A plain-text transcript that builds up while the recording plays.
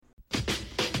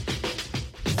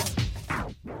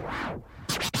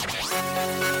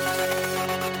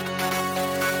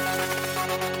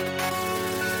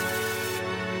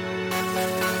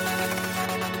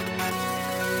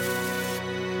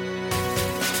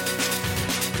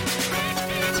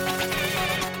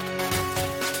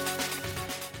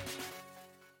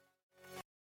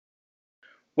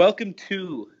Welcome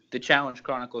to the Challenge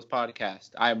Chronicles podcast.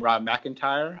 I am Rob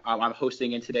McIntyre. I'm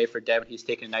hosting in today for Devin. He's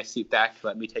taking a nice seat back to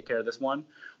let me take care of this one.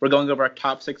 We're going over our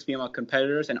top 6 female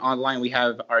competitors, and online we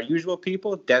have our usual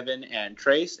people, Devin and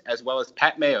Trace, as well as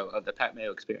Pat Mayo of the Pat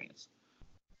Mayo Experience.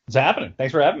 It's happening.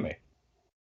 Thanks for having me.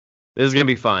 This is going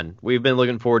to be fun. We've been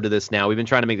looking forward to this now. We've been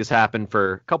trying to make this happen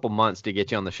for a couple months to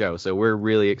get you on the show, so we're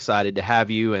really excited to have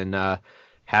you and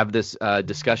have this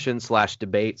discussion /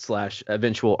 debate /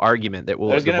 eventual argument that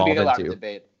we'll evolve into. There's going to be a lot of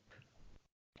debate.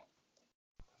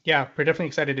 Yeah, we're definitely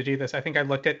excited to do this. I think I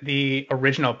looked at the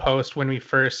original post when we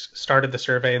first started the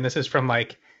survey, and this is from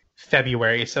like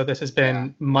February. So this has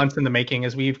been months in the making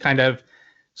as we've kind of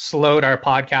slowed our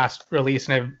podcast release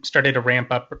and have started to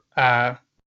ramp up a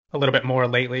little bit more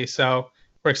lately. So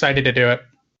we're excited to do it.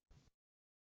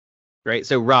 Great.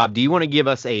 So Rob, do you want to give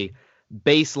us a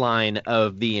baseline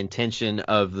of the intention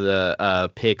of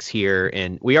the picks here?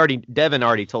 And Devin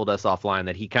already told us offline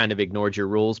that he kind of ignored your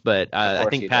rules, but I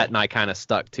think Pat and I kind of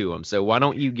stuck to them. So why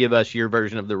don't you give us your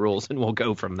version of the rules and we'll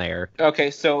go from there.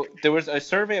 Okay, so there was a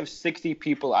survey of 60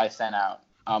 people I sent out.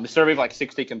 A survey of like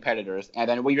 60 competitors, and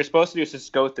then what you're supposed to do is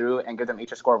just go through and give them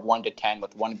each a score of 1 to 10,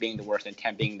 with 1 being the worst and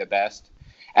 10 being the best.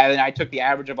 And then I took the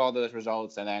average of all those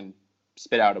results and then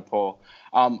spit out a poll.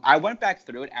 I went back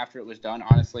through it after it was done,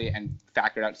 honestly, and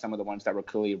factored out some of the ones that were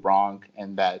clearly wrong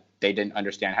and that they didn't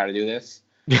understand how to do this.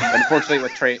 Unfortunately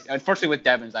with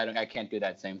Devin's, I can't do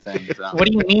that same thing. So. What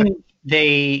do you mean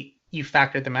you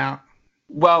factored them out?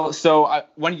 Well, so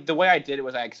the way I did it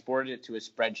was I exported it to a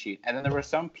spreadsheet, and then there were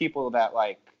some people that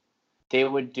they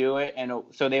would do it, and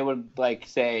so they would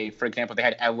say, for example, they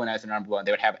had Evelyn as the number 1.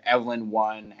 They would have Evelyn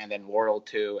 1, and then Laurel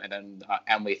 2, and then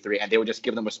Emily 3, and they would just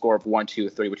give them a score of 1, 2,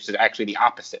 3, which is actually the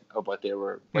opposite of what they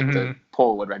were, the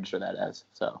poll would register that as.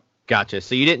 So. Gotcha.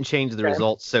 So you didn't change the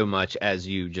results so much as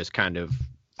you just kind of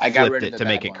flipped it to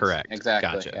make it correct. Exactly.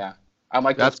 Gotcha. Yeah. I'm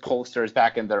like those pollsters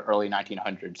back in the early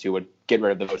 1900s who would get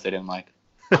rid of the votes they didn't like.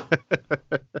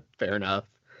 Fair enough.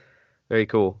 Very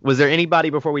cool. Was there anybody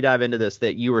before we dive into this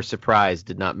that you were surprised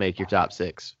did not make your top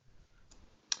 6?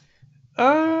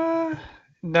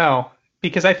 No,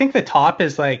 because I think the top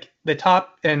is the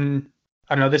top, and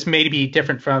I don't know, this may be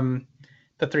different from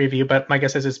the 3 of you, but my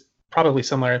guess is it's probably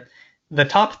similar. The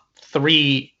top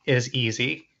 3 is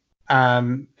easy.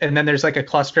 And then there's a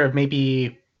cluster of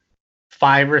maybe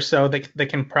 5 or so that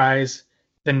comprise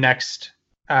the next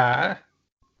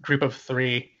group of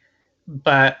 3.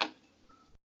 But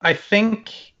I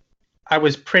think I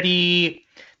was pretty.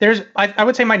 I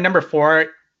would say my number 4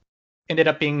 ended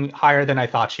up being higher than I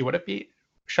thought she would have been.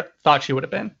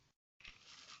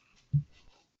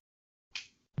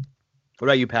 What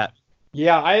about you, Pat?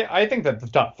 Yeah, I think that the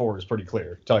top 4 is pretty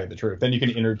clear, to tell you the truth. Then you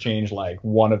can interchange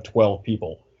one of 12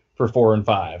 people for 4 and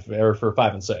 5, or for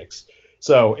 5 and 6.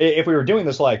 So if we were doing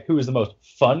this who is the most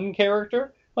fun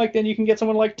character, then you can get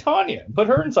someone like Tanya and put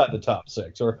her inside the top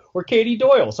 6, or Katie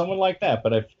Doyle, someone like that.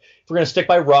 But if we're going to stick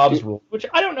by Rob's rule, which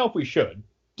I don't know if we should,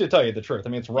 to tell you the truth. I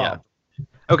mean, it's Rob. Yeah.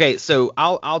 Okay, so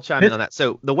I'll chime in on that.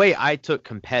 So the way I took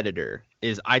competitor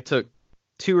is I took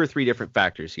 2 or 3 different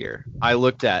factors here. I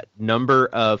looked at number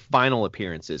of final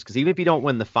appearances, because even if you don't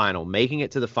win the final, making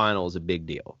it to the final is a big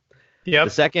deal. Yep,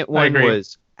 the second one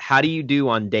was how do you do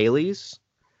on dailies?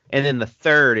 And then the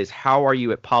third is how are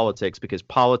you at politics, because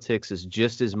politics is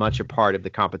just as much a part of the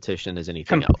competition as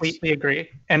anything else. Completely agree.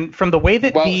 And from the way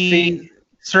that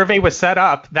survey was set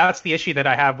up, that's the issue that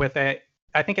I have with it.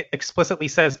 I think it explicitly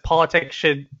says politics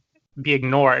should be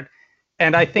ignored.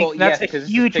 And I think that's a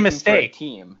huge mistake.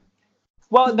 Team.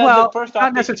 Well, first off,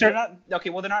 not necessarily.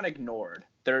 They're not ignored.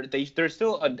 There's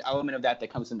still an element of that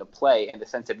comes into play in the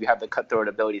sense that you have the cutthroat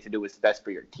ability to do what's best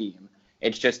for your team.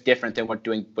 It's just different than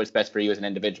what's best for you as an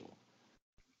individual.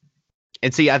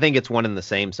 And see, I think it's one and the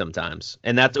same sometimes.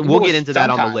 And we'll get into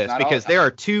that on the list, because there are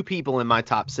 2 people in my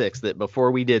top 6 that before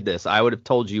we did this, I would have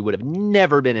told you would have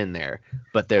never been in there,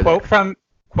 but they're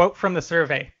Quote from the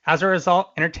survey. As a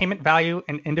result, entertainment value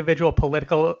and individual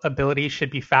political ability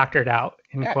should be factored out.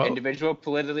 Individual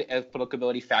political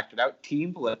ability factored out,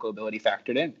 team political ability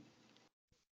factored in.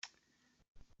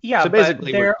 Yeah, so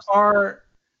basically there are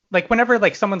whenever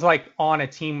someone's on a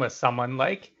team with someone,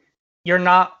 you're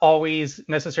not always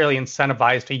necessarily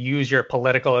incentivized to use your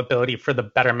political ability for the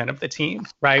betterment of the team,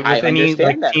 right? I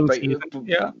understand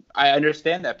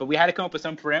that, but we had to come up with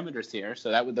some parameters here,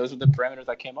 so those were the parameters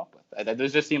I came up with.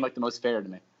 Those just seem like the most fair to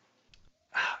me.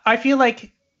 I feel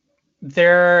like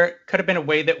there could have been a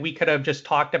way that we could have just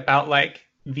talked about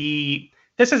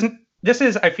this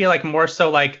is I feel like more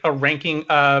so a ranking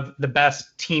of the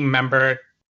best team member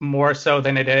more so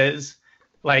than it is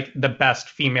like the best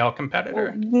female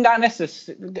competitor. Well, not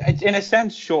necessarily. In a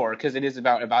sense, sure, because it is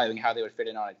about evaluating how they would fit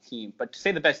in on a team. But to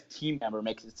say the best team member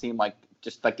makes it seem like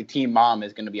just like the team mom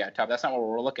is going to be at top. That's not what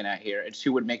we're looking at here. It's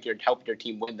who would help your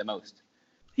team win the most.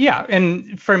 Yeah,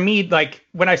 and for me, like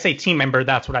when I say team member,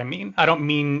 that's what I mean. I don't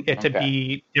mean it to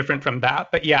be different from that,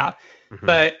 but yeah. Mm-hmm.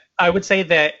 But I would say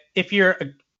that if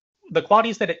the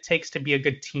qualities that it takes to be a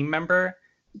good team member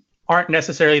aren't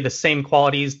necessarily the same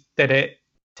qualities that it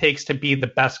takes to be the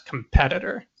best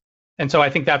competitor. And so I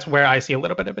think that's where I see a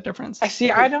little bit of a difference. I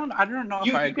see. I don't know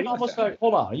if I agree with that.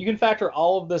 Hold on. You can factor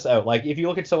all of this out. Like if you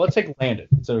look at, so let's take Landon.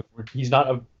 So he's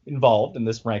not involved in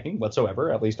this ranking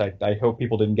whatsoever. At least I hope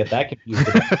people didn't get that confused.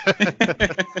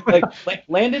 like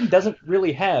Landon doesn't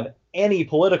really have any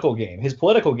political game. His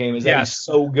political game is that he's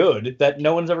so good that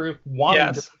no one's ever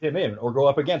wanted to put him in or go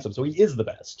up against him. So he is the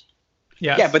best.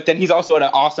 Yes. Yeah, but then he's also an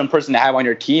awesome person to have on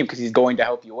your team because he's going to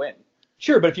help you win.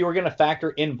 Sure, but if you were going to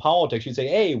factor in politics, you'd say,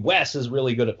 "Hey, Wes is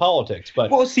really good at politics." But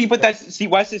Wes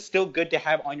is still good to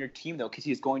have on your team though, because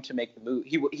he's going to make the move.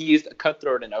 He is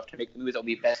cutthroat enough to make the moves that will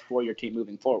be best for your team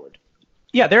moving forward.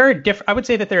 Yeah, I would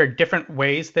say that there are different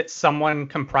ways that someone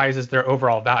comprises their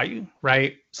overall value,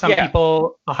 right? Some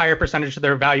people, a higher percentage of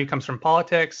their value comes from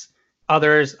politics.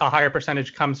 Others, a higher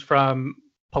percentage comes from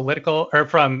political or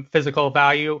from physical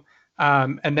value,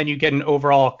 and then you get an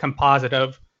overall composite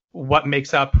of what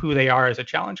makes up who they are as a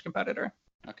challenge competitor.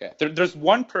 Okay. There's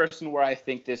one person where I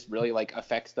think this really like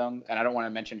affects them, and I don't want to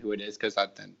mention who it is because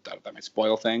that might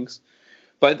spoil things.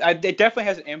 But it definitely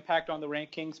has an impact on the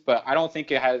rankings, but I don't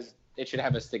think it should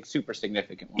have a super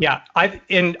significant one. Yeah,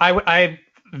 I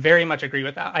very much agree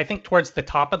with that. I think towards the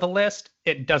top of the list,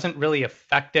 it doesn't really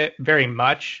affect it very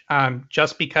much,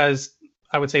 just because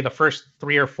I would say the first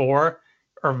 3 or 4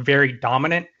 are very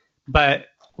dominant, but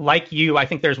like you, I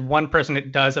think there's one person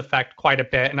it does affect quite a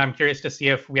bit, and I'm curious to see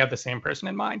if we have the same person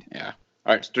in mind. Yeah.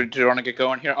 All right. Do you want to get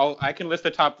going here? I can list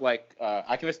the top I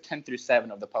can list 10 through 7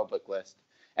 of the public list,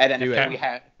 and then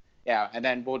and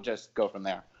then we'll just go from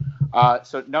there.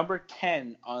 So number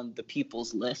 10 on the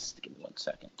people's list. Give me 1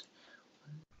 second.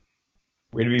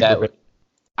 Way to be prepared.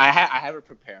 I have it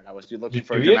prepared. I was looking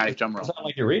for a dramatic drum roll. It's not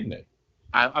like you're reading it.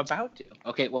 I'm about to.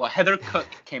 Okay. Well, Heather Cook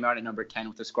came out at number 10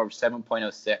 with a score of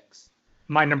 7.06.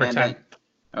 My number 10. Then,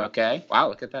 okay. Wow,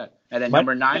 look at that. And then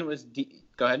number 9 was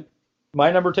Go ahead. My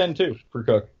number 10 too for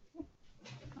Cook.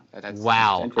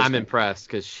 Wow, I'm impressed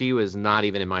because she was not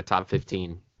even in my top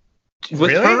 15.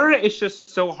 With her, it's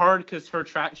just so hard because her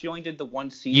track. She only did the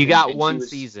one season. You got one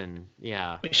season,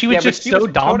 yeah. She was just so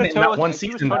dominant in that one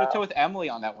season. She was toe-to-toe with Emily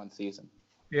on that one season.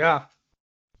 Yeah.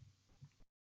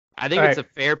 I think it's a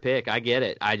fair pick. I get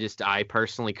it. I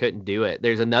personally couldn't do it.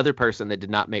 There's another person that did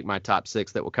not make my top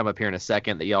 6 that will come up here in a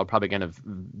second that y'all are probably going to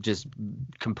just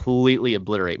completely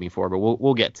obliterate me for, but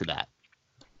we'll get to that.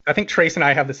 I think Trace and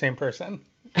I have the same person.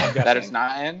 That is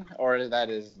not in, or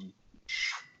that is...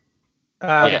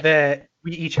 That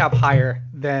we each have higher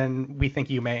than we think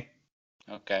you may.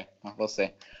 Okay, well, we'll see.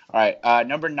 All right,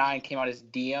 number 9 came out as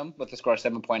Diem with a score of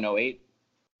 7.08.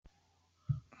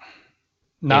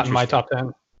 Not in my top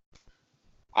 10.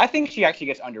 I think she actually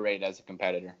gets underrated as a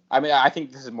competitor. I mean, I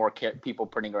think this is more people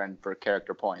putting her in for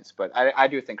character points, but I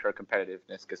do think her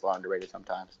competitiveness gets a lot underrated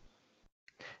sometimes.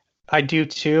 I do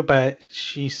too, but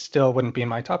she still wouldn't be in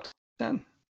my top 10.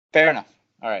 Fair enough.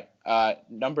 All right.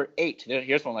 Number 8.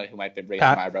 Here's one who might be raising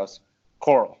my eyebrows.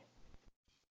 Coral.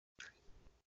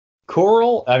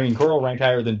 Coral ranked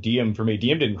higher than Diem for me.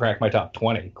 Diem didn't crack my top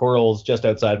 20. Coral's just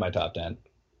outside my top 10.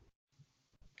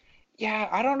 Yeah,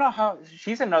 I don't know how.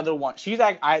 She's another one. She's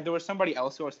like, there was somebody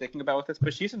else who I was thinking about with this,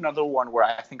 but she's another one where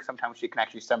I think sometimes she can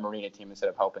actually submarine a team instead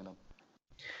of helping them.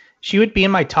 She would be in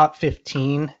my top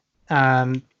 15,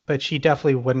 but she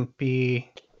definitely wouldn't be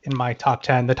in my top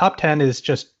 10. The top 10 is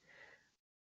just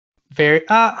very,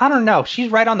 I don't know.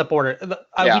 She's right on the border.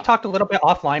 We talked a little bit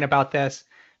offline about this,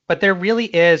 but there really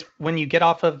is, when you get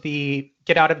out of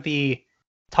the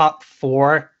top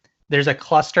 4, there's a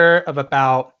cluster of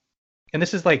about, and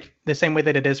this is like the same way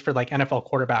that it is for like NFL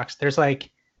quarterbacks. There's like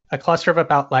a cluster of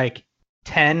about like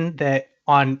 10 that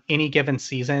on any given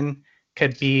season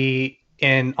could be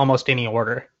in almost any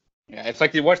order. Yeah, it's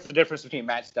like, what's the difference between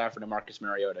Matt Stafford and Marcus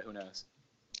Mariota? Who knows?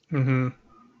 Mm-hmm.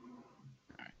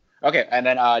 Okay, and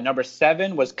then number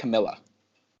 7 was Camilla.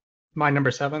 My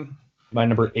number 7. My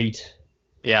number 8.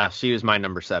 Yeah, she was my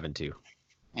number 7 too.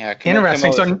 Yeah,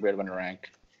 interesting. Camilla's a weird one to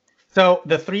rank. So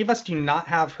the 3 of us do not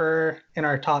have her in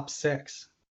our top 6.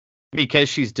 Because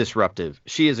she's disruptive.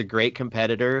 She is a great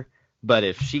competitor, but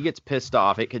if she gets pissed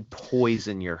off, it could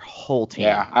poison your whole team.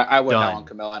 Yeah, I would not want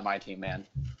Camilla on my team, man.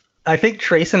 I think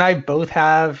Trace and I both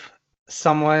have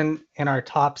someone in our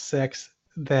top 6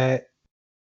 that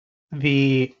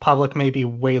the public may be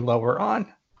way lower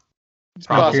on.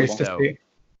 Possible. Curious to see.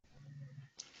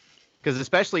 Because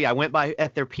especially I went by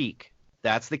at their peak.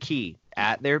 That's the key.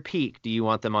 At their peak, do you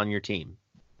want them on your team?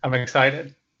 I'm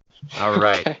excited. All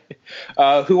right.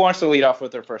 Who wants to lead off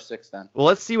with their first 6 then? Well,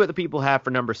 let's see what the people have for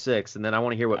number 6, and then I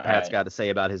want to hear what All Pat's right. got to say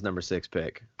about his number 6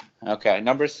 pick. Okay,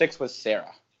 number 6 was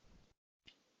Sarah.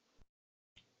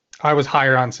 I was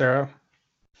higher on Sarah.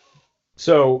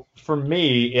 So for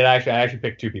me, I actually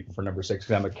picked 2 people for number 6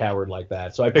 because I'm a coward like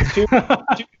that. So I picked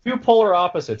two polar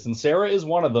opposites, and Sarah is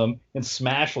one of them, and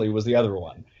Smashley was the other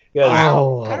one.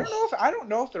 Because I don't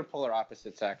know if they're polar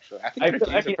opposites actually. I think their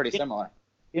teams are pretty similar.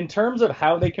 In terms of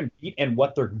how they compete and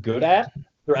what they're good at,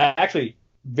 they're actually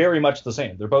very much the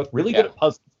same. They're both really good at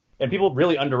puzzles, and people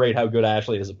really underrate how good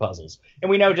Ashley is at puzzles.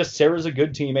 And we know just Sarah's a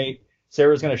good teammate.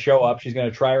 Sarah's going to show up. She's going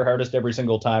to try her hardest every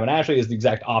single time. And Ashley is the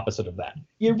exact opposite of that.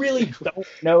 You really don't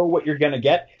know what you're going to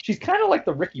get. She's kind of like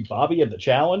the Ricky Bobby of the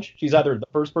challenge. She's either the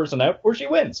first person out or she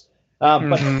wins.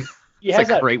 But she has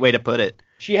That's a great way to put it.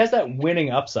 She has that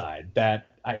winning upside that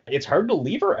it's hard to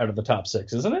leave her out of the top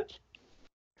 6, isn't it?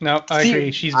 No, I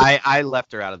agree. She's I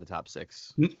left her out of the top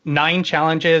 6. 9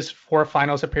 challenges, 4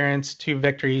 finals appearance, 2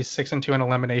 victories, 6 and 2 in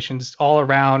eliminations, all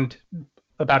around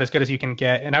about as good as you can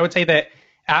get. And I would say that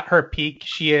at her peak,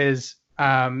 she is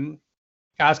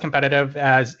as competitive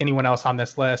as anyone else on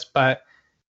this list. But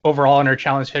overall, in her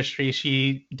challenge history,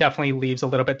 she definitely leaves a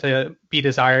little bit to be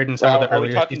desired in some of the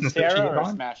earlier seasons that she Sarah was or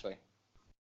on. Smashley?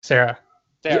 Sarah.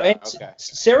 Okay.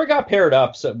 Sarah got paired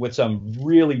up with some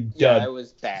really dud it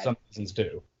was bad. some seasons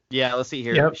too. Yeah, let's see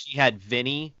here. Yep. She had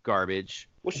Vinny, garbage.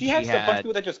 Well, she had a bunch of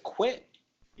people that just quit.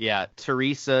 Yeah,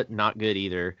 Teresa, not good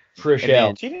either.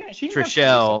 Trishelle. She didn't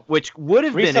Trishelle, which would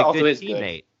have been Teresa a also good is good.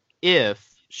 teammate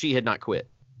if she had not quit.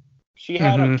 She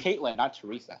had Caitlyn, not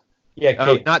Teresa. Yeah,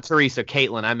 Oh, Kate. not Teresa,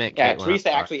 Caitlyn. I meant Yeah, Caitlyn.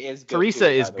 Teresa actually is good. Teresa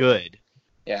is good.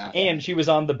 Yeah. And she was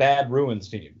on the bad Ruins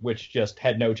team, which just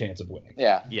had no chance of winning.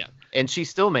 Yeah. Yeah, and she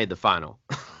still made the final.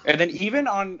 And then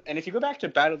and if you go back to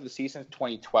Battle of the Seasons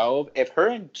 2012, if her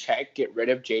and Czech get rid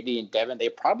of JD and Devin, they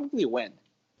probably win.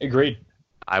 Agreed.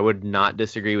 I would not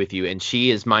disagree with you, and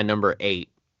she is my number 8.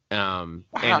 And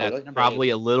that's really? Number probably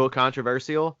 8. a little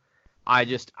controversial.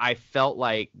 I felt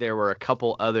like there were a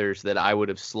couple others that I would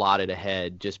have slotted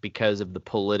ahead just because of the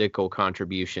political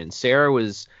contribution.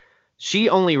 She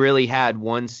only really had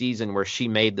one season where she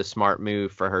made the smart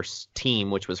move for her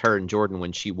team, which was her and Jordan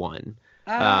when she won.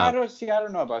 I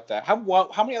don't know about that. How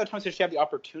many other times did she have the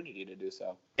opportunity to do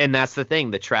so? And that's the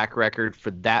thing. The track record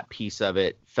for that piece of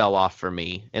it fell off for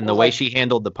me. And the way she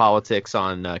handled the politics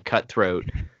on Cutthroat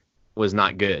was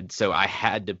not good. So I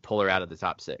had to pull her out of the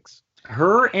top 6.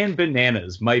 Her and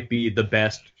Bananas might be the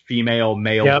best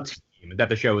female-male team that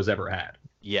the show has ever had.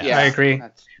 Yeah, I agree.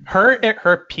 Her at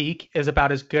her peak is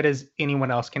about as good as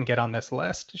anyone else can get on this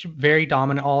list. She's very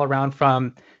dominant all around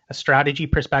from a strategy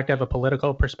perspective, a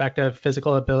political perspective,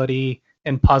 physical ability,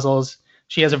 and puzzles.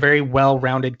 She has a very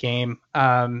well-rounded game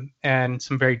and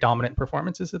some very dominant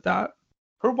performances at that.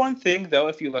 Her one thing, though,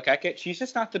 if you look at it, she's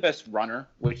just not the best runner,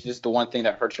 which is the one thing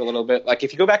that hurts her a little bit. Like,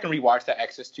 if you go back and rewatch that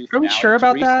Exodus 2 Are we sure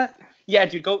about that? Yeah,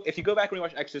 dude, if you go back and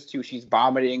rewatch Exodus 2, she's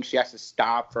vomiting. She has to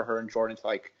stop for her and Jordan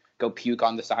to, go puke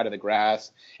on the side of the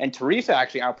grass. And Teresa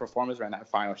actually outperforms her in that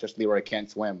final. It's just Leroy can't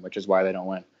swim, which is why they don't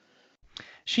win.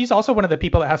 She's also one of the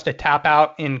people that has to tap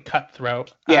out in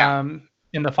Cutthroat in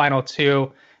the final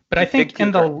 2. But I think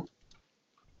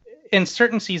in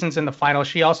certain seasons in the final,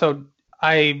 she also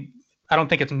I don't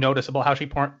think it's noticeable how she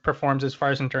performs as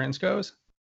far as endurance goes.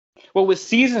 Well, with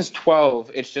seasons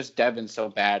 12, it's just Devin so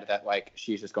bad that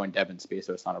she's just going Devin speed,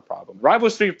 so it's not a problem.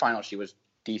 Rivals 3 final, she was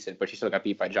decent, but she still got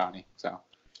beat by Johnny. So.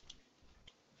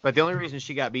 But the only reason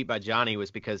she got beat by Johnny was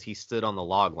because he stood on the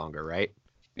log longer, right?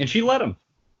 And she let him.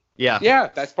 Yeah. Yeah,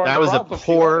 that's part of the problem. That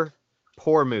was a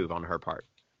poor move on her part.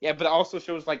 Yeah, but it also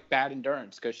shows bad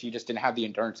endurance because she just didn't have the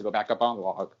endurance to go back up on the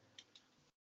log.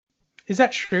 Is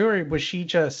that true, or was she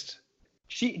just?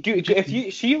 She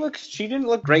didn't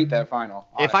look great that final.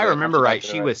 Honestly, if I remember right,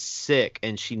 she was sick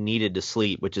and she needed to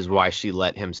sleep, which is why she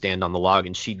let him stand on the log,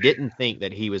 and she didn't think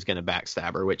that he was going to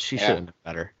backstab her, which she should have done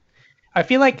better. I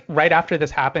feel like right after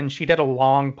this happened, she did a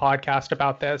long podcast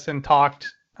about this and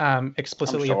talked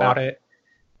explicitly about it.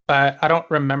 But I don't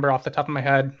remember off the top of my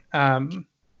head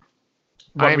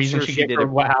what reason she gave for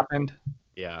what happened.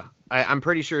 Yeah. I'm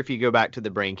pretty sure if you go back to the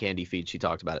Brain Candy feed, she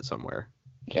talked about it somewhere.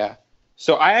 Yeah.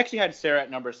 So I actually had Sarah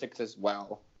at number 6 as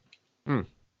well.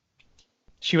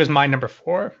 She was my number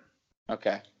 4.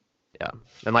 Okay. Yeah.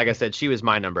 And like I said, she was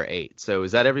my number 8. So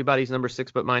is that everybody's number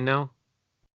 6 but mine now?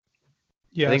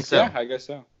 Yes. I think so. Yeah, I guess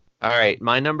so. All right.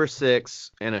 My number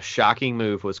 6 and a shocking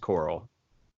move was Coral.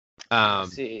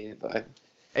 See, but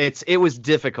It was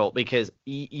difficult because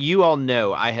you all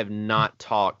know I have not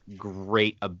talked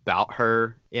great about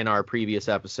her in our previous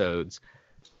episodes.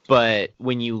 But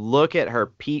when you look at her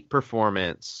peak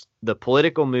performance, the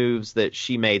political moves that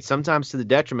she made, sometimes to the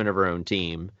detriment of her own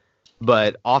team,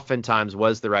 but oftentimes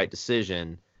was the right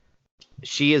decision,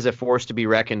 she is a force to be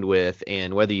reckoned with.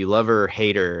 And whether you love her or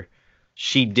hate her,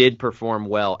 she did perform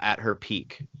well at her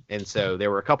peak. And so there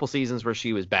were a couple seasons where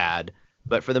she was bad.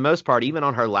 But for the most part, even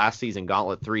on her last season,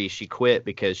 Gauntlet 3, she quit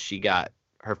because she got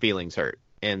her feelings hurt.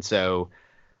 And so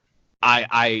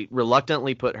I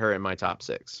reluctantly put her in my top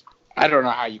 6. I don't know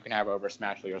how you can have over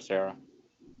Smashley or Sarah.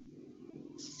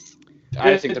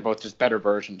 I think they're both just better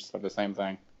versions of the same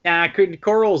thing. Yeah,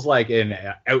 Coral's like an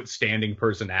outstanding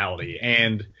personality.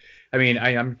 And, I mean,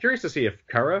 I'm curious to see if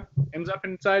Kara ends up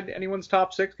inside anyone's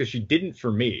top 6, because she didn't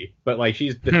for me. But, like,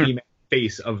 she's the female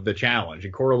face of the challenge,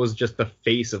 and Coral was just the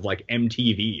face of like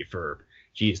MTV for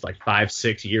like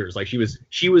 5-6 years. Like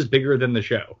she was bigger than the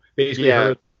show. Basically,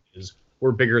 her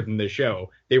were bigger than the show.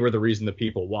 They were the reason that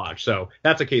people watched. So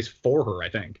that's a case for her, I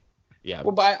think. Yeah.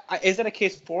 Well, but is that a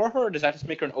case for her, or does that just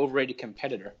make her an overrated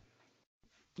competitor?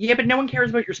 Yeah, but no one cares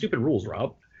about your stupid rules,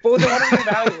 Rob. Well, then what are we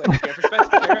evaluating here? For special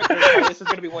characters, this is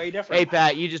going to be way different. Hey,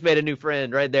 Pat, you just made a new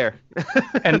friend right there.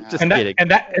 And just kidding.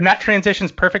 That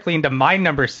transitions perfectly into my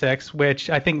number 6, which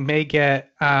I think may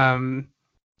get a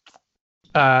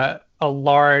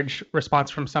large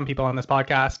response from some people on this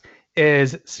podcast,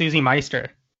 is Susie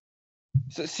Meister.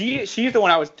 So she's the one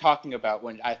I was talking about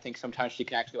when I think sometimes she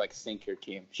can actually like sink your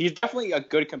team. She's definitely a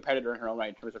good competitor in her own right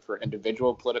in terms of her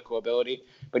individual political ability,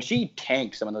 but she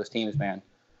tanked some of those teams, man.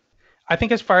 I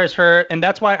think as far as her, and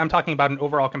that's why I'm talking about an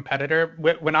overall competitor.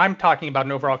 When I'm talking about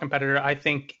an overall competitor, I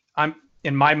think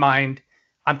in my mind,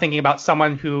 I'm thinking about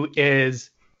someone who is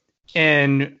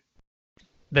in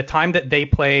the time that they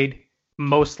played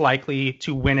most likely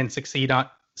to win and succeed on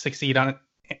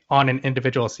an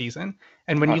individual season.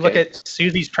 And when you look at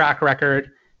Susie's track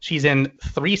record, she's in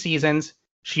 3 seasons.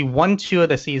 She won 2 of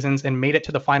the seasons and made it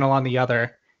to the final on the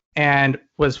other, and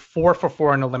was 4 for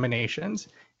 4 in eliminations.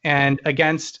 And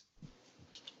against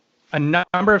a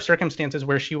number of circumstances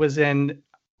where she was in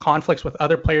conflicts with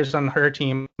other players on her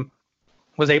team,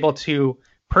 was able to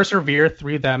persevere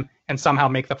through them and somehow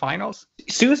make the finals.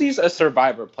 Susie's a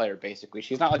survivor player, basically.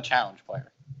 She's not a challenge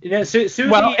player. Yeah, Susie.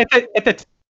 Well,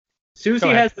 Susie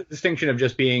has the distinction of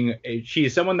just being,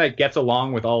 she's someone that gets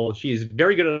along with she's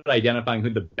very good at identifying who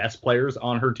the best players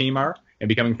on her team are and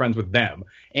becoming friends with them.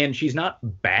 And she's not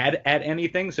bad at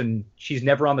anything, so she's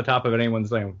never on the top of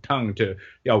anyone's tongue to,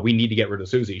 we need to get rid of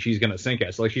Susie. She's going to sink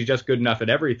us. Like, she's just good enough at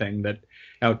everything that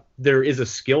there is a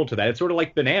skill to that. It's sort of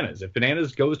like Bananas. If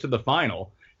Bananas goes to the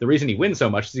final, the reason he wins so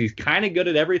much is he's kind of good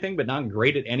at everything, but not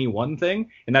great at any one thing.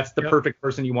 And that's the perfect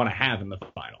person you want to have in the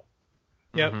final.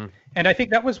 Yep. Mm-hmm. And I think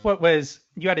that was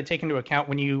you had to take into account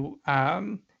when you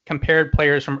compared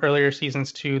players from earlier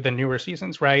seasons to the newer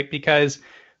seasons, right? Because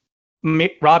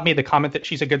Rob made the comment that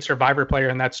she's a good survivor player,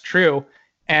 and that's true.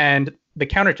 And the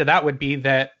counter to that would be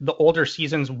that the older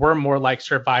seasons were more like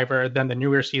Survivor than the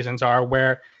newer seasons are,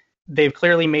 where they've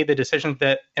clearly made the decision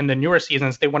that in the newer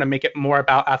seasons, they want to make it more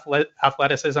about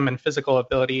athleticism and physical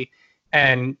ability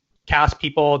and cast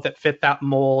people that fit that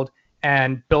mold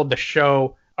and build the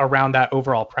show around that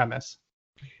overall premise.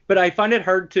 But I find it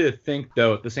hard to think,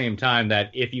 though, at the same time,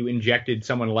 that if you injected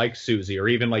someone like Susie, or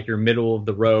even like your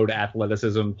middle-of-the-road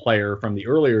athleticism player from the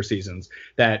earlier seasons,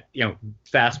 that,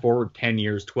 fast forward 10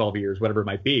 years, 12 years, whatever it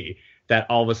might be, that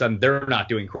all of a sudden they're not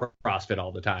doing CrossFit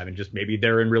all the time, and just maybe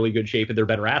they're in really good shape and they're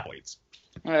better athletes.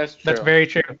 That's true. That's very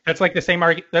true. That's like the same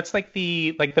argument. That's like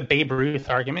the Babe Ruth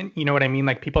argument. You know what I mean?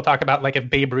 Like, people talk about, like, if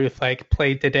Babe Ruth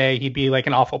played today, he'd be like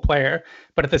an awful player,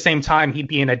 but at the same time, he'd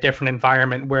be in a different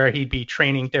environment where he'd be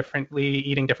training differently,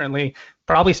 eating differently,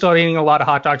 probably still eating a lot of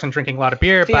hot dogs and drinking a lot of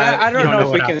beer. See, but I don't know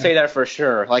if we can say that for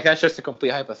sure. Like, that's just a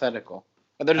complete hypothetical.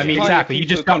 Exactly. You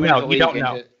just don't know. You don't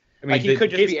know. He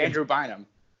could just be Andrew Bynum.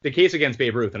 The case against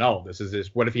Babe Ruth in all of this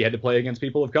is what if he had to play against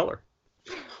people of color?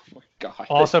 God.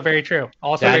 Also very true.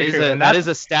 That is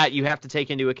a stat you have to take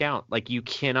into account. Like, you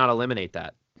cannot eliminate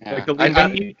that. Yeah. Like, the league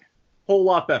would be a whole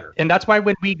lot better. And that's why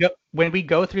when we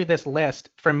go through this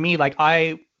list, for me, like,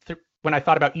 when I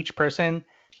thought about each person,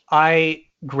 I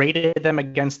graded them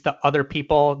against the other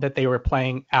people that they were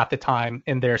playing at the time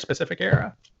in their specific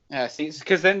era. Yeah, see,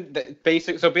 because then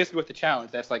basically with the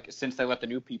challenge, that's like since they let the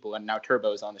new people and now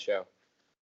Turbo's on the show.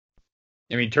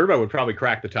 I mean, Turbo would probably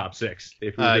crack the top 6.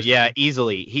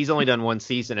 Easily. He's only done 1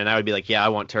 season, and I would be like, I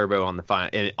want Turbo on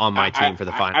my team for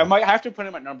the final. I might have to put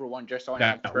him at number 1 just so I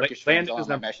have Turkish fans on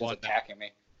my meshes attacking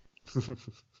me.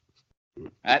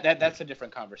 That's a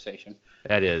different conversation.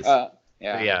 That is.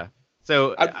 Yeah. Yeah.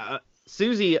 So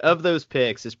Susie, of those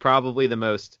picks, is probably the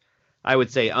most, I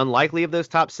would say, unlikely of those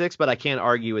top 6, but I can't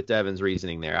argue with Devin's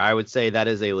reasoning there. I would say that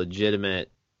is a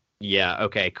legitimate, yeah,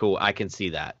 okay, cool, I can see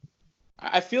that.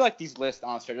 I feel like these lists,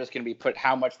 honestly, are just going to be put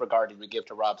how much regard did we give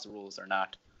to Rob's rules or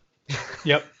not.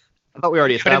 Yep. I thought we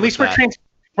already established but at least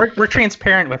we're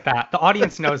transparent with that. The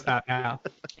audience knows that now.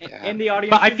 Yeah. And the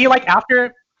audience. But I feel like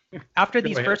after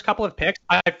these ahead. first couple of picks,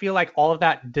 I feel like all of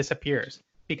that disappears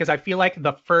because I feel like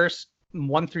the first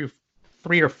 1 through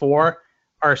 3 or 4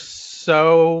 are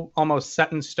so almost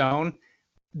set in stone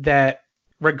that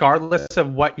regardless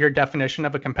of what your definition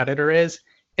of a competitor is,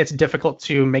 it's difficult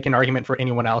to make an argument for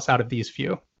anyone else out of these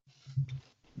few.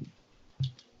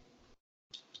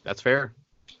 That's fair.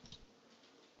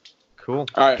 Cool.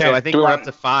 All right. So I think Do we're I- up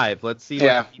to 5. Let's see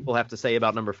what the people have to say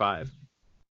about number 5.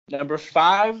 Number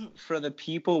 5 for the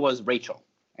people was Rachel,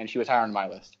 and she was higher on my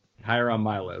list. Higher on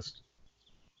my list.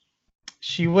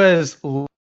 She was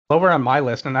lower on my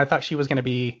list, and I thought she was going to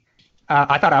be.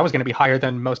 I thought I was going to be higher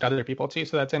than most other people too,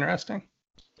 so that's interesting.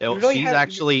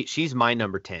 She's my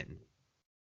number 10.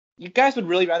 You guys would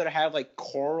really rather have like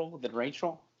Coral than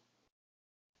Rachel?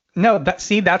 No, that's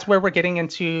where we're getting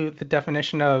into the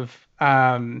definition of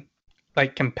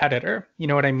like competitor. You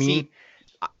know what I mean? See,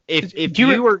 if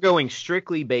you were going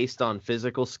strictly based on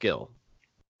physical skill,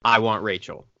 I want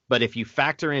Rachel. But if you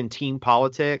factor in team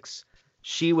politics,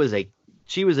 she was a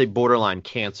borderline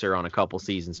cancer on a couple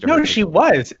seasons. No, she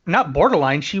was not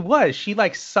borderline. She was. She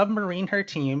like submarined her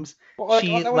teams. Well,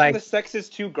 she that was the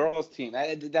Sexist 2 girls team.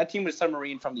 That team was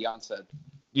submarine from the onset.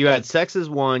 You had Sexist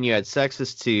 1, you had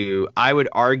Sexist 2. I would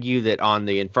argue that on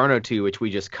the Inferno 2, which we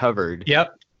just covered,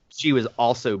 yep, she was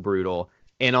also brutal.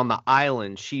 And on the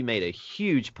island, she made a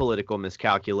huge political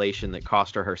miscalculation that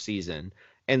cost her season.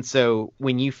 And so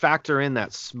when you factor in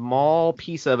that small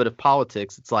piece of it of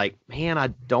politics, it's like, man, I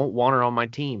don't want her on my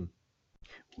team.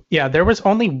 Yeah, there was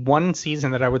only one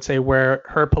season that I would say where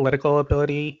her political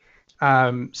ability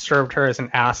served her as an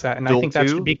asset. And I think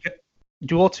that's because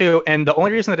Duel 2. And the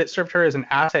only reason that it served her as an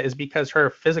asset is because her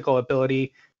physical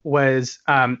ability was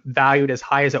valued as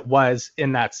high as it was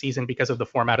in that season because of the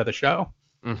format of the show.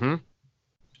 Mm-hmm.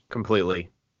 Completely.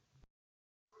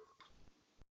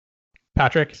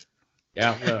 Patrick?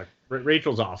 Yeah, look,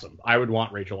 Rachel's awesome. I would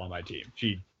want Rachel on my team.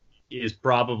 She is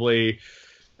probably,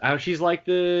 she's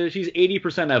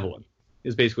 80% Evelyn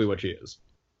is basically what she is,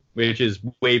 which is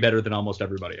way better than almost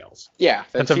everybody else. Yeah,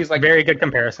 that's a very good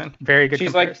comparison. Very good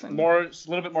comparison. She's like a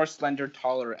little bit more slender,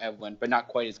 taller Evelyn, but not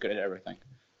quite as good at everything.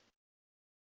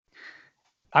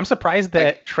 I'm surprised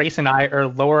that Trace and I are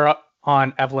lower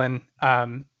on Evelyn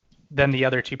than the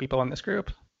other two people in this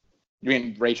group. You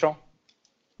mean Rachel?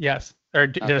 Yes. Or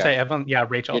did I say Evelyn? Yeah,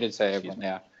 Rachel. You did say Evelyn,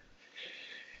 yeah.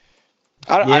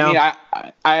 I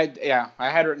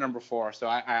had her at number 4, so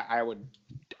I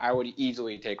would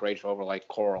easily take Rachel over like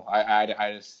Coral.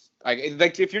 I just like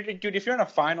if you're in a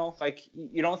final, like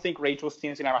you don't think Rachel's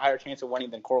team's gonna have a higher chance of winning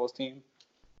than Coral's team?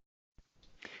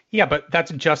 Yeah, but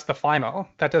that's just the final.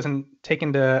 That doesn't take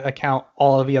into account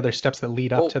all of the other steps that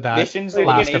lead up to that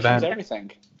last event.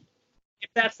 Everything. If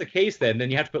that's the case, then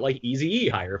you have to put like Eazy-E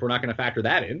higher if we're not going to factor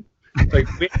that in. Like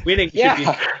winning should be.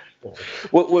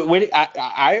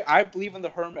 I believe in the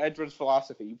Herm Edwards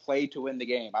philosophy. You play to win the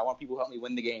game. I want people to help me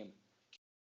win the game.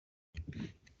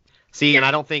 See, and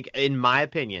I don't think, in my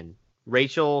opinion,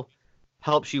 Rachel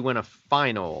helps you win a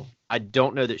final. I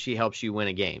don't know that she helps you win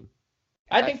a game.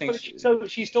 I think so.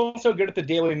 She's still so good at the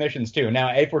daily missions too. Now,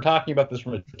 if we're talking about this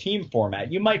from a team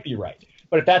format, you might be right.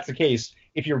 But if that's the case,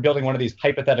 if you're building one of these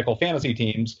hypothetical fantasy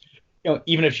teams,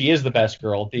 even if she is the best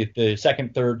girl, the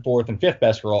second, third, fourth, and fifth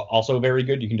best girl also very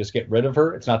good. You can just get rid of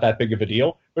her. It's not that big of a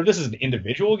deal. But if this is an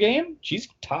individual game, she's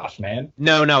tough, man.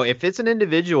 No. If it's an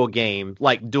individual game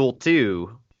like Duel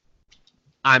 2,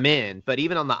 I'm in. But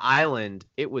even on the island,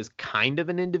 it was kind of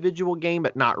an individual game,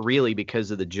 but not really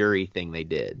because of the jury thing they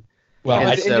did.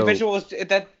 Well, individuals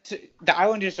the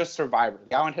island is just Survivor.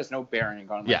 The island has no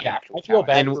bearing on the actual. I feel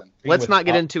bad. And let's not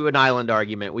get into an island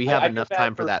argument. We have enough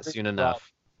time for that soon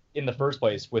enough. In the first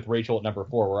place, with Rachel at number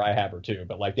 4, where I have her too,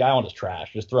 but like the island is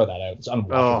trash. Just throw that out. It's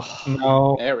unwatchable. Oh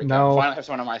no! There we go. Finally have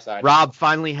someone on my side. Rob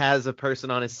finally has a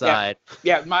person on his side.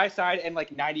 Yeah, my side, and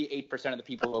like 98% of the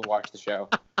people who have watched the show.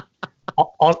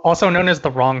 Also known as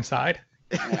the wrong side.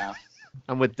 Yeah.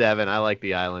 I'm with Devin. I like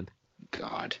the island.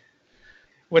 God.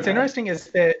 What's interesting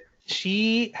is that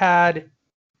she had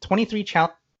 23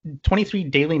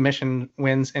 daily mission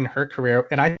wins in her career,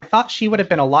 and I thought she would have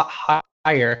been a lot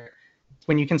higher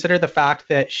when you consider the fact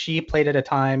that she played at a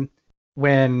time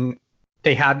when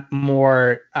they had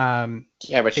more.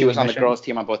 Yeah, but she was on the girls'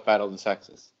 team on both Battle of the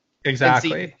Sexes.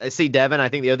 Exactly. See, Devin, I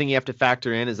think the other thing you have to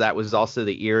factor in is that was also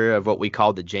the era of what we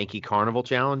called the janky carnival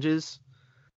challenges.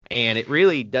 And it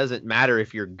really doesn't matter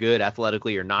if you're good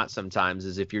athletically or not sometimes,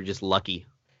 as if you're just lucky.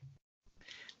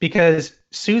 Because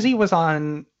Susie was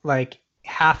on like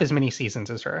half as many seasons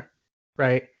as her,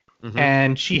 right? Mhm.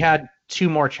 And she had 2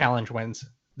 more challenge wins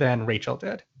than Rachel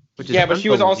did. Which is But she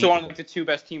was also on unbelievable. like the 2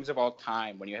 best teams of all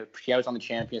time. She was on the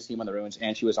Champions team on the Ruins,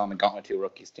 and she was on the Gauntlet 2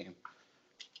 Rookies team.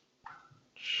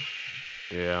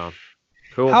 Yeah.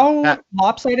 Cool. How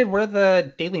lopsided were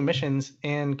the daily missions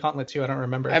in Gauntlet 2? I don't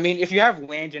remember. I mean, if you have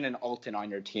Landon and Alton on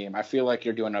your team, I feel like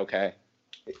you're doing okay.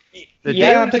 The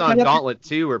Yeah, dailies but on the other- Gauntlet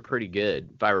 2 were pretty good,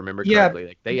 if I remember Yeah, correctly.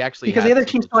 Like they actually because had the other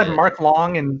some team still had legit- Mark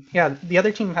Long the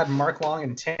other team had Mark Long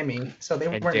and Timmy, so they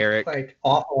And weren't Derek. like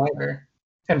awful either.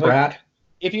 And Like, Brad.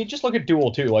 If you just look at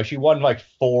Duel 2, like she won like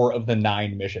 4 of the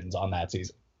 9 missions on that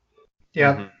season.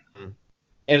 Yeah. Mhm.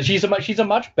 And she's a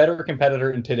much better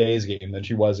competitor in today's game than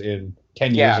she was in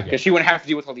 10 years Yeah, ago. because she wouldn't have to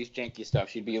deal with all these janky stuff.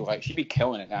 She'd be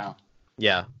killing it now.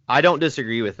 Yeah, I don't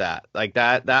disagree with that. Like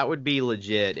that would be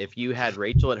legit. If you had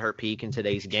Rachel at her peak in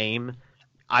today's game,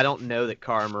 I don't know that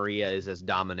Cara Maria is as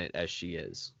dominant as she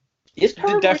is. Is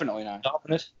Cara Definitely not.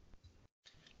 dominant?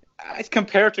 It's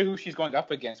compared to who she's going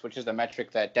up against, which is the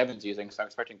metric that Devin's using, so I'm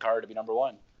expecting Cara to be number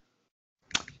 1.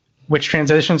 Which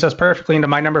transitions us perfectly into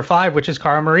my number 5, which is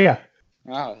Cara Maria.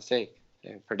 Oh, let's see.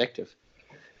 Yeah, predictive.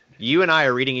 You and I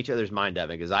are reading each other's mind,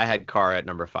 Devin, because I had Cara at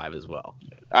number 5 as well.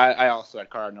 I also had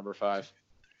Cara number 5.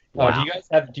 Wow.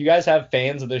 Do you guys have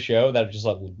fans of the show that just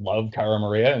like love Cara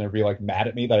Maria and they'd be like mad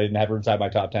at me that I didn't have her inside my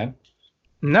top 10?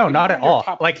 No, not at all.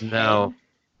 Top Like, 10? No,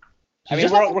 I mean,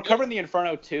 we're covering the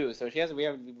Inferno too, so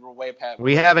we're way past.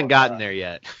 we haven't gotten there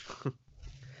yet.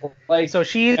 Like, so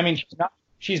she. I mean,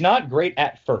 she's not great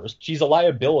at first. She's a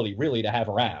liability really to have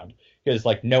around because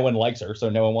like no one likes her, so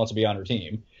no one wants to be on her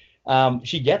team.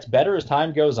 She gets better as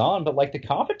time goes on, but like the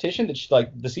competition that she like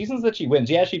the seasons that she wins,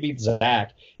 yeah, she beats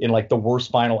Zach in like the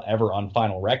worst final ever on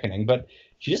Final Reckoning, but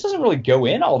she just doesn't really go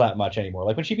in all that much anymore.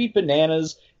 Like when she beat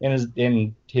Bananas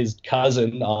and his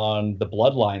cousin on the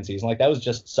Bloodline season, like that was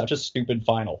just such a stupid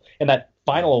final. And that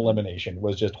final elimination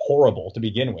was just horrible to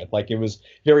begin with. Like it was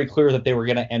very clear that they were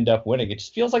going to end up winning. It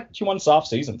just feels like she won soft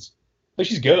seasons. Like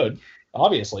she's good,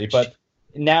 obviously, but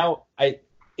now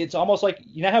it's almost like,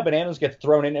 you know how Bananas gets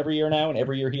thrown in every year now and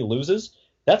every year he loses?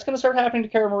 That's going to start happening to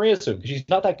Cara Maria soon because she's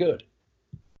not that good.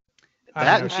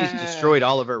 That and she's destroyed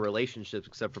all of her relationships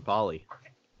except for Polly.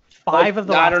 5 of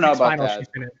the I last don't know 6 about finals that. she's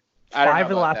been in. I don't 5 know of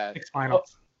the about last that. 6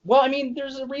 finals. Well, I mean,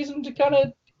 there's a reason to kind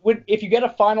of, if you get a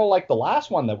final like the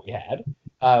last one that we had,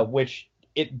 which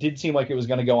it did seem like it was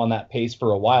going to go on that pace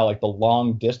for a while, like the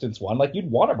long distance one, like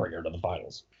you'd want to bring her to the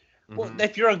finals. Well,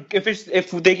 Mhm.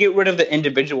 if they get rid of the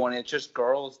individual and it's just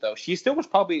girls though, she still was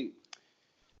probably.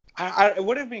 I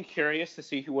would have been curious to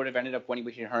see who would have ended up winning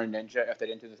between her and Ninja if they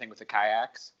didn't do the thing with the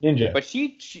kayaks. Ninja. But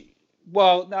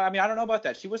well, no, I mean I don't know about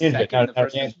that. She was Ninja. second in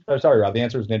the first. Sorry, Rob. The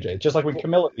answer is Ninja. It's just like when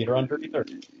Camilla beat her on Dirty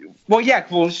 30. Well, yeah.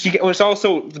 Well, it was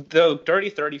also the Dirty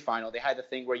 30 final. They had the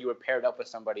thing where you were paired up with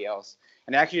somebody else,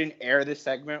 and they actually didn't air this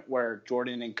segment where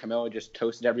Jordan and Camilla just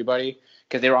toasted everybody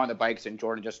because they were on the bikes and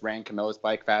Jordan just ran Camilla's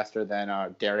bike faster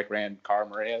than Derek ran Cara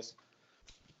Maria's.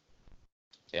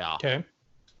 Yeah. Okay.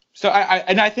 So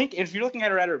I think if you're looking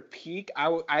at her at her peak, I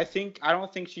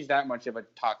don't think she's that much of a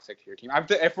toxic to your team.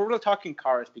 If we're really talking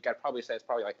Cara's peak, I'd probably say it's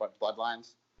probably like what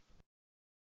Bloodlines.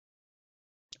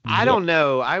 I don't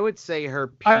know. I would say her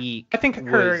peak. I think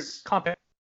her was-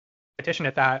 competition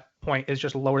at that point is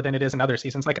just lower than it is in other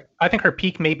seasons. Like, I think her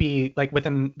peak may be like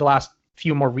within the last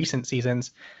few more recent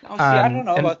seasons. No, see, I don't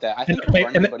know about that. I think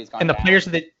everybody's gone the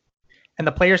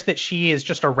down. players that she is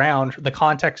just around, the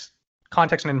context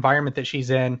and environment that she's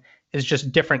in is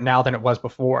just different now than it was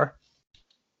before.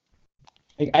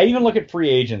 I even look at free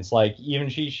agents. Like even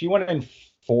she went in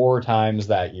 4 times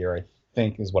that year, I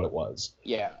think is what it was.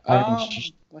 Yeah.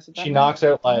 She knocks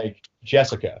out like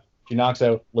Jessica. She knocks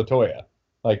out Latoya.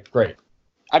 Like great.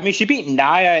 I mean, she beat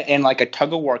Naya in like a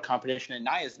tug of war competition, and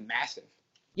Naya's massive.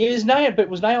 Yeah,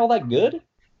 was Nia all that good?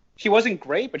 She wasn't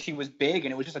great, but she was big,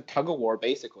 and it was just a tug of war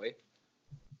basically.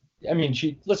 I mean,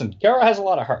 Cara has a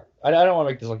lot of heart. I don't want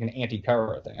to make this like an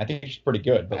anti-Cara thing. I think she's pretty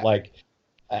good, but like,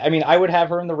 I mean, I would have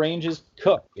her in the ranges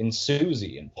Cook and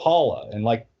Susie and Paula and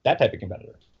like that type of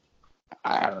competitor.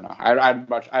 I don't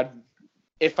know.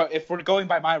 If we're going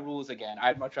by my rules again,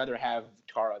 I'd much rather have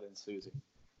Cara than Susie.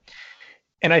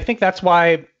 And I think that's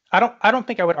why I don't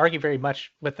think I would argue very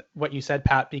much with what you said,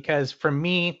 Pat, because for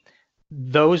me,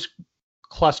 those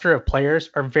cluster of players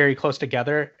are very close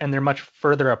together and they're much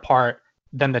further apart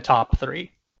than the top 3.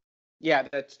 Yeah,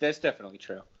 that's definitely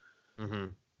true. Mm-hmm.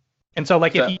 And so,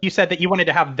 like, if you said that you wanted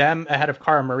to have them ahead of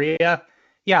Cara Maria,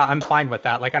 yeah, I'm fine with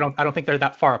that. Like, I don't think they're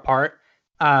that far apart.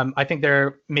 I think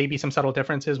there may be some subtle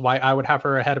differences why I would have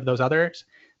her ahead of those others,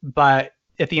 but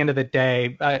at the end of the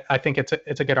day, I think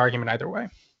it's a good argument either way.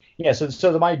 Yeah,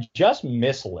 so my just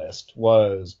miss list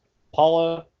was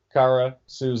Paula, Cara,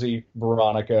 Susie,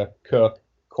 Veronica, Cook,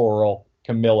 Coral,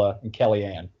 Camilla, and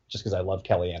Kellyanne. Just because I love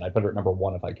Kellyanne, I'd put her at number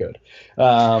 1 if I could.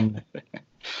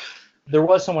 There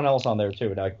was someone else on there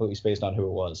too, and I completely spaced on who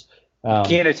it was.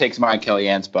 Kiana takes my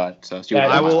Kellyanne's spot, so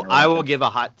I will give a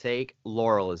hot take.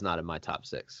 Laurel is not in my top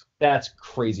 6. That's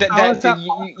crazy.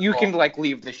 You can like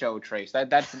leave the show, Trace.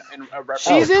 That's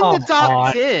she's in the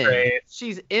top 10. Trace.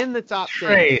 She's in the top 10.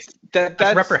 Trace.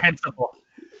 That's reprehensible.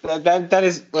 That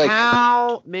is like,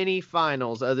 how many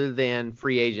finals other than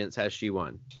free agents has she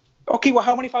won? Okay, well,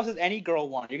 how many finals has any girl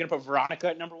won? You're gonna put Veronica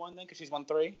at number 1 then, because she's won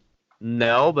 3?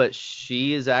 No, but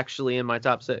she is actually in my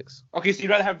top 6. Okay, so you'd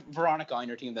rather have Veronica on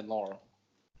your team than Laurel?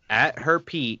 At her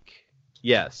peak,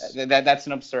 yes. That's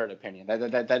an absurd opinion.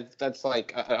 That's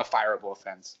like a fireable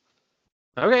offense.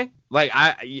 Okay, like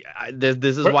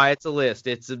this is why it's a list.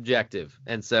 It's subjective,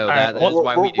 and so that's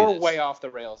why we're way off the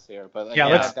rails here. But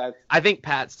like, I think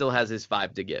Pat still has his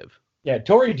 5 to give. Yeah,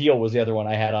 Tori Deal was the other one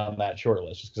I had on that short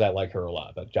list just because I like her a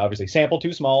lot. But obviously, sample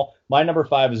too small. My number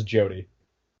 5 is Jody.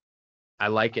 I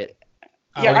like it.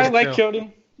 Yeah, I like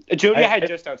Jody. Jody I had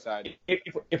just outside.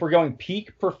 If we're going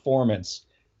peak performance,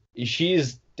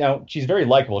 she's very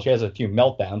likable. She has a few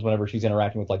meltdowns whenever she's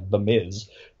interacting with like The Miz.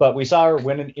 But we saw her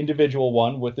win an individual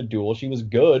one with the duel. She was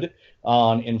good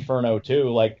on Inferno too.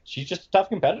 Like, she's just a tough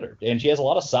competitor, and she has a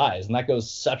lot of size, and that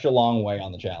goes such a long way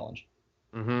on the challenge.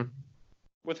 Mm-hmm.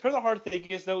 With her, the hard thing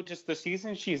is though, just the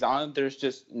season she's on, there's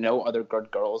just no other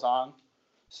good girls on.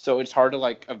 So it's hard to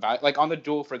like evaluate. Like on the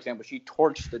duel, for example, she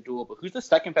torched the duel, but who's the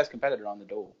second best competitor on the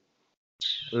duel?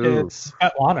 It's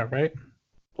Svetlana, right?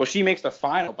 Well, she makes the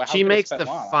final. But she makes the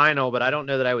final, but I don't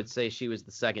know that I would say she was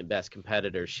the second best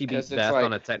competitor. She beat Beth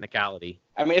on a technicality.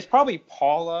 I mean, it's probably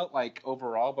Paula, like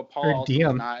overall, but Paula also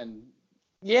was not in.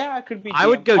 Yeah, it could be. I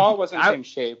would go. Paula was in the same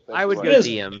shape. I would go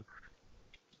DM.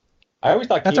 I always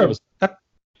thought Keena was.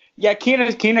 Yeah,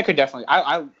 Keena could definitely.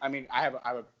 I mean, I have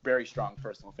a very strong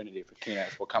personal affinity for Keena,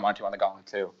 as we'll come on to on the Gauntlet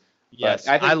too. Yes,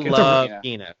 I love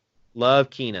Keena. Love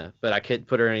Keena, but I couldn't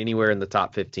put her anywhere in the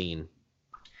top 15.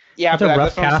 Yeah, but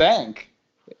that's what I'm saying.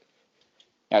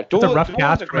 Yeah, it's a rough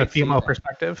cast from a female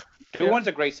perspective. Duel 1's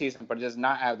a great season, but it does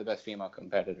not have the best female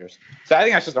competitors. So I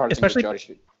think that's just the hard thing with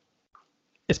Jody.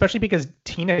 Especially because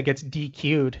Tina gets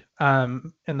DQ'd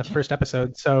in the first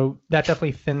episode, so that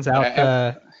definitely thins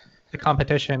out the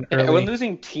competition early. When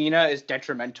losing Tina is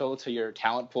detrimental to your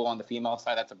talent pool on the female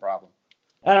side, that's a problem.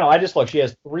 I don't know. I just look. She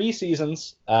has 3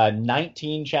 seasons,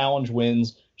 19 challenge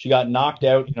wins. She got knocked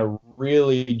out in a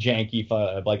really janky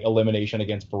like elimination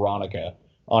against Veronica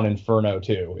on Inferno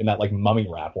 2 in that like mummy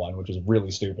rap one, which was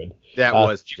really stupid. That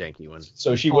was a janky one.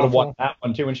 So she would have won that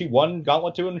one too, and she won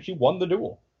Gauntlet 2, and she won the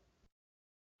duel.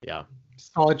 Yeah.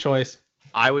 Solid choice.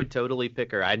 I would totally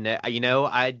pick her. I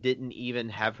didn't even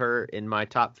have her in my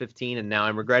top 15, and now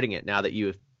I'm regretting it. Now that you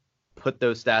have put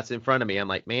those stats in front of me, I'm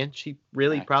like, man, she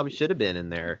really probably should have been in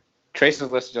there.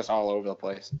 Trace's list is just all over the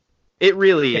place. It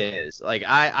really is. Like,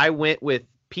 I went with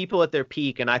people at their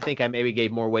peak, and I think I maybe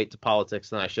gave more weight to politics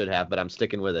than I should have, but I'm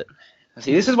sticking with it.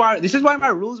 See, this is why my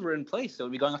rules were in place, so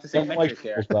we'd be going off the same metric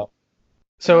here.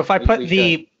 So if I put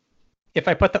the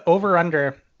over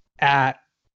under at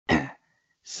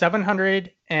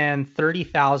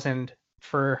 730,000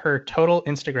 for her total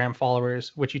Instagram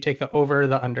followers, would you take the over or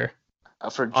the under?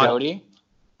 For Jody?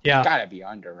 Yeah. It's gotta be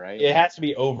under, right? It has to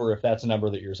be over if that's a number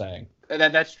that you're saying.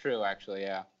 That's true, actually,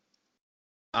 yeah.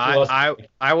 I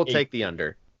will take the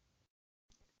under.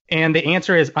 And the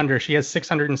answer is under. She has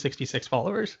 666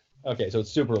 followers. Okay, so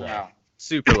it's super low. Wow.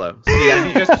 Super low.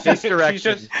 Yeah,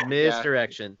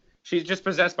 misdirection. She's just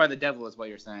possessed by the devil, is what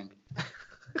you're saying.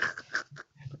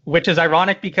 Which is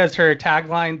ironic because her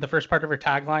tagline, the first part of her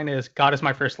tagline is "God is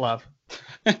my first love."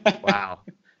 Wow.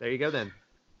 There you go then.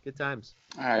 Good times.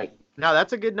 All right. Now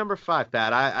that's a good number 5, Pat.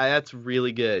 That's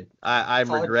really good.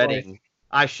 I'm regretting. Choice.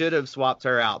 I should have swapped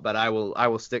her out, but I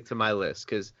will stick to my list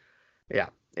because, yeah.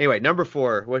 Anyway, number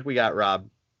 4. What we got, Rob?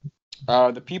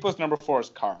 The people's number 4 is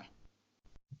Cara.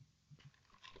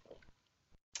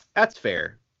 That's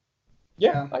fair.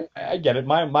 Yeah, I get it.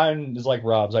 Mine is like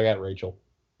Rob's. I got Rachel.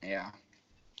 Yeah.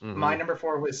 Mm-hmm. My number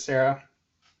 4 was Sarah.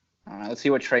 Let's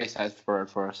see what Trace has for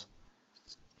us.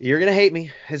 You're gonna hate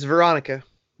me. It's Veronica,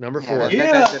 number 4.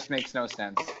 That just makes no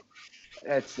sense.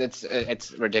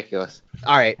 It's ridiculous.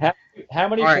 All right. How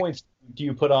many points do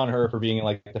you put on her for being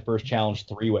like the first challenge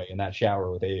 3-way in that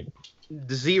shower with Abe?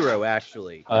 0,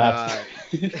 actually. That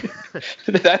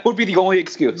would be the only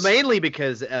excuse. Mainly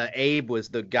because Abe was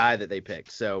the guy that they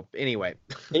picked. So anyway,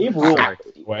 Abe ruled.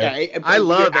 Yeah, I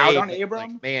love out Abe. on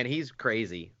Abram. Like, man, he's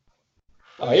crazy.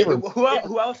 Who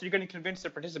else are you going to convince to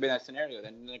participate in that scenario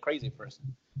than a crazy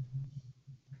person?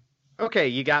 Okay,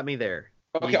 you got me there.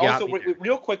 Okay, also,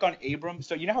 real quick on Abram.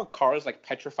 So you know how Kara's like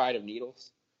petrified of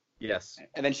needles? Yes.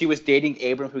 And then she was dating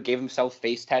Abram, who gave himself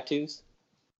face tattoos?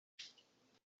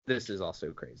 This is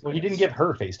also crazy. Well, he didn't give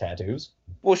her face tattoos.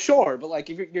 Well, sure, but like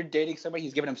if you're dating somebody,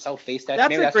 he's giving himself face tattoos. That's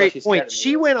Maybe a great point.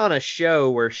 She went on a show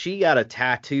where she got a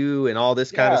tattoo and all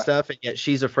this kind of stuff, and yet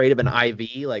she's afraid of an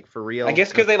IV, like for real. I guess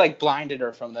because they like blinded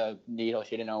her from the needle.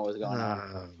 She didn't know what was going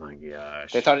on. Oh my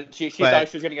gosh. They thought she thought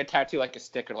she was gonna get a tattoo like a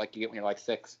sticker, like you get when you're like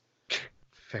 6.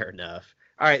 Fair enough.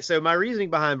 All right, so my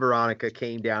reasoning behind Veronica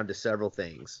came down to several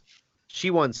things. She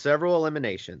won several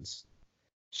eliminations.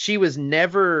 She was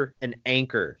never an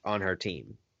anchor on her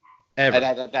team. Ever.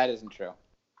 That isn't true.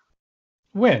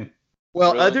 When?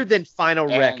 Well, other than Final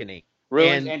Reckoning.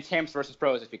 Ruins and Champs versus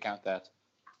Pros, if you count that.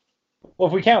 Well,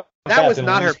 if we count that was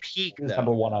not her peak, though.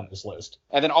 Number 1 on this list.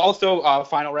 And then also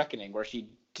Final Reckoning, where she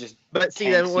just. But see,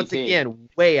 then once again,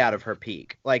 way out of her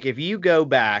peak. Like if you go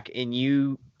back and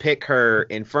you pick her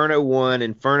Inferno 1,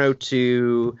 Inferno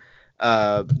 2.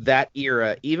 That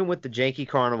era, even with the janky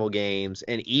carnival games,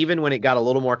 and even when it got a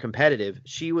little more competitive,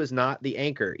 she was not the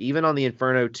anchor. Even on the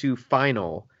Inferno 2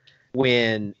 final,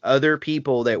 when other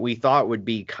people that we thought would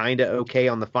be kind of okay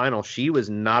on the final, she was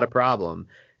not a problem.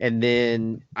 And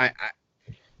then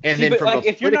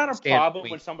if you're not a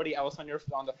problem when somebody else on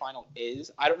the final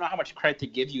is, I don't know how much credit to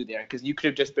give you there, because you could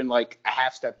have just been like a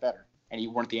half step better, and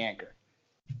you weren't the anchor.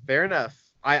 Fair enough.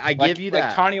 I give you that.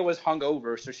 Like Tanya was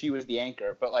hungover, so she was the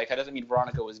anchor, but like that doesn't mean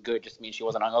Veronica was good. Just means she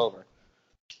wasn't hungover.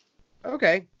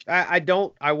 Okay, I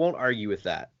won't argue with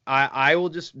that. I will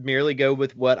just merely go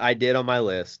with what I did on my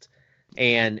list.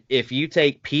 And if you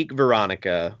take peak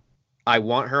Veronica, I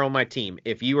want her on my team.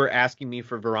 If you were asking me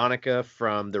for Veronica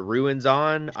from the Ruins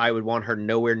on, I would want her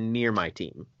nowhere near my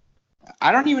team.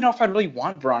 I don't even know if I really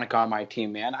want Veronica on my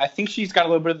team, man. I think she's got a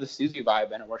little bit of the Susie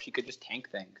vibe in it, where she could just tank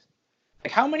things.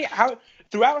 Like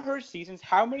throughout her seasons,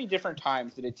 how many different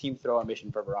times did a team throw a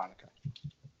mission for Veronica?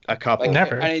 A couple. Like,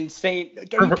 never. An insane.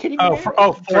 Are you kidding me? For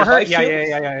her?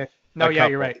 Yeah. No, yeah,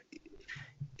 you're right.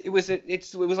 It was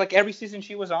like every season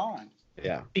she was on.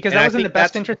 Yeah. Because that was in the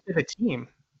best interest of the team.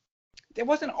 It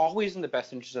wasn't always in the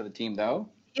best interest of the team, though.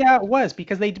 Yeah, it was,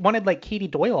 because they wanted like Katie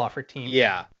Doyle off her team.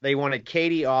 Yeah, they wanted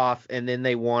Katie off, and then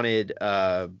they wanted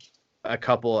a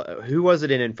couple. Who was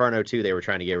it in Inferno 2 they were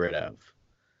trying to get rid of?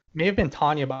 May have been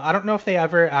Tanya, but I don't know if they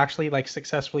ever actually like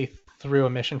successfully threw a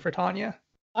mission for Tanya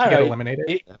to get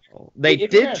eliminated. They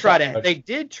did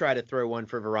try to throw one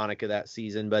for Veronica that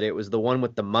season, but it was the one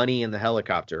with the money and the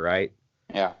helicopter, right?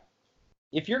 Yeah.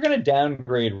 If you're gonna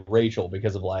downgrade Rachel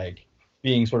because of like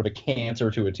being sort of a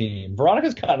cancer to a team,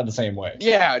 Veronica's kind of the same way.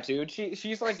 Yeah, dude. She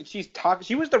was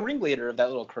the ringleader of that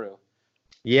little crew.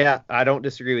 Yeah, I don't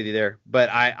disagree with you there, but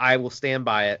I will stand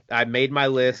by it. I made my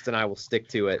list and I will stick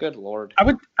to it. Good Lord.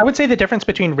 I would say the difference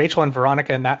between Rachel and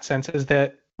Veronica in that sense is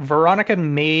that Veronica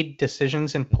made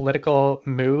decisions and political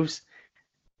moves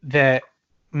that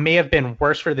may have been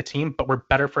worse for the team, but were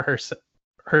better for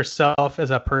herself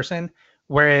as a person,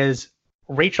 whereas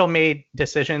Rachel made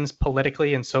decisions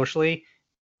politically and socially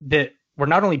that were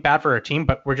not only bad for her team,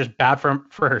 but were just bad for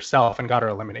herself and got her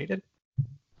eliminated.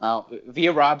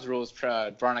 Via Rob's rules,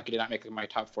 Veronica did not make my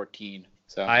top 14.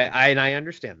 So I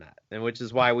understand that, and which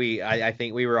is why I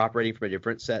think we were operating from a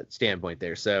different standpoint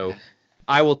there. So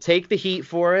I will take the heat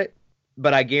for it,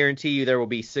 but I guarantee you there will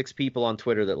be 6 people on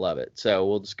Twitter that love it. So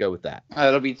we'll just go with that.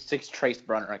 There'll be 6 Trace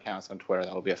Brunner accounts on Twitter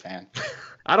that will be a fan.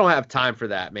 I don't have time for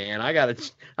that, man. I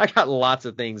got lots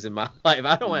of things in my life.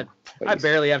 I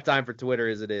barely have time for Twitter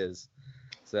as it is.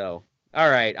 So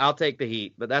all right, I'll take the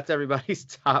heat, but that's everybody's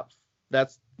top.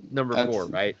 That's number 4,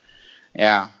 right?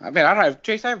 Yeah. I mean, I don't know.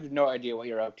 Chase, I have no idea what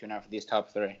you're up to now for these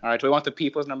top 3. All right, do we want the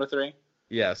people as number 3?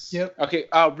 Yes. Yep. Okay,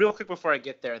 real quick before I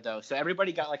get there, though. So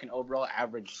everybody got, like, an overall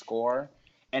average score.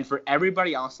 And for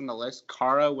everybody else on the list,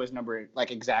 Kara was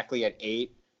exactly at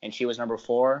 8, and she was number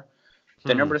 4.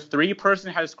 The number 3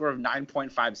 person had a score of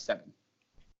 9.57.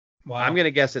 Wow. I'm going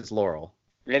to guess it's Laurel.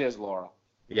 It is Laurel.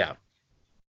 Yeah.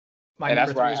 My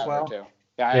number 3 as well. Too.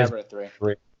 Yeah, I have her at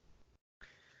 3.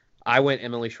 I went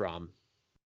Emily Schramm.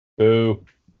 Boo.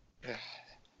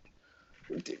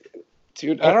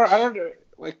 Dude, I don't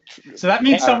like. So that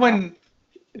means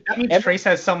Trace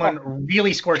has someone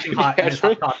really scorching hot in his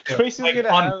top 2. Trace is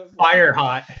on fire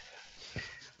hot.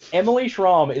 Emily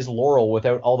Schramm is Laurel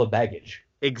without all the baggage.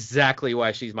 Exactly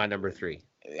why she's my number 3.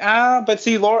 But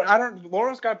see,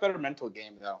 Laura's got better mental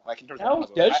game though. Like in terms of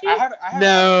puzzles. Does she?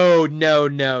 No.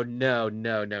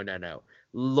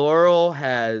 Laurel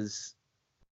has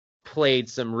played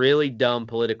some really dumb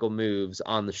political moves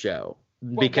on the show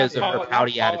because of her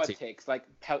pouty attitude. Politics,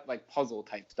 like puzzle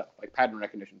type stuff, like pattern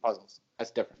recognition puzzles.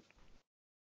 That's different.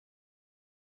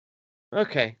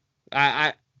 Okay.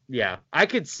 I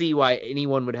could see why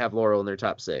anyone would have Laurel in their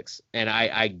top 6, and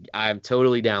I'm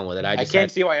totally down with it. I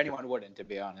can't see why anyone wouldn't, to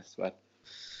be honest. But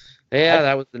yeah,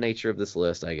 that was the nature of this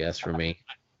list, I guess, for me.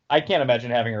 I can't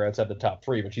imagine having her outside the top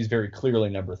 3, but she's very clearly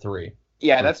number 3.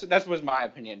 Yeah, that was my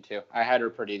opinion too. I had her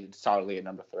pretty solidly at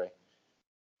number 3.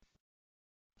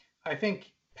 I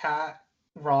think Pat,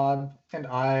 Rob, and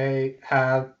I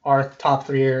have our top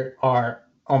 3 are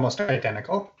almost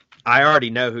identical. I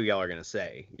already know who y'all are gonna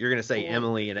say. You're gonna say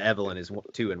Emily and Evelyn is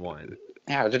 2 and 1.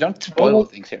 Yeah, don't spoil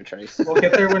things here, Trace. We'll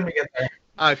get there when we get there.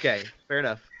 Okay, fair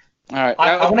enough. All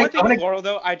right. One thing with Laurel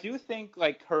though, I do think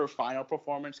like her final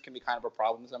performance can be kind of a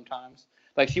problem sometimes.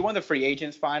 Like she won the free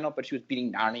agents final, but she was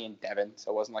beating Nani and Devin,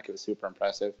 so it wasn't like it was super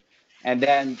impressive. And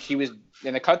then she was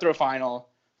in the cutthroat final.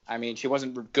 I mean, she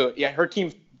wasn't good. Yeah, her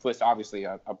team was obviously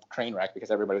a train wreck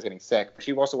because everybody was getting sick, but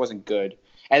she also wasn't good.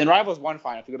 And then Rivals won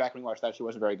final. If you go back and watch that, she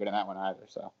wasn't very good in that one either.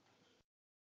 So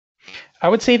I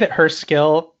would say that her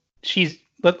skill,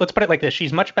 let's put it like this: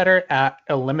 she's much better at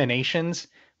eliminations,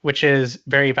 which is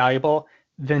very valuable,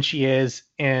 than she is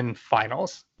in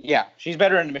finals. Yeah, she's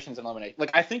better in missions and elimination.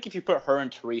 Like I think if you put her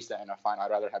and Teresa in a final,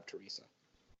 I'd rather have Teresa.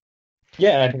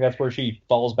 Yeah, and I think that's where she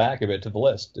falls back a bit to the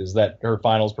list, is that her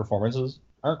finals performances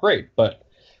aren't great, but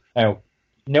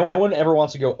no one ever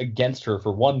wants to go against her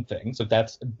for one thing, so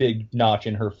that's a big notch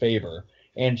in her favor.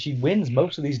 And she wins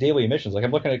most of these daily emissions. Like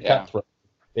I'm looking at Cutthroat.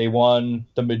 They won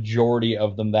the majority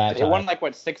of them that time. They won like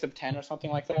 6 of 10 or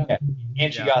something like that. Yeah.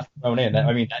 And she got thrown in.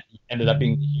 I mean, that ended up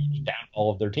being a huge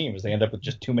downfall of their teams. They ended up with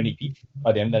just too many people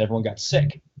by the end. Then everyone got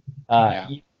sick.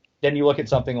 Then you look at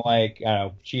something like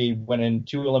she went in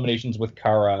 2 eliminations with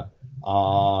Kara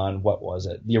on what was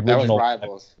it? The original that was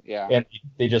Rivals. Yeah. And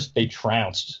they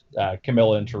trounced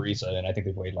Camilla and Teresa, and I think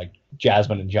they played like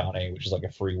Jasmine and Johnny, which is like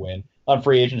a free win. On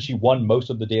free agents, she won most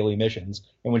of the daily missions,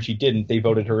 and when she didn't, they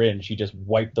voted her in. She just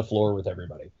wiped the floor with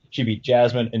everybody. She beat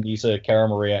Jasmine, Anissa, Cara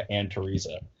Maria, and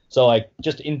Teresa. So like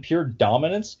just in pure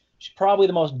dominance, she's probably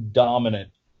the most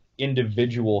dominant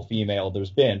individual female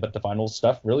there's been, but the final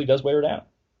stuff really does wear her down.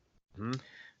 Mm-hmm.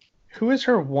 Who is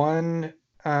her one?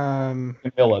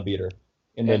 Camilla beat her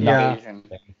in the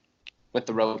thing with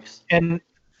the ropes. And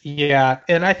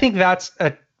I think that's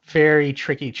a very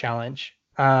tricky challenge.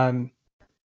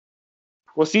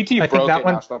 Well, CT broke it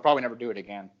now, so they'll probably never do it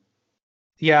again.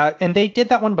 Yeah, and they did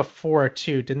that one before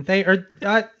too, didn't they? Or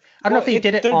I don't know if they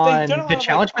did it on the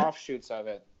challenge, like offshoots of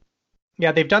it.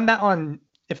 Yeah, they've done that on.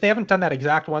 If they haven't done that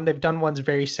exact one, they've done ones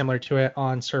very similar to it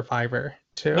on Survivor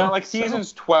too. No, like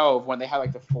seasons 12 when they had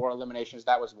like the 4 eliminations,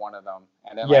 that was one of them,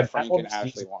 and then like Frank and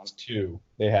Ashley won. 2,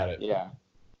 they had it. Yeah,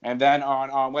 and then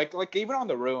on like even on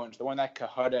the Ruins, the one that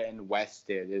Kahuta and West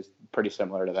did is pretty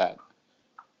similar to that.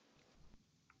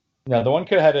 No, the one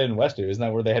Kahuta and West did, isn't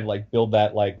that where they had like build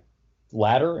that like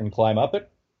ladder and climb up it?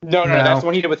 No, that's the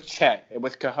one he did with Chet.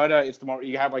 With Kahuta, it's the more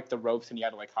you have like the ropes and you had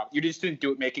to like hop. You just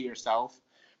didn't make it yourself,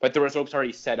 but there was ropes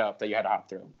already set up that you had to hop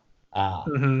through.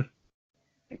 Mm-hmm.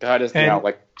 Kahuta's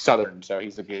like Southern, so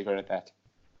he's good at that.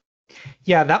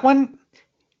 Yeah, that one,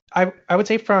 I would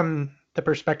say from the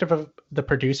perspective of the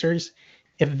producers,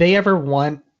 if they ever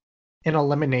want an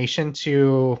elimination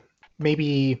to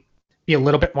maybe be a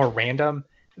little bit more random,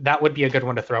 that would be a good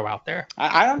one to throw out there.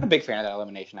 I'm a big fan of that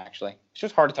elimination, actually. It's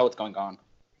just hard to tell what's going on.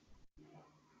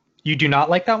 You do not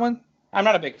like that one? I'm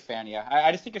not a big fan, yeah.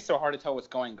 I just think it's so hard to tell what's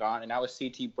going on, and now with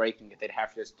CT breaking it, they'd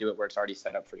have to just do it where it's already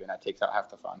set up for you, and that takes out half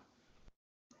the fun.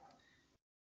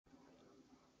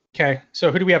 Okay,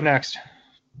 so who do we have next?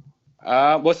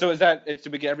 Well, so did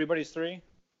we get everybody's 3?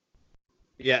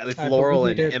 Yeah, it's Laurel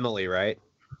and Emily, right?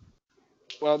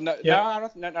 Well, no, I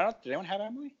don't. Did anyone have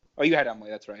Emily? Oh, you had Emily,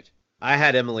 that's right. I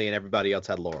had Emily and everybody else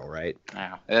had Laurel, right?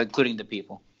 Yeah, including the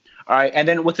people. All right, and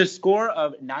then with a score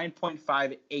of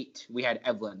 9.58, we had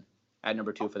Evelyn at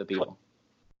number 2 for the people.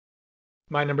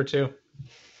 My number 2.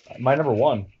 My number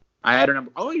 1. I had her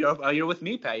number. Oh, you're with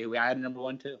me, Pat. I had her number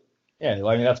 1 too. Yeah,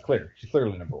 I mean that's clear. She's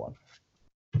clearly number 1.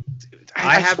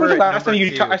 I swear the last time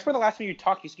you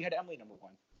talked, you had Emily number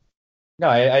 1. No,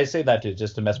 I say that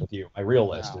just to mess with you. My real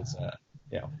list is,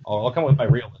 I'll come with my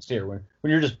real list here.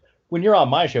 When you're on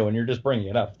my show and you're just bringing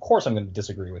it up, of course I'm going to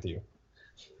disagree with you.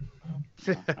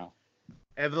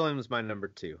 Evelyn was my number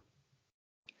 2.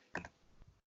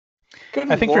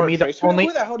 Good I think for Lord, me, the Trace, only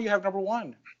who the hell do you have number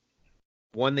one?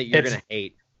 One that you're It's- gonna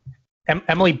hate.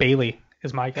 Emily Bailey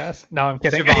is my guess. No, I'm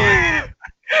kidding. Siobhan.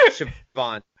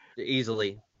 Siobhan,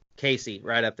 easily. Casey,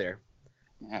 right up there.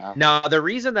 Yeah. Now, the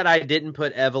reason that I didn't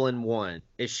put Evelyn 1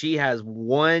 is she has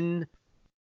one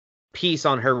piece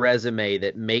on her resume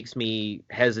that makes me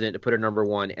hesitant to put her number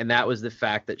 1, and that was the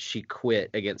fact that she quit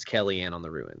against Kellyanne on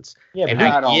the Ruins. Yeah, And but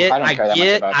I don't care that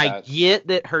much about I that. get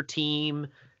that her team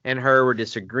and her were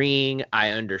disagreeing. I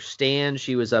understand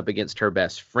she was up against her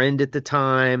best friend at the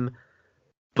time,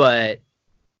 but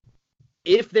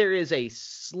if there is a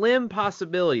slim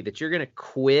possibility that you're going to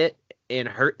quit and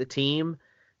hurt the team,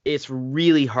 it's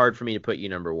really hard for me to put you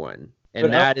number 1. And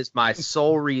But that is my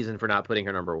sole reason for not putting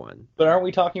her number 1. But aren't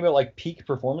we talking about like peak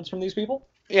performance from these people?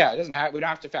 Yeah, it doesn't have, we don't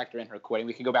have to factor in her quitting.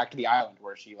 We can go back to the island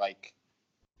where she like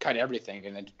cut everything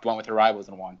and then went with her rivals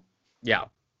and won. Yeah.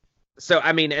 So,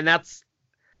 I mean, and that's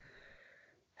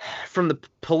from the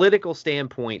political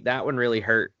standpoint, that one really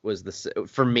hurt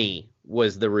for me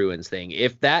was the Ruins thing.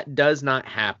 If that does not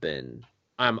happen,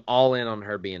 I'm all in on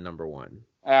her being number 1.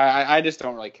 I just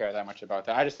don't really care that much about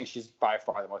that. I just think she's by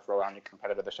far the most well-rounded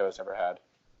competitor the show's ever had.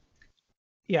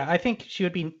 Yeah, I think she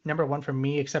would be number 1 for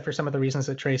me, except for some of the reasons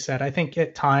that Trey said. I think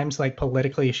at times, like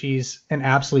politically, she's an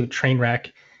absolute train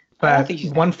wreck. But I don't think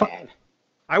she's that bad.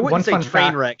 I wouldn't say fun train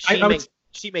fact- wreck.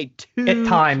 She made 2 At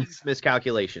times.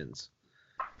 miscalculations.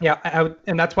 Yeah, I would,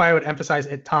 and that's why I would emphasize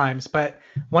at times. But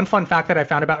one fun fact that I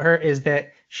found about her is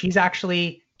that she's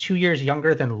actually 2 years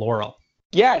younger than Laurel.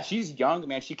 Yeah, she's young,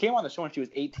 man. She came on the show when she was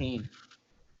 18.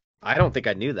 I don't think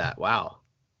I knew that. Wow.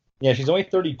 Yeah, she's only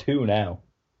 32 now.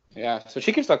 Yeah, so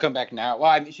she can still come back now. Well,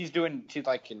 I mean, she's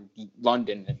like in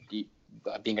London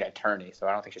being an attorney, so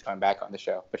I don't think she's coming back on the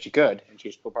show. But she could, and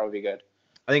she will probably be good.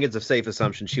 I think it's a safe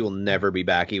assumption she will never be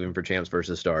back, even for Champs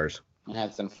versus Stars. Yeah,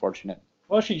 it's unfortunate.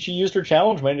 Well, she used her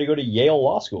challenge money to go to Yale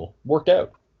Law School. Worked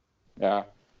out. Yeah.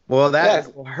 Well, Yeah.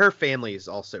 her family is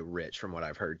also rich, from what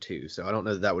I've heard too. So I don't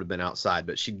know that would have been outside,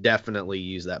 but she definitely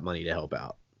used that money to help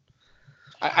out.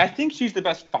 I think she's the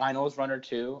best finals runner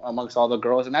too amongst all the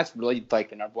girls, and that's really like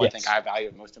the number one Yes. thing I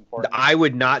value most important. I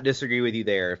would not disagree with you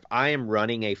there. If I am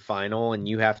running a final and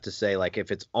you have to say, like,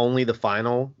 if it's only the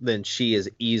final, then she is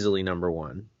easily number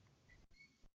 1.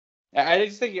 I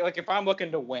just think like if I'm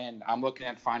looking to win, I'm looking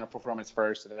at final performance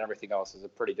first, and then everything else is a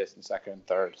pretty distant second and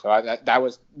third. So that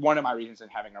was one of my reasons in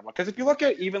having her. Because if you look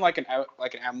at even like an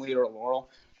Emily or a Laurel,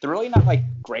 they're really not like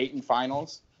great in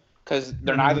finals because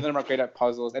they're neither of them are great at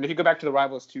puzzles. And if you go back to the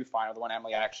Rivals 2 final, the one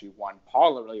Emily actually won,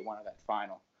 Paula really won at that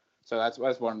final. So that's one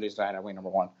of the reasons I had Emily number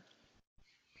 1.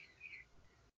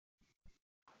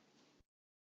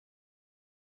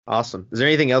 Awesome. Is there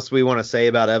anything else we want to say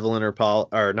about Evelyn or Paul,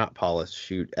 or not Paula?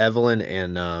 Shoot, Evelyn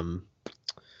and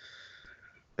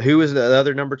who was the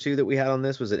other number 2 that we had on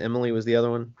this? Was it Emily? Was the other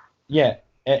one? Yeah,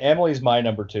 Emily's my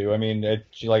number 2. I mean,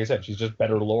 she, like I said, she's just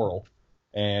better Laurel,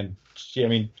 and she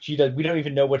does. We don't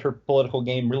even know what her political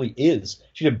game really is.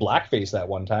 She did blackface that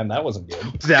one time. That wasn't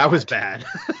good. That was bad.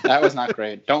 That was not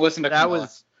great. Don't listen to That Camilla.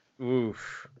 was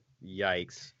oof.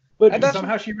 Yikes. But And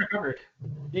somehow she recovered.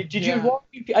 did Yeah.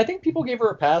 you? I think people gave her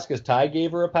a pass because Ty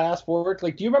gave her a pass for it.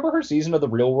 Like, do you remember her season of the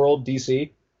Real World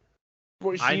DC?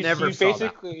 Well, I never saw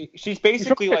that. She's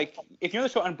basically like if you know the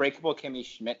show Unbreakable Kimmy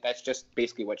Schmidt, that's just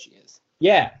basically what she is.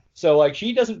 Yeah. So like,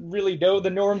 she doesn't really know the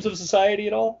norms of society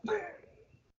at all.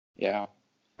 Yeah.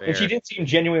 And she did seem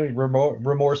genuinely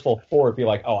remorseful for it. Be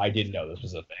like, oh, I didn't know this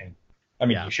was a thing. I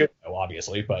mean, Yeah. you should know,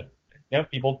 obviously, but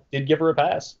people did give her a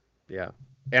pass. Yeah.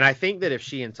 And I think that if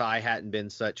she and Ty hadn't been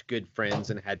such good friends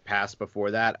and had passed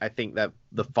before that, I think that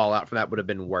the fallout from that would have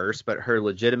been worse. But her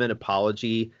legitimate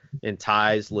apology and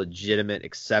Ty's legitimate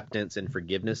acceptance and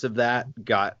forgiveness of that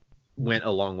went a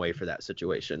long way for that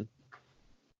situation.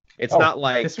 It's not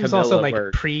like This was Camilla also like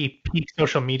where- pre-peak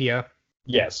social media.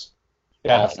 Yes.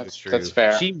 Yeah, Yeah. that's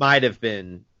fair. She might have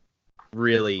been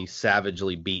really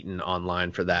savagely beaten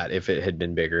online for that if it had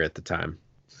been bigger at the time.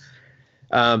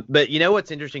 But you know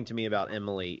what's interesting to me about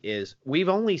Emily is we've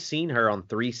only seen her on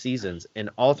 3 seasons, and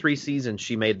all 3 seasons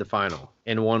she made the final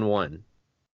and won 1.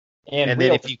 And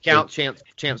then if you count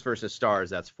Champs versus Stars,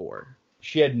 that's 4.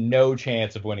 she had no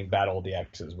chance of winning Battle of the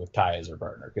X's with Ty as her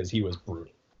partner because he was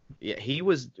brutal. Yeah, he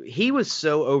was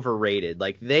so overrated.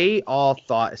 Like they all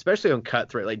thought, especially on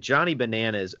Cutthroat, like Johnny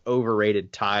Bananas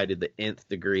overrated Ty to the nth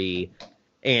degree,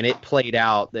 and it played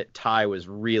out that Ty was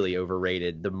really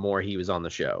overrated the more he was on the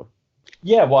show.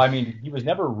 Yeah, well, I mean, he was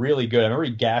never really good. I remember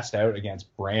he gassed out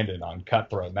against Brandon on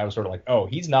Cutthroat, and that was sort of like, oh,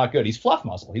 he's not good. He's fluff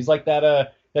muscle. He's like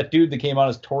that dude that came on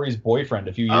as Tori's boyfriend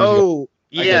a few years ago. Oh,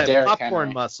 Like yeah, a Derrick popcorn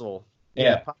Henry. muscle.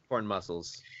 Yeah. Popcorn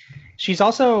muscles. She's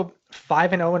also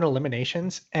 5-0 in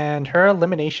eliminations, and her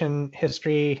elimination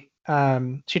history,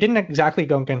 she didn't exactly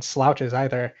go against slouches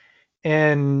either.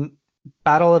 In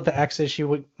Battle of the X's, she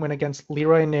went against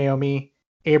Leroy and Naomi,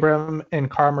 Abram and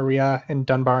Cara Maria, and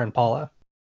Dunbar and Paula.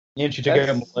 And she took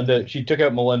out Melinda. She took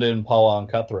out Melinda and Paula on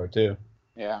Cutthroat too.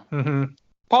 Yeah. Mm-hmm.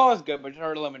 Paula's good, but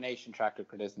her elimination track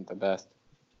record isn't the best.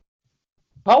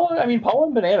 Paula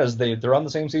and Bananas, they're on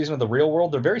the same season of The Real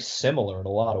World. They're very similar in a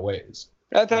lot of ways.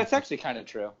 That's actually kind of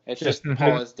true. It's just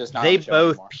Paula's does not. They show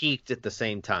both anymore. peaked at the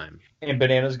same time. And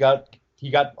Bananas got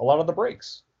a lot of the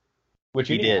breaks, which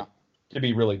he did to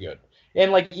be really good.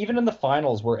 And like even in the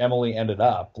finals where Emily ended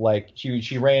up, like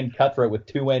she ran Cutthroat with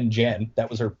 2N Jen. That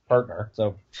was her partner,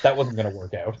 so that wasn't going to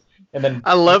work out. And then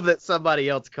I love that somebody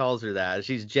else calls her that.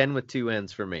 She's Jen with 2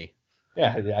 N's for me.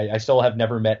 Yeah, I still have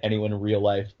never met anyone in real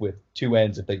life with 2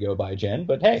 N's if they go by Jen.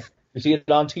 But hey, you see it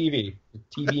on TV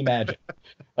magic.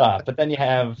 But then you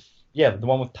have the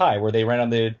one with Ty where they ran on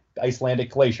the Icelandic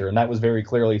glacier, and that was very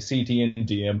clearly CT and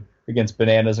DM against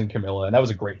Bananas and Camilla, and that was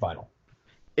a great final.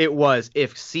 It was.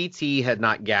 If CT had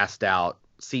not gassed out,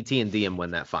 CT and DM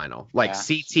win that final. Like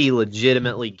CT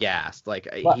legitimately gassed. Like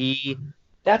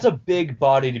That's a big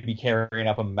body to be carrying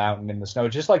up a mountain in the snow.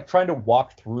 Just like trying to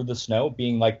walk through the snow,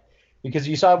 being like, because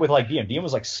you saw it with like DM. DM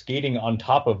was like skating on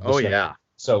top of the snow. Yeah.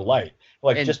 So light.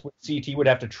 Like and just what CT would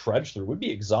have to trudge through would be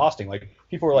exhausting. Like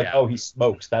people were like, oh, he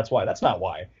smokes. That's why. That's not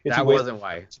why. That wasn't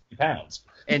why. 60 pounds.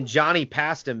 And Johnny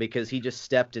passed him because he just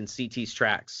stepped in CT's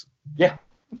tracks. Yeah.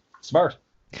 Smart.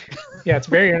 Yeah, it's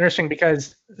very interesting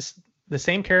because the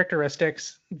same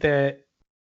characteristics that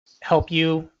help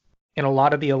you in a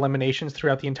lot of the eliminations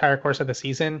throughout the entire course of the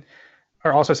season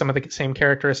are also some of the same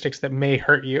characteristics that may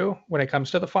hurt you when it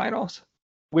comes to the finals.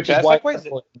 Which is why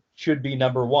Evelyn should be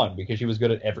number one, because she was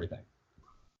good at everything.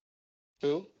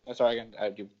 Who? Oh, sorry,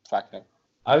 you fact that.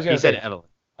 I was going to say Evelyn.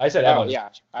 I said Evelyn. Yeah,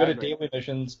 good at daily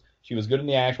missions. She was good in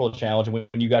the actual challenge, and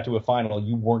when you got to a final,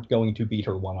 you weren't going to beat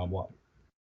her one-on-one.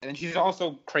 And she's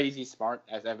also crazy smart,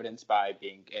 as evidenced by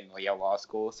being in Yale Law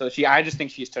School. So I just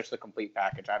think she's such the complete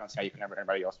package. I don't see how you can ever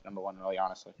anybody else number one, really,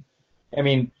 honestly. I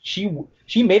mean, she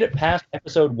made it past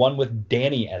episode 1 with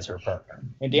Danny as her partner,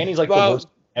 and Danny's like the worst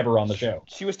ever on the show.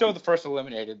 She was still the first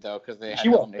eliminated though, because they had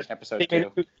elimination episode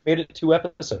 2. Made it 2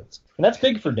 episodes, and that's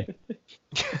big for Danny.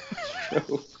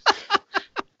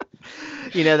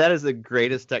 You know, that is the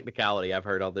greatest technicality I've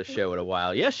heard on this show in a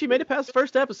while. Yes, she made it past the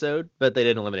first episode, but they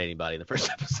didn't eliminate anybody in the first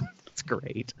episode. That's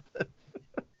great.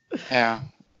 Yeah.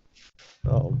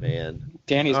 Oh, man.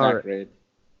 Danny's not great.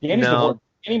 Danny's the worst.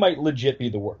 Danny might legit be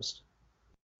the worst.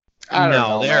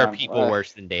 No, there are people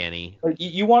worse than Danny. Like,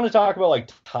 you want to talk about, like,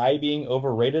 Ty being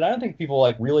overrated? I don't think people,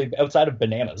 like, really, outside of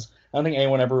Bananas, I don't think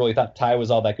anyone ever really thought Ty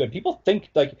was all that good. People think,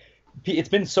 like, it's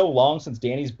been so long since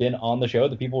Danny's been on the show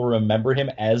that people remember him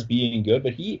as being good,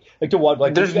 but he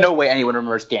there's no way anyone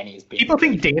remembers Danny as being people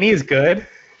good. Think Danny is good.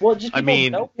 Well, just people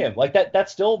know him. Like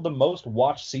that's still the most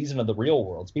watched season of The Real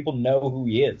World. People know who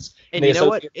he is. And you know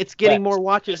what? It's getting more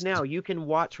watches now. You can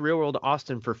watch Real World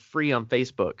Austin for free on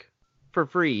Facebook. For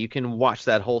free. You can watch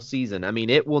that whole season. I mean,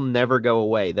 it will never go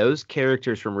away. Those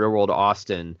characters from Real World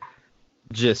Austin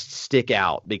just stick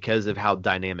out because of how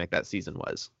dynamic that season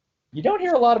was. You don't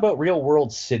hear a lot about Real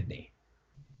World Sydney.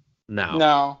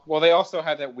 No. Well, they also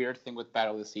had that weird thing with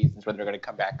Battle of the Seasons where they're going to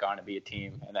come back on and be a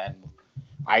team, and then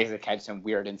Isaac had some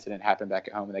weird incident happen back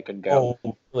at home and they couldn't go.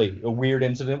 Oh, really? A weird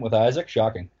incident with Isaac?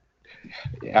 Shocking.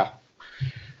 Yeah.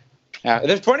 Yeah.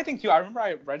 The funny thing, too, I remember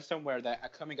I read somewhere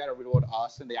that coming out of Real World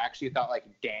Austin, they actually thought, like,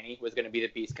 Danny was going to be the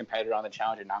beast competitor on the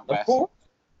challenge and not Wes. Of course.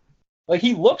 Like,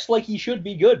 he looks like he should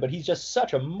be good, but he's just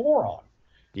such a moron.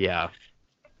 Yeah.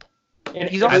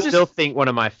 And I still think one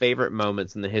of my favorite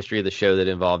moments in the history of the show that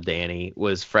involved Danny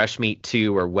was Fresh Meat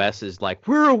 2, where Wes is like,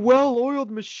 "We're a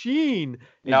well-oiled machine."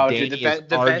 And no, Danny dude,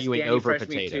 is arguing over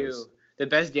potatoes. The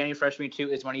best Danny Fresh Meat 2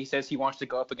 is when he says he wants to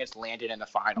go up against Landon in the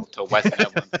final to Wes and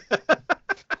Evelyn.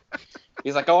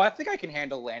 He's like, I think I can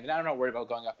handle Landon. I'm not worried about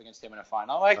going up against him in a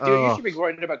final. I'm like, dude, you should be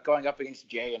worried about going up against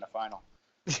Jay in a final.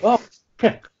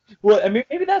 Well, I mean,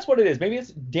 maybe that's what it is. Maybe it's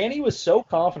Danny was so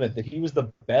confident that he was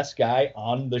the best guy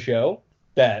on the show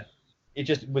that it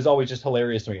just was always just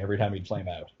hilarious to me every time he'd flame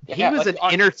out. He was an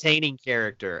entertaining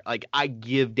character. Like, I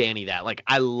give Danny that. Like,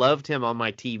 I loved him on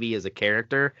my TV as a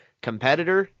character.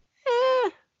 Competitor?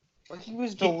 Well, he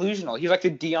was delusional. He's like the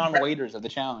Dion Waiters of the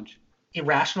challenge.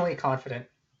 Irrationally confident.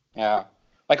 Yeah.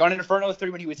 Like on Inferno 3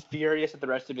 when he was furious at the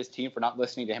rest of his team for not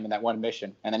listening to him in that one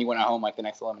mission, and then he went home like the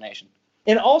next elimination.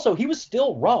 And also, he was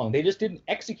still wrong. They just didn't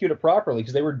execute it properly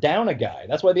because they were down a guy.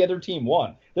 That's why the other team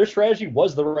won. Their strategy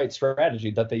was the right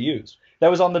strategy that they used. That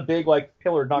was on the big, like,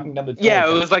 pillar knocking down the... Yeah,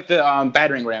 it was like the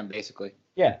battering ram, basically.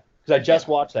 Yeah. Because I just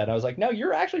watched that, and I was like, no,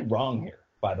 you're actually wrong here,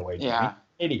 by the way, Danny. Yeah.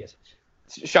 Idiot.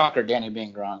 Shocker, Danny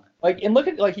being wrong. Like, and look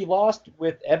at, like, he lost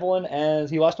with Evelyn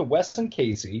he lost to Wes and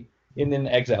Casey in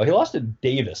Exile. He lost to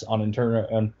Davis on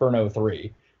Inferno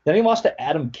 3. Then he lost to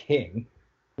Adam King.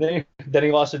 Then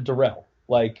he lost to Darrell.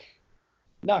 Like,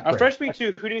 not great. Fresh Meat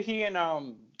too. Who did he and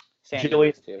Sandy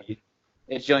lose to?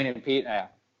 It's Jillian and Pete. Yeah.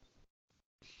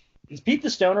 Is Pete the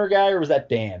stoner guy, or was that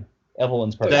Dan,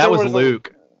 Evelyn's partner? That was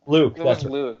Luke. Luke. That was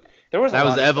Luke. That was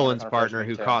Evelyn's partner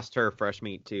who cost her Fresh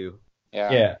Meat too.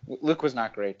 Yeah. Luke was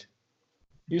not great.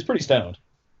 He was pretty stoned.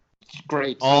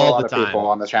 Great. All a lot the of time. people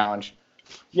on the challenge.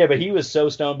 Yeah, but he was so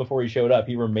stoned before he showed up.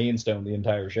 He remained stoned the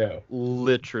entire show.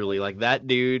 Literally, like that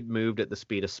dude moved at the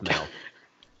speed of smell.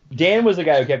 Dan was the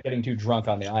guy who kept getting too drunk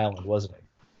on the island, wasn't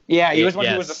he? Yeah, he was when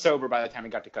he Yes. was sober by the time he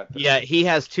got to cut. Yeah, he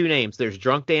has two names. There's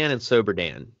Drunk Dan and Sober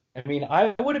Dan. I mean,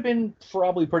 I would have been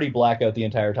probably pretty blackout the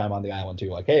entire time on the island, too.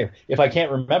 Like, hey, if I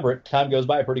can't remember it, time goes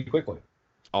by pretty quickly.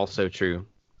 Also true.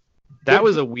 That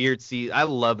was a weird season. I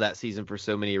love that season for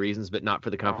so many reasons, but not for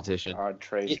the competition. Oh, God,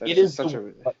 Trace. It is such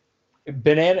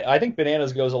Banana. I think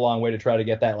Bananas goes a long way to try to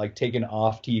get that like taken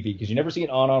off TV, because you never see it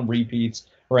on repeats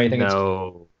or anything. No. It's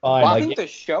fine. Well, I like, think the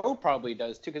show probably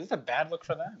does too, because it's a bad look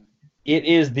for them. it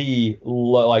is the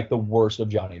worst of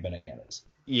Johnny Bananas.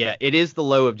 Yeah, it is the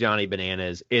low of Johnny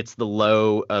Bananas. It's the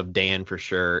low of Dan for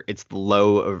sure. It's the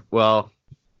low of, well,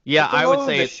 yeah, It's the I low would of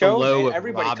say the it's show, the low man. of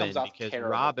Everybody Robin, comes off because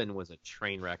terrible. Robin was a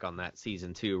train wreck on that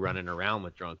season too, running around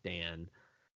with Drunk Dan.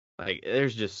 Like,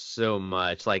 there's just so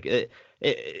much. Like,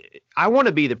 I want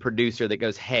to be the producer that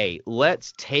goes, hey,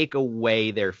 let's take away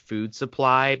their food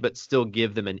supply, but still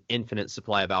give them an infinite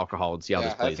supply of alcohol and see how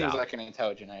this plays that seems out. like an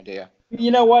intelligent idea. You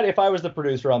know what? If I was the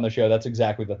producer on the show, that's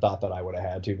exactly the thought that I would have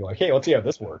had to be like, hey, let's see how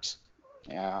this works.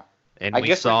 Yeah. And I we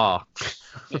guess saw.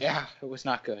 Yeah, it was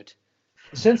not good.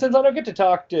 Since I don't get to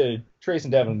talk to Trace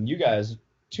and Devin, you guys,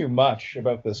 too much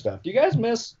about this stuff, do you guys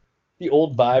miss the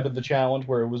old vibe of the challenge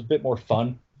where it was a bit more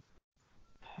fun?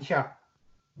 Yeah.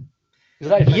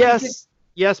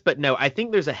 Yes, but no. I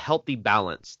think there's a healthy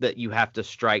balance that you have to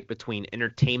strike between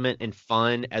entertainment and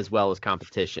fun as well as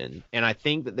competition. And I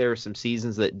think that there are some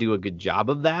seasons that do a good job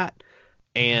of that.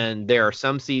 And there are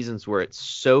some seasons where it's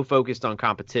so focused on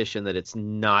competition that it's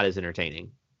not as entertaining.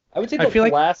 I would say I feel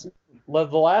like-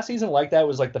 the last season like that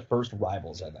was like the first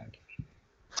Rivals, I think.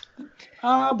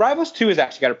 Rivals 2 has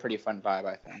actually got a pretty fun vibe,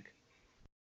 I think.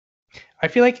 I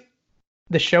feel like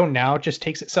the show now just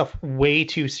takes itself way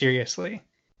too seriously.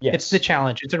 Yes. It's the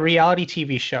challenge. It's a reality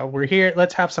TV show. We're here.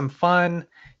 Let's have some fun.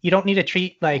 You don't need to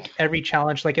treat like every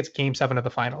challenge like it's Game 7 of the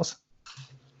finals.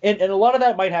 And a lot of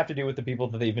that might have to do with the people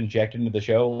that they've injected into the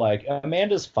show. Like,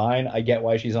 Amanda's fine. I get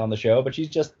why she's on the show, but she's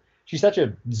such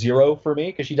a zero for me,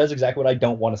 because she does exactly what I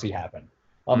don't want to see happen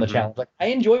on the challenge. Like, I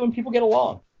enjoy when people get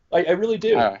along. I really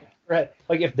do. Like,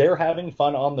 if they're having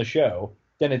fun on the show,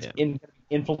 then it's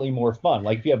infinitely more fun.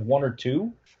 Like, if you have one or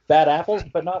two bad apples,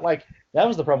 but not like, that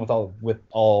was the problem with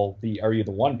all the Are You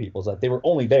the One people, is that they were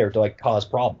only there to like cause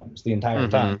problems the entire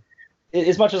time.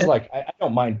 As much as like, I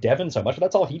don't mind Devin so much, but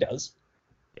that's all he does.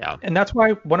 Yeah. And that's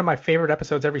why one of my favorite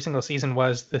episodes every single season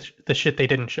was the shit they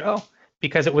didn't show,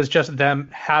 because it was just them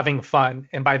having fun.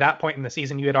 And by that point in the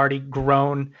season, you had already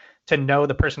grown to know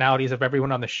the personalities of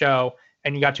everyone on the show,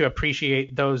 and you got to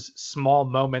appreciate those small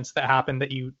moments that happened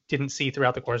that you didn't see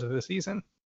throughout the course of the season.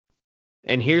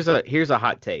 And here's a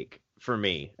hot take for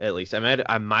me, at least.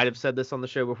 I might have said this on the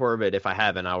show before, but if I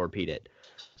haven't, I'll repeat it.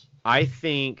 I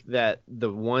think that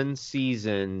the one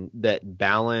season that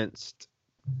balanced,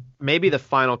 maybe the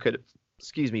final could,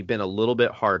 been a little bit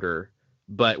harder,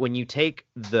 but when you take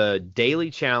the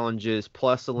daily challenges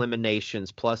plus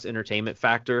eliminations plus entertainment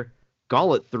factor,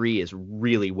 Gauntlet 3 is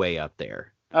really way up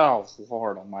there. Oh,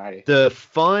 Lord almighty. The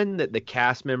fun that the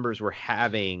cast members were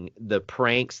having, the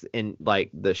pranks and like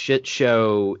the shit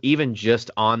show, even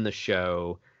just on the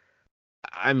show.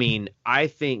 I mean, I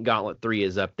think Gauntlet 3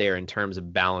 is up there in terms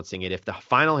of balancing it. If the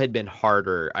final had been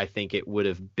harder, I think it would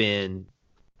have been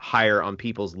higher on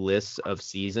people's lists of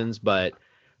seasons. But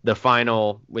the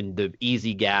final, when the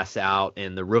easy gas out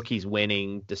and the rookies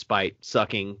winning despite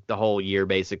sucking the whole year,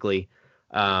 basically,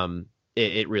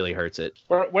 it really hurts it.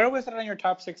 Where was it on your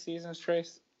top 6 seasons,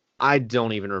 Trace? I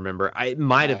don't even remember. It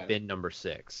might have been number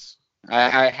 6.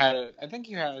 I think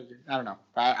you had. I don't know.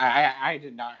 I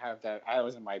did not have that. I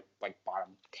was in my bottom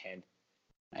 10.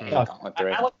 I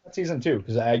like that season too,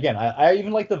 because I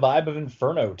even like the vibe of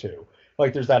Inferno too.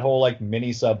 Like, there's that whole like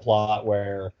mini subplot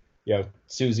where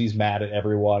Susie's mad at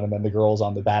everyone, and then the girls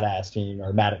on the badass team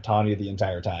are mad at Tanya the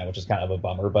entire time, which is kind of a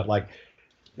bummer. But like,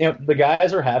 the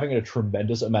guys are having a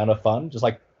tremendous amount of fun. Just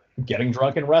like, getting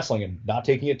drunk and wrestling and not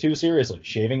taking it too seriously,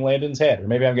 shaving Landon's head, or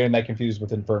maybe I'm getting that confused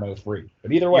with Inferno 3.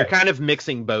 But either way, You're kind of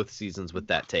mixing both seasons with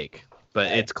that take,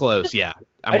 but it's close. Yeah,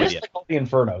 I'm with you. Like all the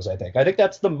Infernos. I think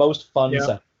that's the most fun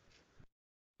set.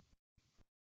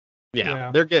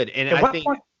 Yeah, they're good. And I think.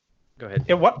 Go ahead.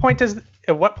 At what point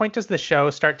does the show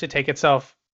start to take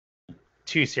itself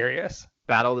too serious?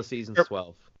 Battle of the Seasons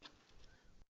 12.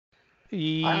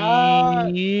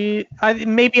 Maybe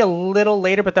a little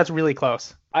later, but that's really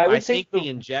close. I think the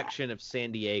injection of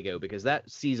San Diego, because that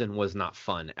season was not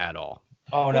fun at all.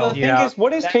 Oh no! Well, the thing is,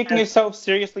 what does taking itself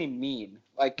seriously mean?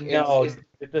 Like,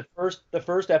 the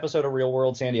first episode of Real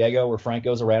World San Diego, where Frank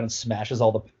goes around and smashes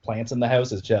all the plants in the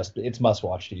house, it's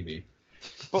must-watch TV.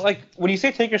 But like, when you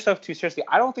say take yourself too seriously,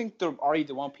 I don't think they're already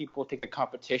the one people take the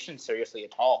competition seriously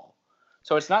at all.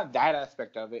 So it's not that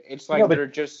aspect of it. It's like they're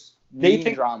just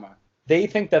needing drama. They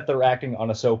think that they're acting on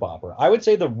a soap opera. I would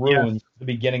say the ruins the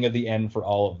beginning of the end for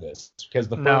all of this, because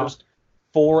the first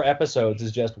 4 episodes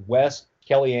is just Wes,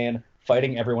 Kellyanne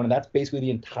fighting everyone, and that's basically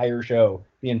the entire show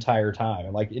the entire time,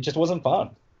 and like it just wasn't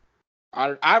fun.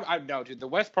 I know, dude. The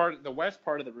west part of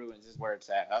the ruins is where it's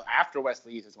at. After Wes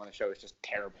leaves is when the show is just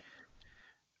terrible.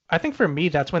 I think for me,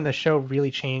 that's when the show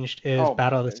really changed. Is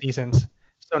Battle of the Seasons.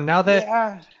 So now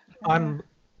that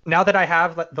now that I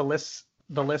have the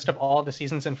list of all the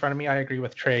seasons in front of me, I agree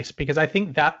with Trace, because I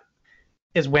think that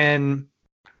is when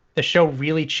the show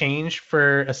really changed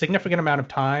for a significant amount of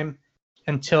time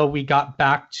until we got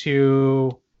back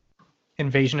to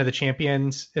Invasion of the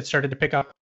Champions. It started to pick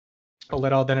up a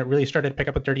little, then it really started to pick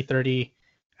up with 30-30,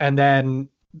 and then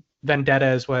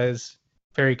Vendettas was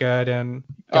very good, and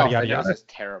Vendettas is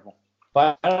terrible.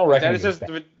 Final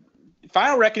Reckoning.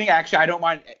 Final Reckoning, actually, I don't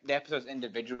mind the episodes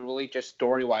individually, just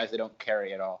story-wise, they don't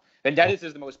carry at all. Vendettas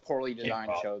is the most poorly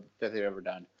designed show that they've ever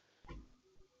done.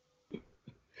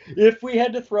 If we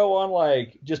had to throw on,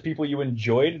 like, just people you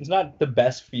enjoyed, it's not the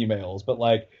best females, but,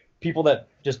 like, people that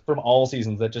just from all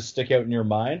seasons that just stick out in your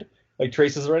mind, like,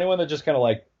 Trace, is there anyone that just kind of,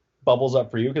 like, bubbles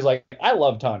up for you? Because, like, I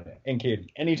love Tanya and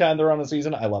Katie. Anytime they're on a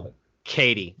season, I love it.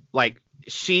 Katie. Like,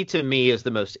 she, to me, is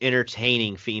the most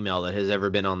entertaining female that has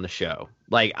ever been on the show.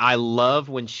 Like, I love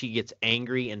when she gets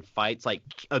angry and fights. Like,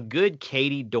 a good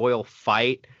Katie Doyle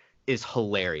fight is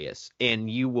hilarious, and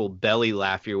you will belly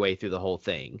laugh your way through the whole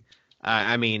thing.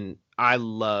 I mean, I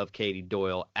love Katie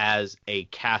Doyle as a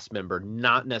cast member,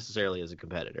 not necessarily as a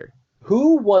competitor.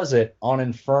 Who was it on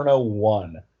Inferno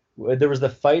 1? There was the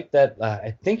fight that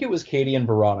I think it was Katie and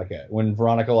Veronica, when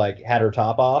Veronica like had her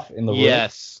top off in the room.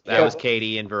 Yes, that was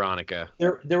Katie and Veronica.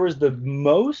 There was the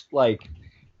most like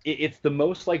it's the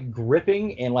most like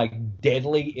gripping and like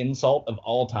deadly insult of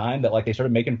all time that like they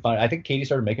started making fun. I think Katie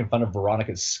started making fun of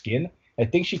Veronica's skin. I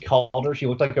think she called her. She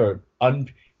looked like a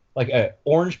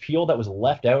orange peel that was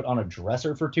left out on a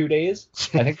dresser for 2 days.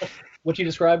 I think that's what she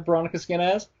described Veronica's skin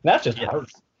as. That's just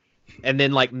harsh. And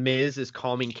then like Miz is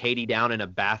calming Katie down in a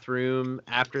bathroom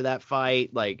after that fight.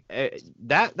 Like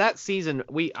that season,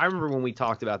 I remember when we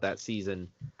talked about that season,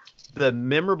 the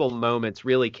memorable moments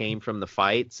really came from the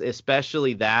fights,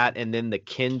 especially that, and then the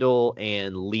Kendall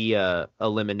and Leah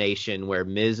elimination where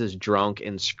Miz is drunk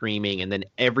and screaming, and then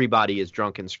everybody is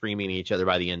drunk and screaming at each other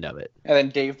by the end of it. And then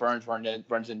Dave Burns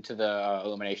runs into the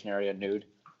elimination area nude.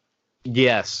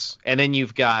 Yes, and then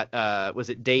you've got was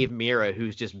it Dave Mira,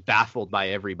 who's just baffled by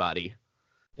everybody.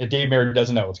 Yeah, Dave Mira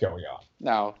doesn't know what's going on.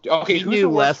 No, okay, he knew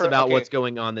less about what's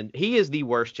going on than he is the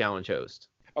worst challenge host.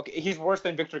 Okay, he's worse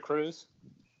than Victor Cruz.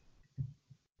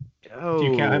 Do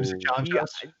you count him as a challenge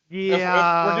host?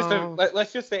 Yeah.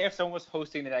 Let's just say if someone was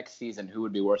hosting the next season, who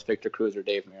would be worse, Victor Cruz or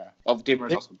Dave Mira? Oh, Dave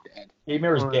Mira's also dead. Dave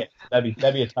Mira's dead. That'd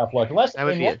be a tough look. Unless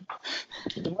your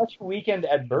Weekend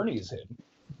at Bernie's him.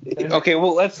 Okay,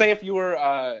 well, let's say if you were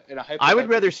in a hypothetical I would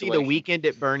rather see situation. the Weekend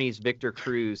at Bernie's Victor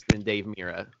Cruz than Dave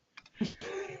Mira.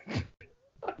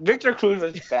 Victor Cruz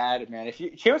is bad, man. If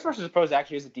Sheamus vs. Pros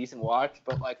actually is a decent watch,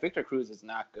 but like Victor Cruz is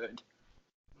not good.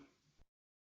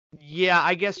 Yeah,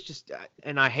 I guess just,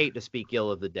 and I hate to speak ill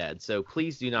of the dead, so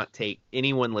please do not take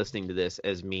anyone listening to this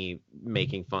as me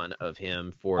making fun of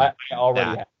him for I already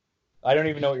that. have. I don't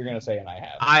even know what you're gonna say, and I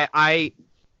have.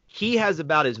 He has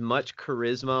about as much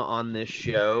charisma on this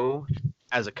show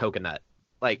as a coconut.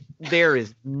 Like, there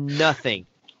is nothing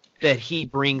that he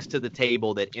brings to the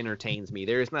table that entertains me.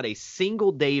 There is not a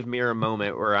single Dave Mira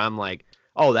moment where I'm like,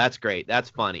 oh, that's great, that's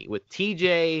funny. With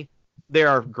TJ, there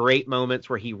are great moments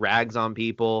where he rags on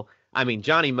people. I mean,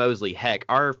 Johnny Mosley, heck,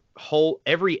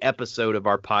 every episode of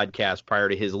our podcast prior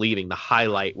to his leaving, the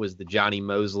highlight was the Johnny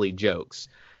Mosley jokes.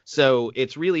 So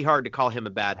it's really hard to call him a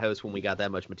bad host when we got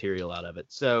that much material out of it.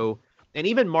 So, and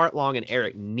even Mart Long and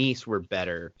Eric Neese were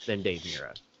better than Dave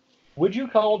Mira. Would you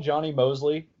call Johnny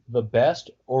Mosley the best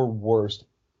or worst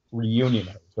reunion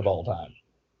host of all time.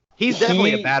 He's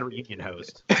definitely a bad reunion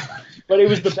host. But it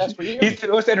was the best reunion. He's the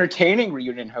most entertaining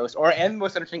reunion host, and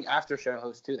most entertaining after show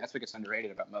host too. That's what gets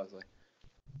underrated about Mosley.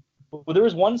 Well, there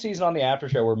was one season on the after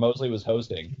show where Mosley was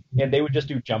hosting, and they would just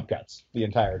do jump cuts the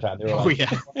entire time. They were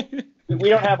like, we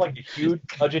don't have like a huge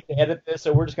budget to edit this,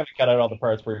 so we're just going to cut out all the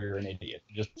parts where you're an idiot.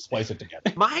 Just splice it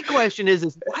together. My question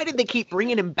is why did they keep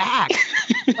bringing him back?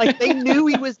 Like, they knew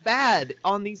he was bad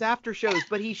on these after shows,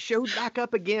 but he showed back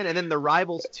up again. And then the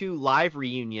Rivals 2 live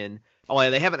reunion. Oh,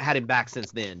 yeah, they haven't had him back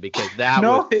since then because that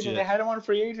was they had him on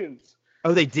Free Agents.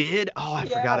 Oh, they did? Oh, I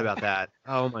forgot about that.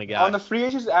 Oh, my God. On the Free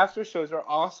Agents after shows are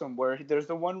awesome, where there's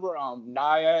the one where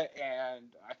Naya and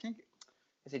I think,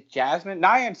 is it Jasmine?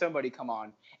 Naya and somebody come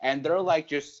on, and they're like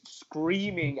just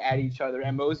screaming at each other,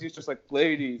 and Mosley's just like,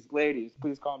 ladies,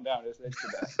 please calm down. It's the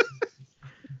best.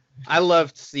 I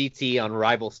loved CT on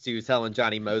Rivals 2 telling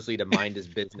Johnny Mosley to mind his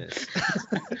business.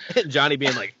 And Johnny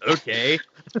being like, okay.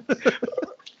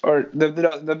 Or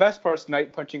the best part's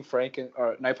Knight punching Frank in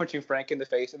the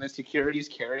face, and then security's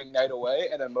carrying Knight away,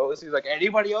 and then Mosley's like,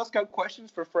 anybody else got questions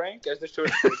for Frank? As the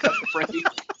show's cut to Frank.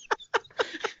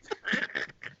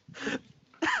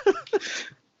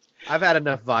 I've had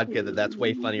enough vodka that's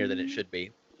way funnier than it should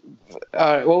be.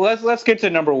 Well, let's get to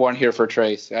number one here for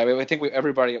Trace. I mean, I think we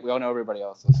all know everybody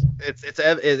else's.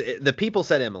 The people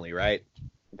said Emily, right?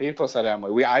 People said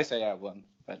Emily. I say Evelyn,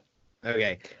 but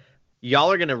okay.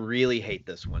 Y'all are gonna really hate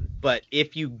this one, but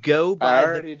if you go by I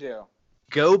already do.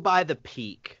 Go by the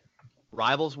peak,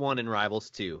 Rivals 1 and Rivals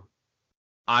 2,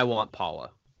 I want Paula.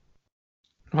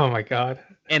 Oh my God.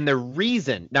 And the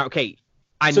reason now, okay,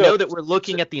 I know that we're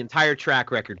looking at the entire track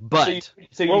record, but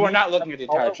we're not looking at the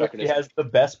entire track record. She has the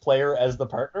best player as the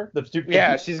partner.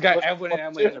 She's got Evelyn and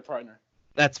Emily as a partner.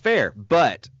 That's fair,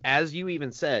 but as you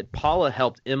even said, Paula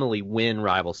helped Emily win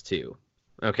Rivals 2.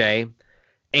 Okay,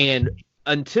 and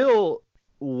until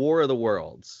War of the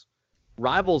Worlds,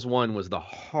 Rivals 1 was the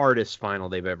hardest final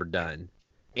they've ever done.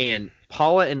 And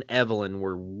Paula and Evelyn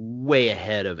were way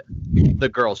ahead of the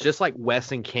girls, just like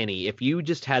Wes and Kenny. If you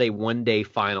just had a one-day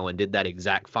final and did that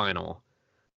exact final,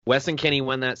 Wes and Kenny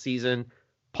won that season.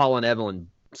 Paula and Evelyn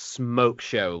smoke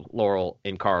show Laurel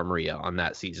and Cara Maria on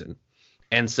that season.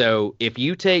 And so if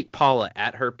you take Paula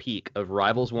at her peak of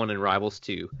Rivals 1 and Rivals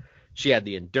 2, she had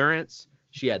the endurance,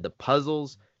 she had the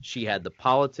puzzles, she had the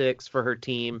politics for her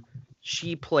team.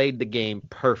 She played the game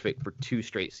perfect for 2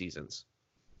 straight seasons.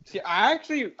 See, I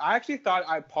actually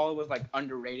thought Paula was like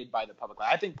underrated by the public.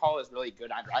 I think Paula is really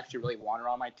good. I actually really want her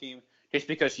on my team just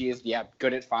because she is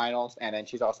good at finals, and then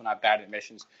she's also not bad at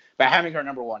missions. But having her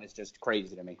number 1 is just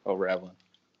crazy to me over Evelyn.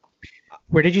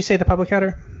 Where did you say the public had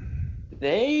her?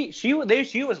 She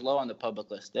was low on the public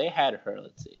list. They had her.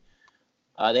 Let's see.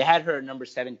 They had her at number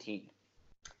 17.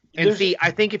 And see,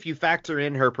 I think if you factor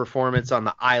in her performance on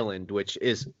the island, which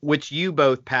you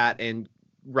both, Pat and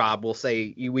Rob, will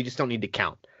say we just don't need to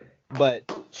count.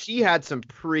 But she had some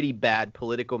pretty bad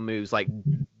political moves, like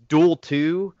Duel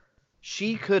 2.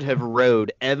 She could have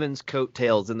rode Evan's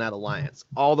coattails in that alliance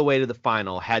all the way to the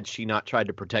final had she not tried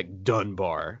to protect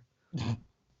Dunbar.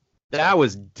 That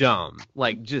was dumb.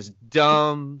 Like, just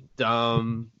dumb.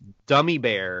 Dummy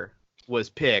Bear was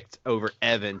picked over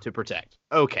Evan to protect.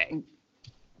 Okay.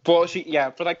 Well,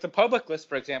 for like the public list,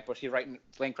 for example, she's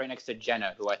ranked right next to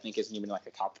Jenna, who I think isn't even like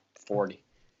the top 40.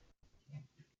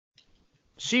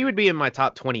 She would be in my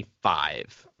top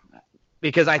 25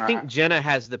 because I think Jenna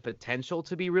has the potential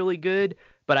to be really good,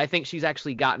 but I think she's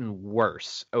actually gotten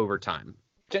worse over time.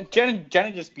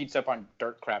 Jenna just beats up on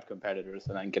dirt crap competitors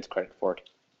and then gets credit for it.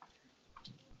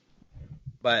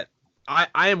 But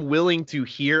I am willing to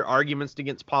hear arguments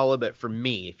against Paula, but for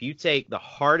me, if you take the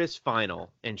hardest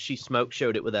final, and she smoke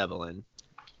showed it with Evelyn,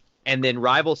 and then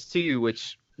Rivals 2,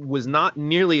 which was not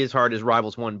nearly as hard as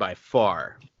Rivals 1 by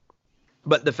far,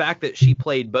 but the fact that she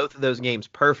played both of those games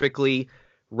perfectly,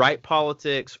 right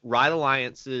politics, right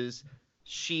alliances,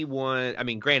 she won. I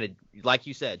mean, granted, like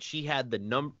you said, she had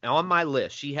on my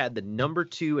list, she had the number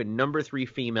 2 and number 3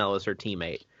 female as her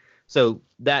teammate. So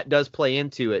that does play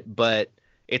into it, but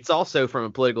it's also from a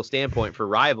political standpoint for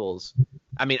Rivals.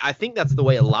 I mean, I think that's the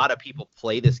way a lot of people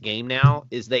play this game now,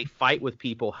 is they fight with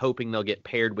people hoping they'll get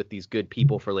paired with these good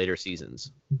people for later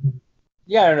seasons.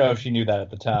 Yeah, I don't know if she knew that at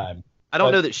the time. I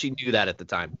don't know that she knew that at the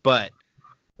time, but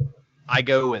I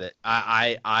go with it.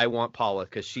 I want Paula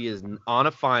because she is on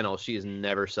a final. She has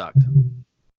never sucked.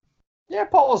 Yeah,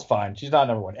 Paula's fine. She's not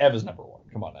number 1. Eva's number 1.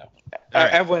 Come on now.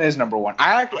 Evelyn is number 1.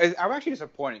 I'm actually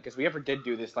disappointed because we ever did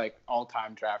do this like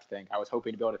all-time draft thing. I was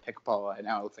hoping to be able to pick Paula, and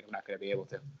now it looks like I'm not going to be able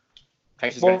to.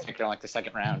 Like she's gonna take her in like the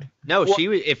second round. No, she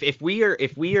was. If we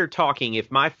are talking, if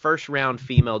my first round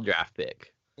female draft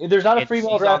pick. There's not a And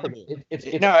female she's draft on pick. It's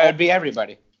No, it'd be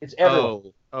everybody. It's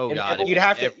everyone. Oh And god, you'd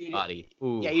have to- everybody.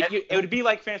 Ooh. Yeah, it would be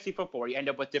like fantasy football where you end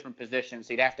up with different positions.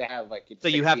 So you'd have to have like. So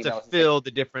you have to fill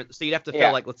the different. So you'd have to fill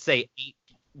Yeah. like, let's say 8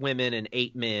 women and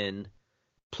 8 men.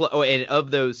 And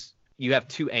of those, you have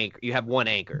 2 anchor. You have 1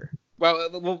 anchor. Well,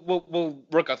 we'll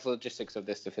work out the logistics of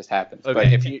this if this happens. Okay.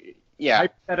 But if you, yeah,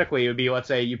 Hypothetically, it would be, let's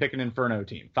say you pick an Inferno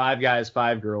team, 5 guys,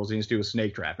 5 girls, and you just do a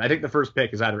snake draft. I think the first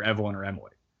pick is either Evelyn or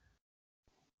Emily.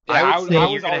 I would say I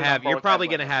you're was gonna always have. on board You're with probably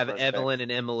Evelyn gonna as the have first pick. Evelyn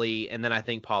and Emily, and then I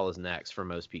think Paula's next for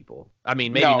most people. I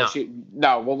mean, maybe no,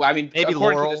 not. Well, I mean, Maybe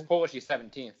according Laurel. to this poll, she's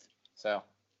 17th. So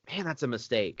Man, that's a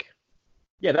mistake.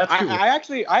 Yeah, that's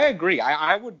true. I agree.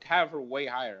 I would have her way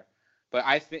higher. But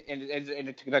I think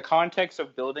in the context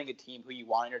of building a team, who you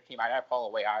want in your team, I'd have Paula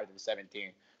way higher than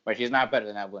 17. But she's not better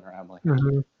than Evelyn or Emily.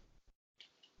 Mm-hmm.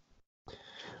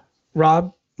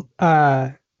 Rob,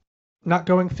 not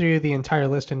going through the entire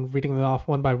list and reading them off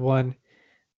one by one,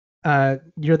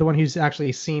 you're the one who's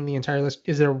actually seen the entire list.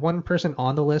 Is there one person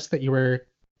on the list that you were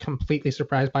completely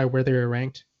surprised by where they were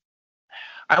ranked?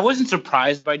 I wasn't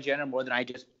surprised by Jenna more than I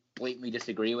just blatantly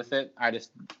disagree with it.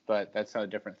 But that's a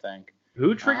different thing.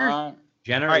 Who triggers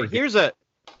Jenna? All right, here's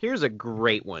a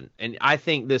great one, and I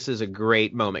think this is a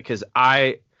great moment because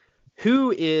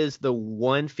who is the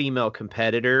one female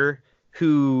competitor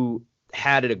who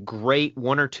had a great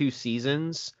 1 or 2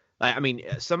 seasons? I mean,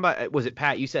 somebody was it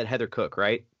Pat? You said Heather Cook,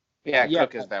 right? Yeah, Yeah.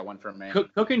 Cook is that one for me.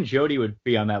 Cook and Jody would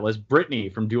be on that list. Brittany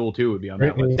from Duel 2 would be on that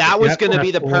Brittany. list. That was Yep, going to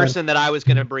be that's the the one. person that I was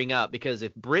going to bring up because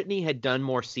if Brittany had done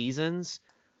more seasons,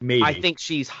 Maybe. I think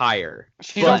she's higher.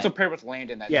 She's But- also paired with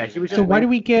Landon that Yeah, season. she was So why do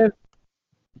we give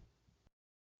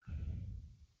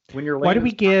when you're why do we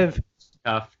late, give it's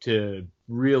tough to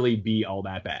really be all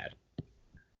that bad.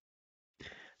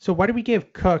 so why do we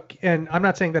give Cook, and I'm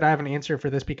not saying that I have an answer for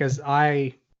this because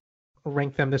I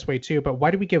rank them this way too, but why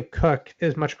do we give Cook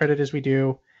as much credit as we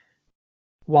do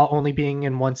while only being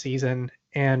in 1 season,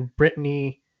 and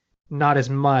Brittany not as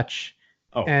much,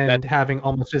 Oh, and having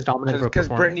almost as dominant of a Because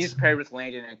performance? Brittany's paired with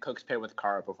Landon and Cook's paired with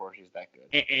Cara before she's that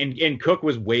good. and Cook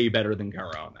was way better than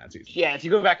Cara on that season. Yeah, if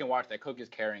you go back and watch that, Cook is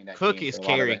carrying that Cook team is for a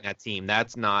lot of carrying it. that team.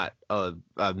 That's not a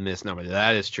misnomer.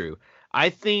 That is true. I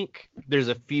think there's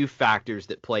a few factors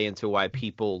that play into why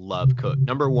people love Cook.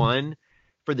 Number one,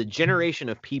 for the generation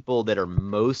of people that are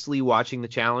mostly watching the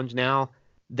challenge now,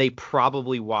 they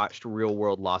probably watched Real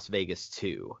World Las Vegas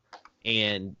 2.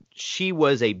 And she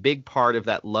was a big part of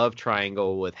that love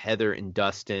triangle with Heather and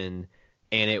Dustin,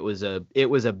 and it was a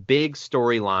big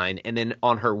storyline. And then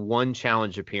on her one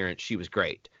challenge appearance, she was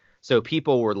great. So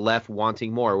people were left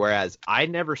wanting more. Whereas I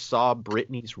never saw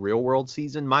Brittany's Real World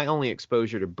season. My only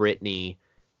exposure to Brittany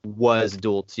was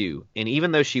Duel 2. And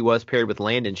even though she was paired with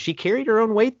Landon, she carried her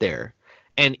own weight there.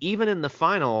 And even in the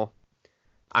final,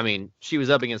 I mean, she was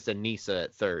up against Anissa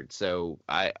at 3rd. So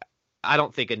I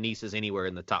don't think Anissa's anywhere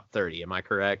in the top 30. Am I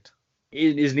correct?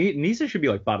 Nisa should be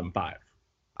like bottom 5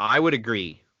 I would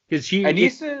agree. because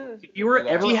Anissa, if you were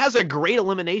ever She has a great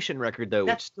elimination record, though, which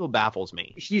That's- still baffles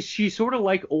me. she's sort of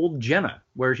like old Jenna,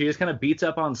 where she just kind of beats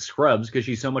up on scrubs because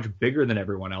she's so much bigger than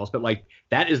everyone else. But like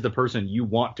that is the person you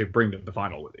want to bring to the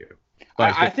final with you.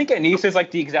 Like, I think Anissa is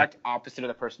like the exact opposite of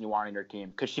the person you want in your team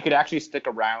because she could actually stick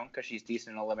around because she's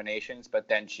decent in eliminations, but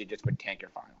then she just would tank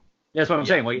your final. that's what I'm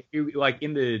saying. Like you like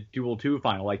in the Duel 2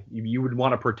 final, like you would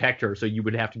want to protect her, so you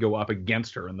would have to go up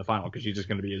against her in the final because she's just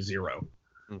going to be a 0.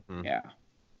 Mhm. Yeah.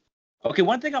 Okay,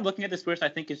 one thing I'm looking at this list I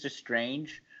think is just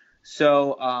strange.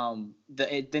 So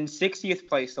then 60th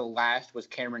place, so last was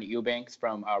Cameron Eubanks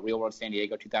from Real World San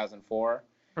Diego 2004.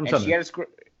 From And Southern. she had a score,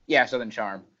 yeah, Southern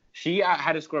Charm. She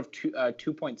had a score of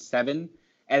 2.7, and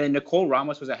then Nicole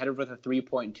Ramos was ahead of her with a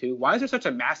 3.2. Why is there such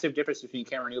a massive difference between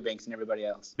Cameron Eubanks and everybody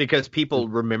else? Because people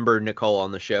remember Nicole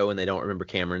on the show and they don't remember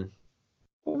Cameron.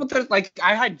 Well, like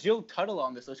I had Jill Tuttle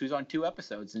on this list, who's on 2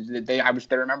 episodes, and they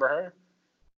remember her.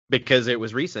 Because it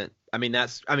was recent. I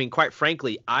mean, quite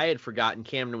frankly, I had forgotten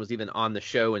Cameron was even on the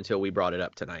show until we brought it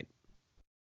up tonight.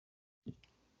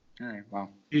 All right, well,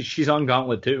 She's on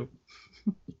Gauntlet too.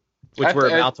 Which we're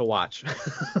about to watch.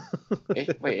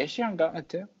 wait, is she on Gauntlet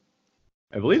too?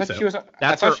 I believe so. I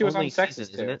That's thought her she was only on Sexes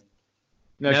season, isn't too. it?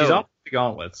 No, No. she's on the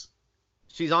Gauntlets.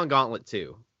 She's on Gauntlet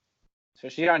too. So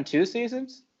she's on 2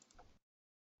 seasons?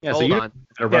 Yeah, Hold so on.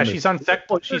 Yeah, she's on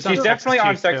She's definitely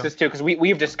on Sexes too, because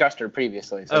we've discussed her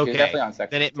previously. So Okay. she's definitely on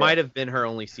Sexes. Then it too. might have been her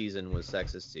only season was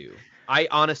Sexist too. I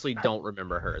honestly don't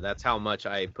remember her. That's how much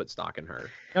I put stock in her.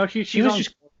 No, she's was on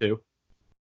just- too.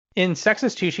 In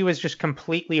Sexist 2, she was just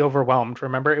completely overwhelmed.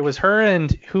 Remember, it was her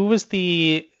and who was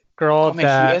the girl Oh man,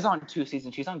 that she is on 2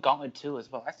 seasons. She's on Gauntlet 2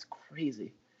 as well. That's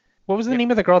crazy. what was the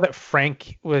name of the girl that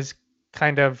Frank was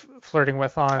kind of flirting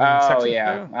with on Sex Oh and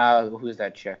yeah. the City? Who's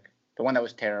that chick? The one that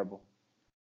was terrible.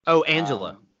 Oh,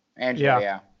 Angela. Angela, Yeah.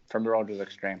 yeah. From The Road to the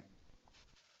Extreme.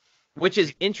 Which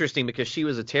is interesting because she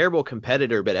was a terrible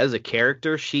competitor, but as a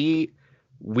character, she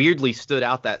weirdly stood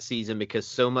out that season because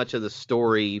so much of the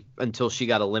story until she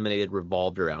got eliminated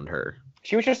revolved around her.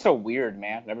 She was just so weird,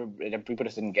 man. People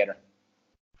just didn't get her.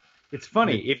 It's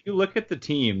funny, if you look at the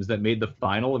teams that made the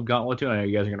final of Gauntlet 2, I know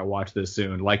you guys are going to watch this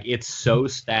soon, like, it's so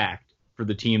stacked for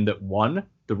the team that won,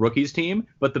 the rookies team,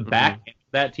 but the back end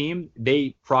of that team,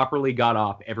 they properly got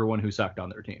off everyone who sucked on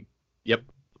their team. Yep.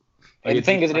 And the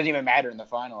thing is, it didn't even matter in the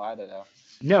final either, though.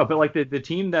 No, but like the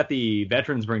team that the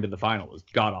veterans bring to the final is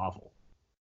god-awful.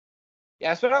 Yeah,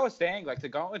 that's what I was saying. Like, the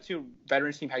Gauntlet 2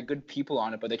 veterans team had good people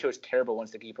on it, but they chose terrible ones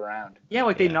to keep around. Yeah,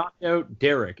 like they knocked out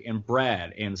Derek and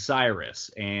Brad and Cyrus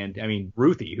and, I mean,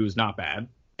 Ruthie, who's not bad.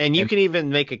 And you can even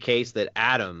make a case that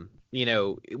Adam, you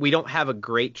know, we don't have a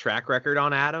great track record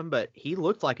on Adam, but he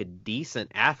looked like a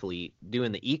decent athlete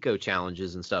doing the eco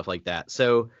challenges and stuff like that.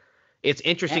 So it's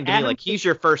interesting to me, like, he's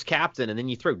your first captain, and then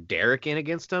you throw Derek in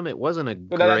against him. It wasn't a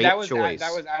great choice.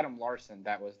 That was Adam Larson.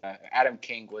 Adam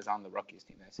King was on the rookies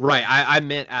team. Right. I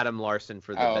meant Adam Larson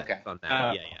for the okay. on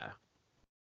that. Yeah.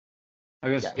 I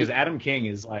guess because Adam King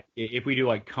is like, if we do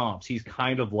like comps, he's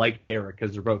kind of like Derek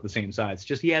because they're both the same size.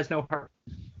 Just he has no heart.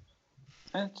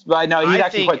 But no, he's I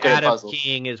actually think quite good at Adam puzzles.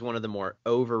 King is one of the more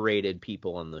overrated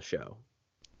people on the show.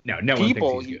 No one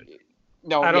thinks he's good.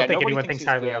 No, I don't think nobody anyone thinks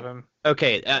highly of him.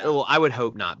 Okay, well, I would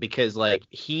hope not, because like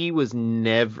he was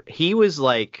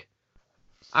like,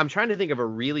 I'm trying to think of a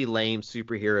really lame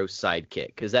superhero sidekick,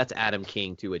 because that's Adam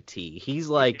King to a T. He's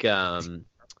like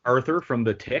Arthur from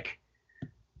The Tick.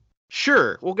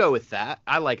 Sure, we'll go with that.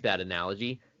 I like that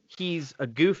analogy. He's a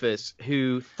goofus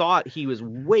who thought he was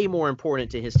way more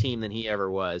important to his team than he ever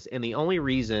was, and the only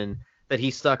reason that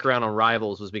he stuck around on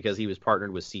Rivals was because he was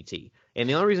partnered with CT, and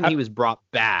the only reason he was brought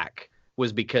back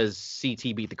was because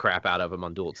CT beat the crap out of him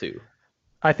on Duel 2.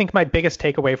 I think my biggest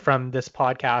takeaway from this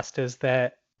podcast is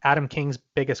that Adam King's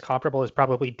biggest comparable is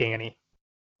probably Danny.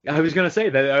 I was going to say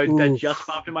that just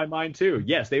popped in my mind too.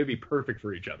 Yes, they would be perfect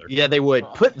for each other. Yeah, they would.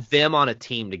 Put them on a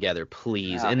team together,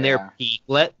 please. In their yeah. peak.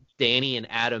 Let Danny and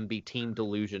Adam be team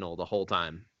delusional the whole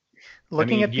time. Do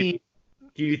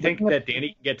you think that Danny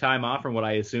can get time off from what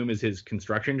I assume is his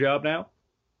construction job now?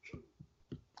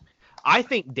 I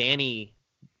think Danny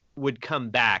would come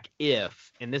back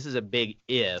if, and this is a big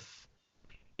if,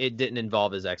 it didn't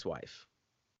involve his ex-wife.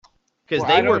 Because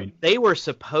they were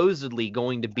supposedly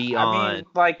going to be on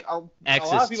like a lot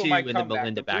X's of people 2 might and come then back.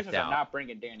 Melinda The backed producers are out. not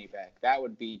bringing Danny back. That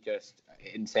would be just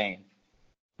insane.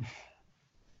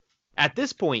 At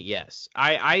this point, yes.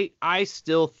 I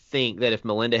still think that if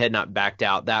Melinda had not backed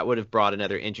out, that would have brought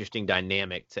another interesting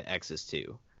dynamic to X's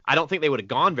 2. I don't think they would have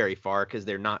gone very far because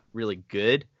they're not really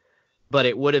good, but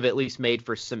it would have at least made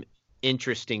for some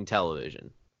interesting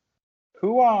television.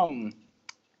 Who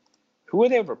would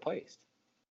they have replaced?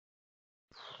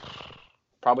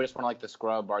 Probably just one like the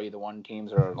Scrub, Are You the One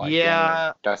teams, or like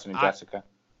Yeah, Dustin and Jessica.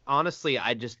 Honestly,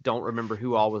 I just don't remember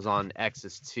who all was on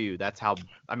X's 2. That's how.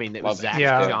 I mean, it was Love Zach,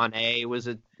 Yeah. John A. was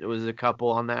a couple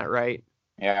on that, right?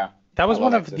 Yeah. That was I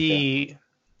one love of Exit the.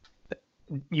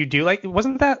 You do like?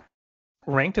 Wasn't that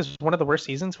ranked as one of the worst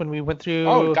seasons when we went through?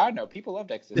 Oh God, no! People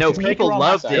loved Exit. No, Just make people it on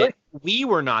loved my side. it. We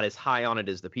were not as high on it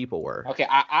as the people were. Okay,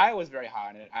 I was very high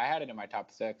on it. I had it in my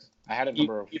top 6. I had it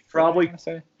number. You 4, probably- I wanna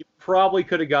say. You probably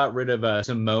could have got rid of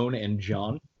Simone and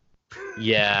John.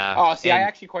 Yeah. Oh, see, I and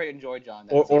actually quite enjoyed John.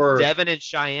 That Or Devin and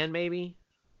Cheyenne, maybe.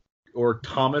 or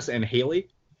Thomas and Haley.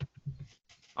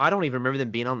 I don't even remember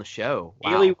them being on the show.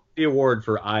 Wow. Haley won the award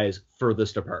for eyes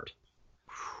furthest apart.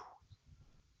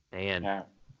 Man. yeah.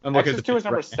 I'm looking at Exit the 2 is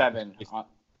number right now. 7.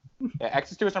 Yeah,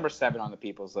 Exit 2 is number 7 on the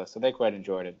people's list, so they quite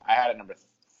enjoyed it. I had it number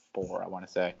 4, I want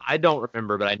to say. I don't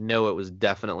remember, but I know it was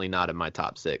definitely not in my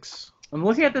top 6. I'm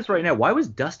looking at this right now. Why was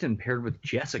Dustin paired with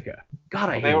Jessica? God,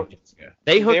 I Well, hate Jessica.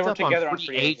 They They hooked were up together on on Free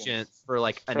Free Agent Agents. for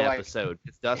like an For, like- episode.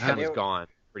 'Cause Dustin Yeah, was they- gone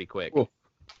pretty quick. Cool.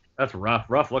 That's rough.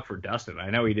 Rough look for Dustin. I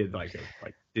know he did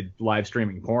did live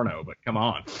streaming porno, but come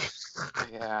on.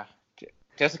 Yeah.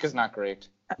 Jessica's not great.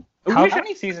 How- How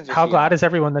many seasons is How she glad on? is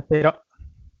everyone that they don't?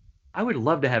 I would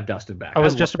love to have Dustin back. I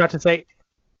was I'd just about to say.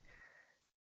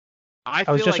 I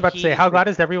I was feel just like about to say. How glad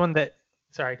is everyone that?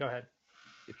 Sorry, go ahead.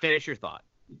 Finish your thought.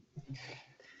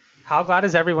 How glad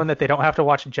is everyone that they don't have to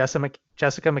watch Jessica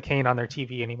McCain on their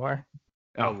TV anymore?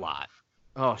 A lot.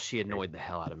 Oh, she annoyed the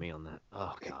hell out of me on that.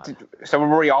 Oh God. So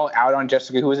were we all out on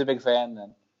Jessica? Who was a big fan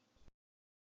then?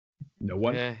 No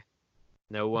one.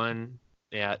 No one.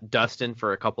 Yeah, Dustin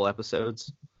for a couple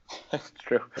episodes. That's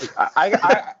true.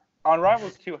 I on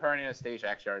Rivals 2, her and Anastasia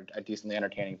actually are a decently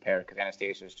entertaining pair because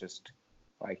Anastasia is just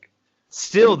like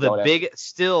Still pretty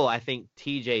still I think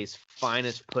TJ's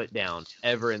finest put down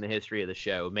ever in the history of the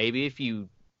show. Maybe if you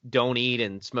don't eat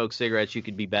and smoke cigarettes, you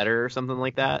could be better or something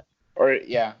like that. Or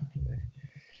yeah.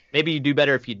 Maybe you do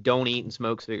better if you don't eat and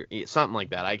smoke cigarettes. Something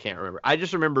like that. I can't remember. I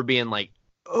just remember being like,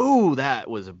 oh, that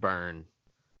was a burn.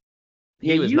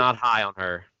 He was not high on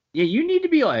her. Yeah, you need to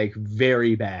be like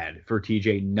very bad for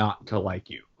TJ not to like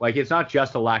you. Like it's not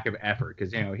just a lack of effort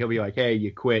because he'll be like, hey,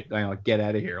 you quit, get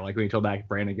out of here. Like when he told that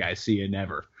Brandon guy, see you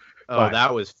never. Oh, but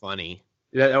that was funny.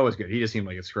 That was good. He just seemed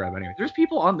like a scrub anyway. There's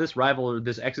people on this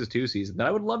this X's2 season that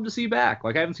I would love to see back.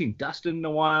 Like I haven't seen Dustin in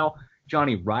a while,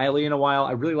 Johnny Riley in a while.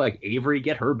 I really like Avery.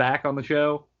 Get her back on the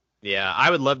show. Yeah, I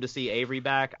would love to see Avery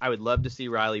back. I would love to see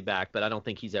Riley back, but I don't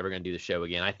think he's ever going to do the show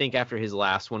again. I think after his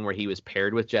last one where he was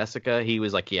paired with Jessica, he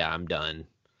was like, yeah, I'm done.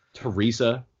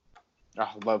 Teresa. Oh,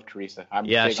 I love Teresa.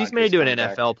 She's married to an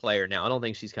NFL player now. I don't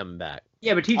think she's coming back.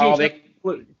 Yeah, but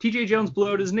TJ Jones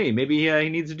blew out his knee. Maybe he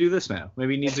needs to do this now.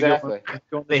 Maybe he needs to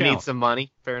go. They need some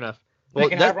money. Fair enough. They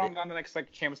can have Ron on the next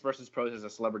Champs versus Pros as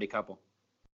a celebrity couple.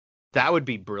 That would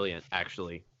be brilliant,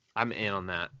 actually. I'm in on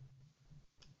that.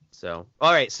 So,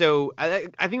 all right. So I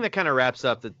think that kind of wraps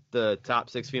up the top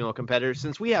 6 female competitors.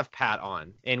 Since we have Pat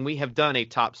on and we have done a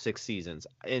top 6 seasons,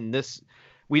 and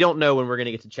we don't know when we're going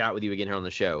to get to chat with you again here on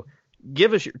the show.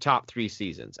 Give us your top 3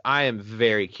 seasons. I am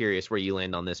very curious where you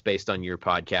land on this based on your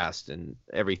podcast and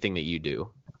everything that you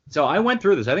do. So I went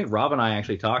through this. I think Rob and I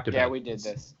actually talked about it. Yeah, we did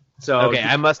this. So okay,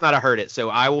 I must not have heard it. So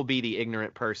I will be the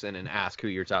ignorant person and ask who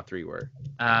your top 3 were.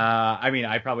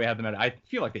 I probably have them. I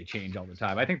feel like they change all the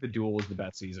time. I think the Duel was the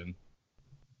best season.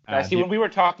 When we were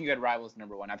talking, you had Rivals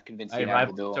number 1. I've convinced you to have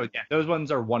the Duel. So yeah, those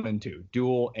ones are 1 and 2,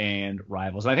 Duel and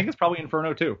Rivals. And I think it's probably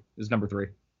Inferno 2 is number 3.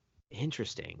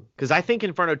 Interesting, because I think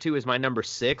Inferno 2 is my number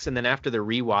 6, and then after the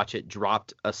rewatch, it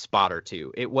dropped a spot or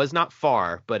two. It was not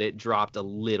far, but it dropped a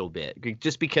little bit,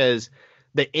 just because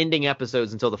the ending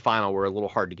episodes until the final were a little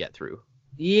hard to get through.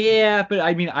 Yeah, but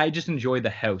I just enjoyed the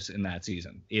house in that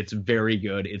season. It's very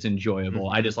good. It's enjoyable.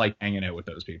 I just like hanging out with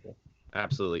those people.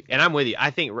 Absolutely, and I'm with you.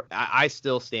 I think I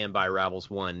still stand by Rivals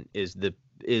 1 is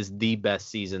the best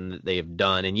season that they have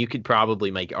done, and you could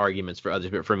probably make arguments for others,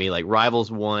 but for me, like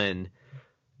Rivals 1.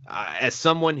 As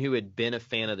someone who had been a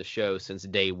fan of the show since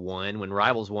day one, when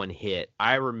Rivals 1 hit,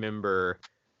 I remember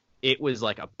it was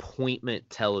like appointment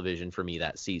television for me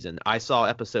that season. I saw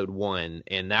episode 1,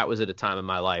 and that was at a time in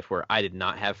my life where I did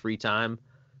not have free time.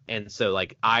 And so,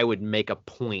 like, I would make a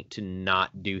point to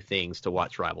not do things to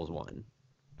watch Rivals 1.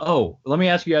 Oh, let me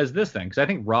ask you guys this thing, because I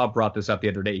think Rob brought this up the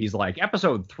other day. He's like,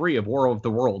 episode 3 of War of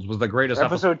the Worlds was the greatest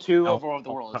episode 2 of War of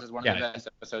the Worlds is one of the best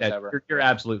episodes ever. You're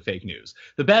absolute fake news.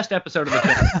 The best episode of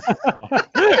the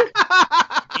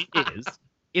channel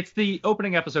it's the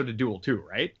opening episode of Duel 2,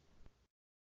 right?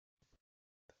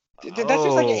 That's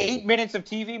just like 8 minutes of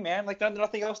TV, man. Like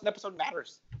nothing else in the episode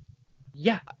matters.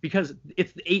 Yeah, because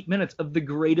it's 8 minutes of the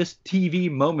greatest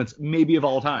TV moments, maybe of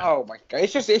all time. Oh my god,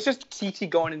 it's just CT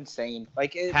going insane.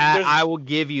 Like, Pat, I will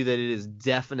give you that it is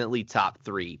definitely top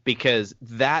 3 because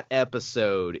that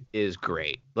episode is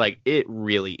great. Like, it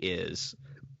really is.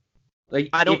 Like,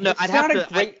 I don't know. It's not a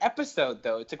great episode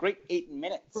though. It's a great 8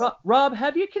 minutes. Rob,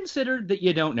 have you considered that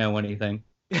you don't know anything?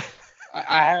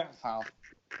 I have. Oh.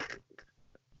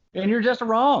 And you're just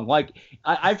wrong. Like,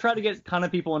 I've tried to get kind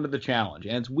of people into the challenge,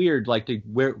 and it's weird. Like,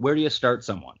 where do you start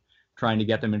someone trying to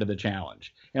get them into the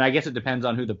challenge? And I guess it depends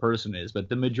on who the person is, but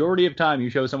the majority of time you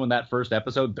show someone that first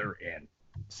episode, they're in.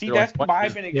 See, that's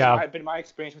been my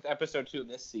experience with episode 2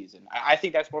 this season. I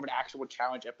think that's more of an actual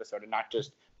challenge episode and not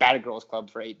just Bad Girls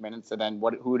Club for 8 minutes and then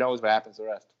who knows what happens the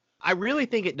rest. I really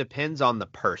think it depends on the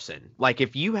person. Like,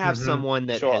 if you have someone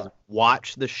that has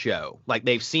watched the show, like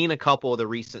they've seen a couple of the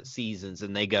recent seasons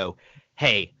and they go,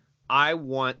 hey, I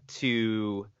want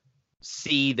to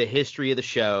see the history of the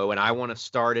show and I want to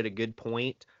start at a good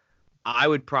point, I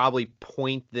would probably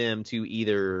point them to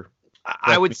either,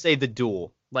 I would say the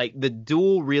Duel. Like, the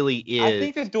Duel really is. I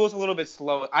think the Duel's a little bit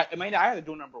slow. I had the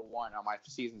Duel number 1 on my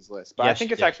seasons list, but I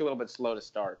think it's actually a little bit slow to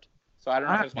start. So I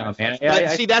don't know if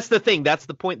it's see, that's the thing. That's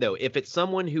the point, though. If it's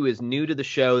someone who is new to the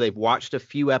show, they've watched a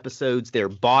few episodes, they're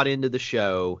bought into the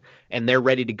show, and they're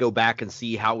ready to go back and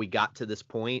see how we got to this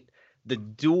point, the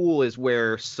Duel is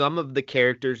where some of the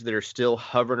characters that are still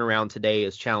hovering around today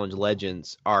as challenge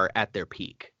legends are at their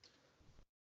peak.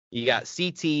 You got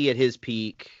CT at his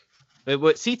peak.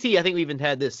 But CT, I think we even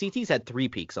had this. CT's had 3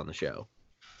 peaks on the show.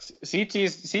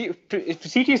 CT's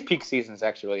peak season is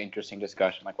actually a really interesting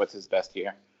discussion. Like, what's his best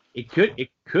year? It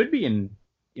could be in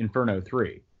Inferno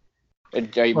 3.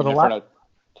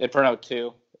 Inferno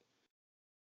 2.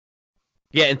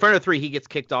 Yeah, Inferno 3, he gets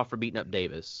kicked off for beating up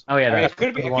Davis. Oh yeah, I mean, that's it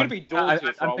could be the one. Duel 2 for I'm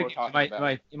all we're thinking, talking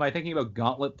about. am I thinking about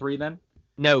Gauntlet 3 then?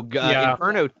 No, Yeah.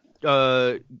 Inferno,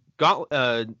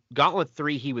 Gauntlet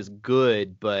 3, he was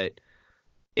good, but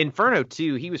Inferno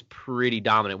 2, he was pretty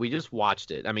dominant. We just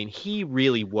watched it. I mean, he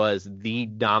really was the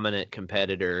dominant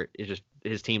competitor. It's just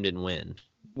his team didn't win.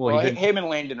 Well, him and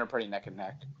Langdon are pretty neck and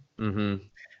neck. Mm-hmm.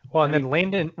 Well, and then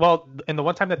Langdon, and the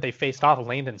one time that they faced off,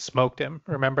 Langdon smoked him,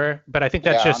 remember? But I think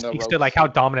that just speaks to like how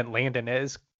dominant Langdon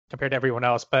is compared to everyone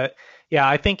else. But yeah,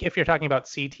 I think if you're talking about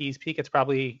CT's peak, it's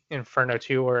probably Inferno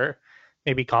 2 or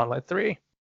maybe Gauntlet 3.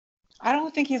 I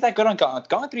don't think he's that good on Gauntlet.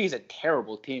 Gauntlet 3 is a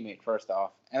terrible teammate, first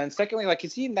off. And then secondly, like,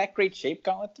 is he in that great shape,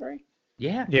 Gauntlet 3?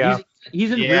 Yeah.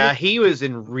 He's in he was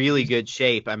in really good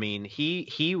shape. I mean,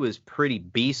 he was pretty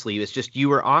beastly. It was just you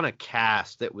were on a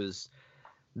cast that was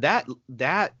that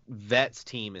Vets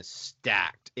team is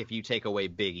stacked if you take away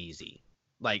Big Easy.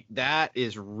 Like, that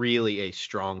is really a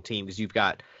strong team because you've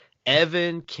got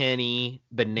Evan, Kenny,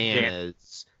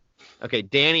 Bananas. Okay,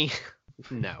 Danny.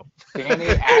 No. Danny,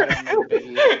 Adam, and Big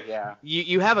Easy, yeah.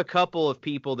 You have a couple of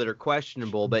people that are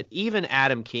questionable, but even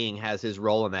Adam King has his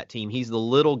role in that team. He's the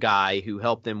little guy who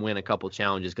helped them win a couple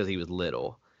challenges because he was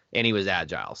little and he was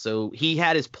agile. So he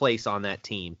had his place on that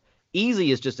team.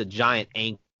 Easy is just a giant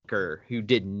anchor who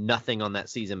did nothing on that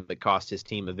season but cost his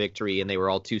team a victory, and they were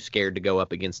all too scared to go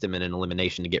up against him in an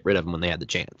elimination to get rid of him when they had the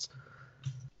chance.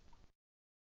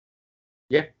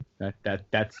 Yeah,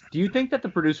 that's. Do you think that the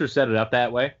producers set it up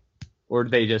that way? Or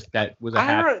they just, that was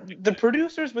a the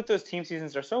producers with those team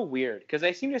seasons are so weird because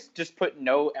they seem to just put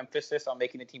no emphasis on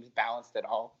making the teams balanced at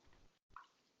all.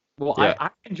 Well, yeah. I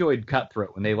enjoyed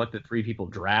Cutthroat when they let the 3 people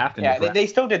draft. And they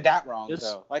still did that wrong,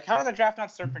 though. Like, how is the draft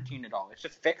not serpentine at all? It's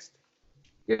just fixed.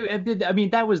 I mean,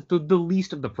 that was the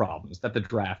least of the problems that the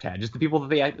draft had. Just the people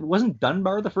that wasn't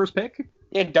Dunbar the first pick?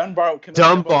 Yeah,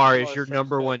 Dunbar is your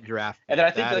number one draft pick. And then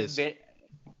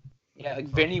I think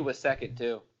Vinny was second,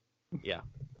 too. Yeah.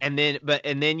 And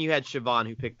then you had Siobhan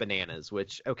who picked Bananas,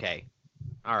 which, okay,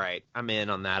 all right, I'm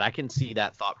in on that. I can see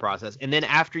that thought process. And then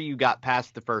after you got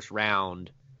past the first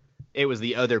round, it was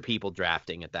the other people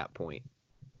drafting at that point.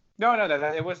 No,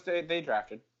 it was they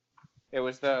drafted. It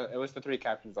was the 3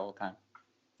 captains the whole time.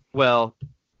 Well,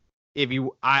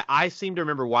 I seem to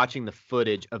remember watching the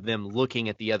footage of them looking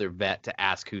at the other vet to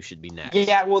ask who should be next.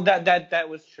 Yeah, well, that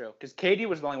was true because Katie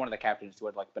was the only one of the captains who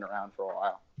had like been around for a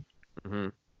while. Mm-hmm.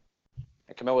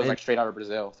 Camille was like straight out of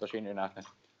Brazil, so she knew nothing.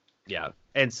 Yeah,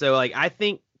 and so like I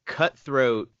think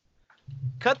Cutthroat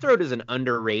is an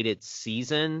underrated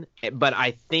season, but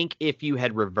I think if you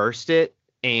had reversed it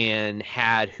and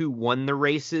had who won the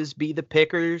races be the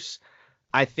pickers,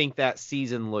 I think that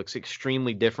season looks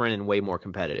extremely different and way more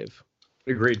competitive.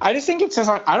 Agreed. I just think it says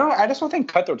I just don't think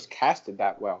Cutthroat's casted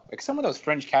that well. Like some of those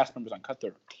fringe cast members on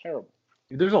Cutthroat are terrible.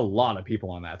 There's a lot of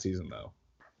people on that season though.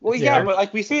 Well, yeah, but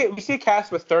like we see a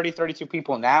cast with 32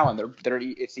 people now, and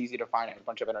it's easy to find a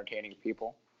bunch of entertaining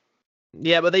people.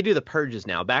 Yeah, but they do the purges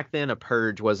now. Back then, a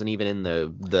purge wasn't even in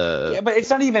the. Yeah, but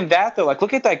it's not even that though. Like,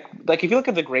 look at that. Like, if you look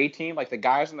at the gray team, like the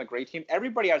guys on the gray team,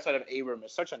 everybody outside of Abram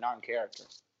is such a non-character.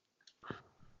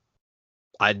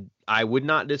 I would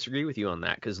not disagree with you on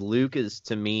that because Luke is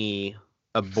to me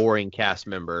a boring cast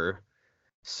member.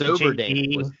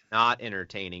 Soberdane was not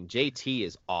entertaining. JT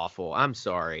is awful. I'm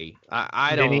sorry.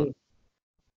 I don't.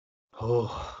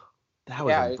 Oh, that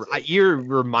was. You're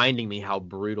reminding me how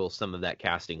brutal some of that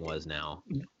casting was now.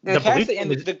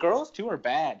 The girls too are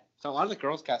bad. So a lot of the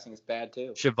girls casting is bad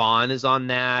too. Siobhan is on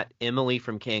that. Emily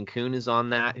from Cancun is on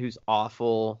that. Who's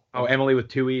awful. Oh, Emily with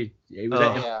 2 E.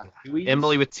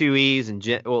 Emily with 2 E's and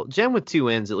Jen with 2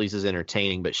 N's at least is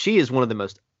entertaining, but she is one of the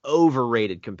most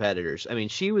overrated competitors. I mean,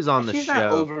 she was on the show. She's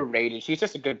not overrated. She's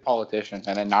just a good politician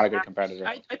and then not a good competitor.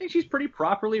 I think she's pretty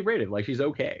properly rated. Like, she's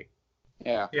okay.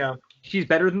 Yeah. She's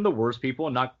better than the worst people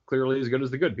and not clearly as good as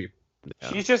the good people.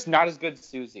 Yeah. She's just not as good as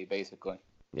Susie, basically.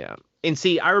 Yeah. And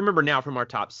see, I remember now from our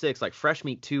top 6, like Fresh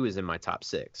Meat 2 is in my top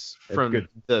 6 from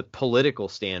the political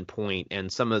standpoint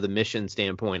and some of the mission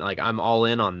standpoint. Like, I'm all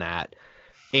in on that.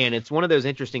 And it's one of those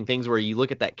interesting things where you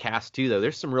look at that cast too, though.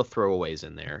 There's some real throwaways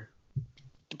in there.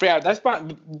 Yeah,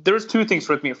 there's 2 things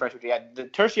with me in Fresh Meat 2. Yeah, the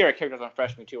tertiary characters on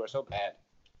Fresh Meat 2 are so bad.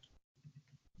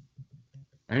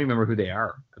 I don't even remember who they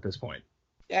are at this point.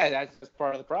 Yeah, that's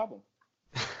part of the problem.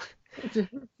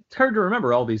 It's hard to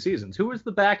remember all these seasons. Who was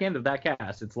the back end of that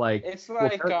cast? It's like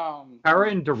Kara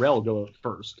and Darrell go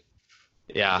first.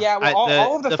 Yeah. Yeah, well,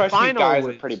 all of the Fresh Meat guys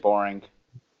are pretty boring.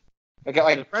 I get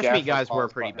like The fresh Jeff meat guys or were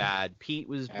Paul's pretty partner. bad. Pete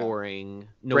was Yeah. boring.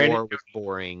 Brandon- Noor was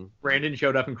boring. Brandon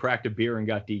showed up and cracked a beer and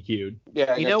got DQ'd.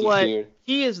 Yeah, I You got know what? DQ'd.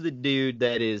 He is the dude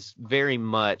that is very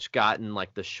much gotten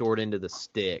like the short end of the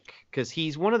stick because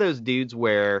he's one of those dudes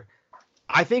where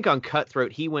I think on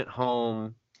Cutthroat he went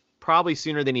home probably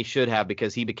sooner than he should have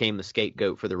because he became the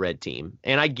scapegoat for the red team.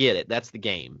 And I get it. That's the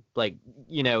game. Like,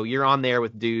 you know, you're on there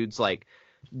with dudes like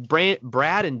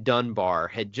Brad and Dunbar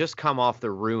had just come off the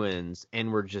ruins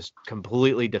and were just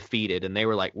completely defeated. And they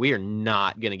were like, we are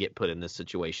not going to get put in this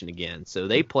situation again. So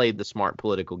they played the smart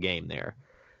political game there.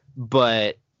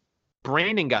 But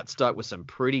Brandon got stuck with some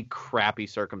pretty crappy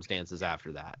circumstances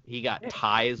after that. He got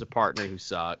Ty as a partner who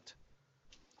sucked.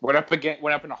 Went up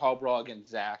in a hall brawl against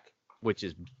Zach. Which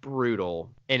is brutal.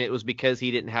 And it was because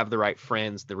he didn't have the right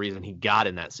friends, the reason he got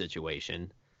in that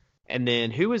situation. And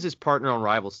then who was his partner on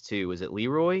Rivals 2? Was it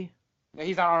Leroy? Yeah,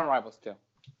 he's not on Rivals 2.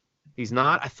 He's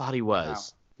not? I thought he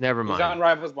was. Never mind. He's on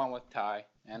Rivals 1 with Ty.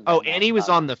 And he was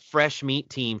on the fresh meat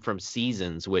team from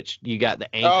Seasons, which you got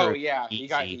the anchor. Oh, yeah. He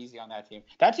got Easy on that team.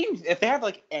 That team, if they had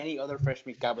like any other fresh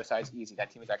meat guy besides Easy, that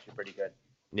team is actually pretty good.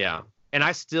 Yeah. And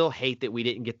I still hate that we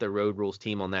didn't get the Road Rules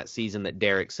team on that season that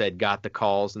Derek said got the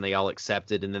calls and they all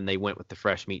accepted, and then they went with the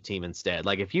fresh meat team instead.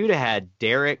 Like, if you'd have had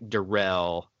Derek,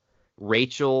 Darrell,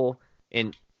 Rachel,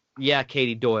 and, yeah,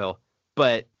 Katie Doyle,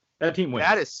 but that team wins.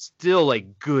 That is still a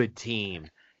good team.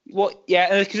 Well,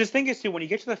 yeah, because the thing is, too, when you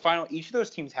get to the final, each of those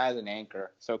teams has an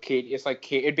anchor. So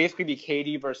it'd basically be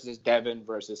Katie versus Devin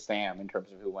versus Sam in terms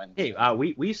of who wins. Hey,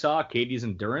 we saw Katie's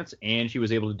endurance, and she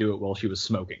was able to do it while she was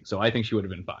smoking. So I think she would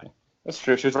have been fine. That's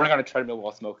true. She was running on a treadmill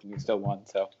while smoking and still won.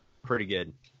 So pretty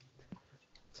good.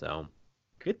 So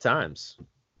good times.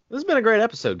 This has been a great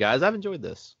episode, guys. I've enjoyed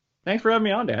this. Thanks for having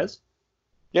me on, Daz.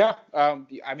 Yeah.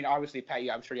 I mean, obviously, Pat,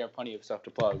 I'm sure you have plenty of stuff to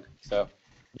plug. So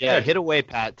yeah, hit away,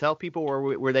 Pat. Tell people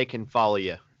where they can follow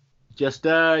you. Just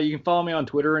you can follow me on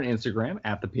Twitter and Instagram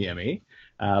at the PME.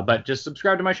 But just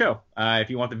subscribe to my show. If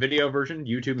you want the video version,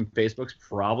 YouTube and Facebook's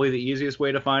probably the easiest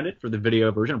way to find it for the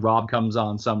video version. Rob comes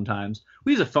on sometimes.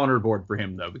 We use a phoner board for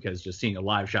him, though, because just seeing a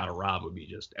live shot of Rob would be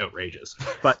just outrageous.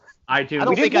 But iTunes. I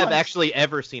don't think I've actually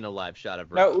ever seen a live shot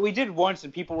of Rob. No, we did once,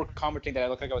 and people were commenting that I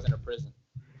looked like I was in a prison.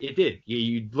 It did.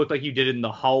 You looked like you did it in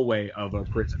the hallway of a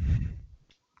prison.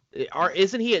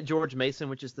 Isn't he at George Mason,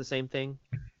 which is the same thing?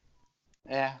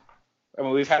 Yeah. I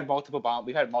mean, we've had multiple bomb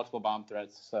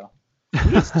threats, so.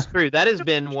 It's true. That has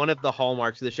been one of the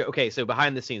hallmarks of the show. Okay, so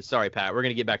behind the scenes, sorry, Pat, we're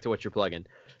going to get back to what you're plugging.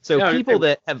 So people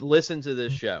that have listened to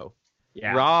this show,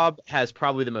 Rob has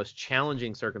probably the most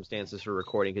challenging circumstances for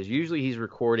recording because usually he's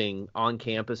recording on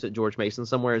campus at George Mason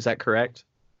somewhere. Is that correct?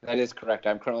 That is correct.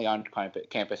 I'm currently on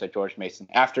campus at George Mason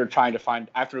after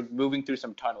moving through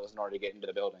some tunnels in order to get into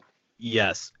the building.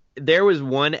 Yes. There was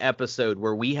one episode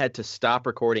where we had to stop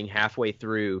recording halfway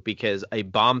through because a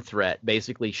bomb threat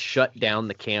basically shut down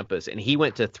the campus, and he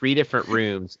went to 3 different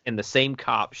rooms, and the same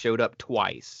cop showed up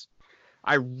twice.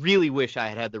 I really wish I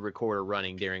had had the recorder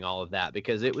running during all of that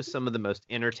because it was some of the most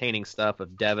entertaining stuff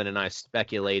of Devin and I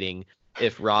speculating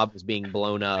if Rob was being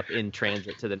blown up in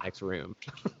transit to the next room.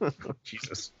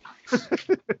 Jesus.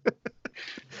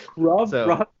 Rob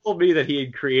told me that he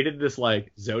had created this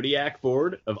Zodiac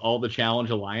board of all the challenge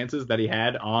alliances that he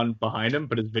had on behind him,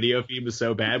 but his video feed was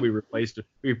so bad we replaced it.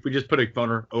 We just put a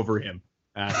phoner over him.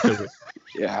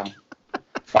 Yeah.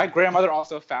 My grandmother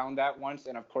also found that once,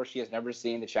 and of course she has never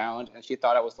seen the challenge, and she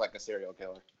thought it was like a serial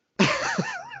killer.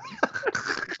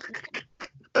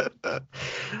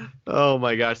 Oh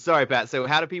my gosh. Sorry, Pat. So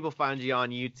how do people find you on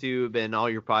YouTube and all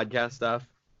your podcast stuff?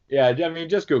 Yeah, I mean,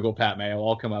 just Google Pat Mayo.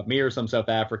 I'll come up. Me or some South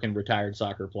African retired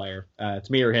soccer player. It's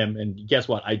me or him. And guess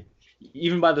what?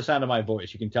 Even by the sound of my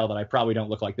voice, you can tell that I probably don't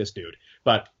look like this dude.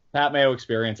 But Pat Mayo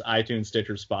Experience, iTunes,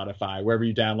 Stitcher, Spotify, wherever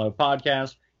you download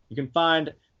podcasts, you can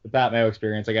find the Pat Mayo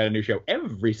Experience. I got a new show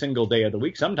every single day of the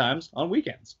week, sometimes on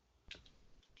weekends.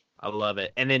 I love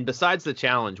it. And then besides the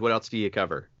challenge, what else do you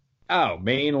cover? Oh,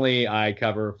 mainly I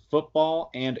cover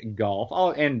football and golf,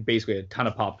 and basically a ton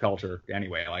of pop culture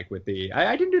anyway. Like with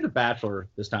I didn't do The Bachelor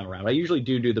this time around. I usually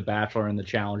do The Bachelor and The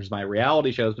Challenge as my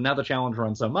reality shows, but now The Challenge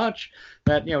runs so much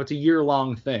that, it's a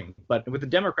year-long thing. But with the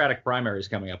Democratic primaries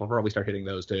coming up, I'll probably start hitting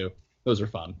those too. Those are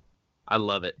fun. I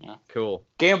love it. Yeah. Cool.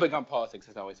 Gambling on politics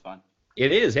is always fun.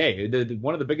 It is. Hey,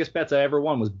 one of the biggest bets I ever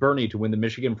won was Bernie to win the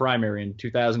Michigan primary in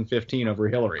 2015 over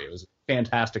Hillary. It was a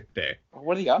fantastic day.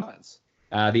 What are the odds?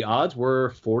 The odds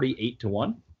were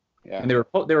 48-1. Yeah. And they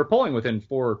were polling within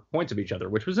 4 points of each other,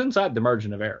 which was inside the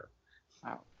margin of error.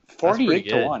 Wow.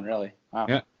 48-1, really. Wow.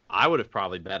 Yeah. I would have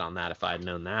probably bet on that if I had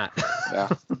known that. Yeah.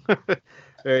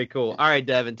 Very cool. All right,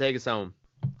 Devin, take us home.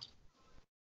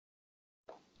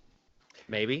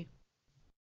 Maybe.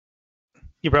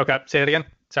 You broke up. Say it again.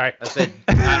 Sorry. I said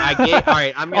I gave. All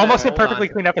right, I'm gonna, Almost a hold perfectly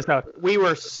on. clean episode. We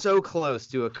were so close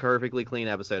to a perfectly clean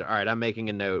episode. All right, I'm making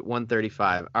a note.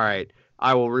 135. All right,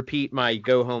 I will repeat my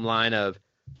go home line of,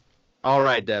 all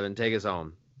right, Devin, take us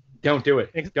home. Don't do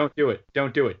it. Don't do it.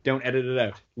 Don't do it. Don't edit it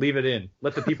out. Leave it in.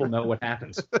 Let the people know what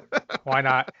happens. Why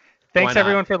not? Thanks Why not?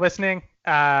 everyone for listening.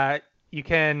 You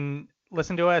can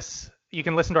listen to us. You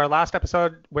can listen to our last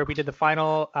episode where we did the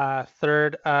final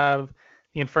third of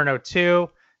the Inferno 2.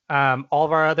 All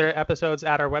of our other episodes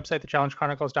at our website,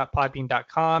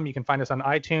 thechallengechronicles.podbean.com. You can find us on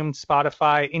iTunes,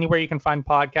 Spotify, anywhere you can find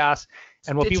podcasts.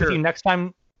 And we'll be with you next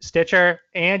time, Stitcher.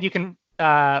 And you can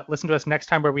listen to us next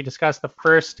time where we discuss the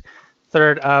first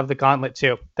third of the Gauntlet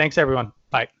 2. Thanks, everyone.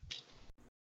 Bye.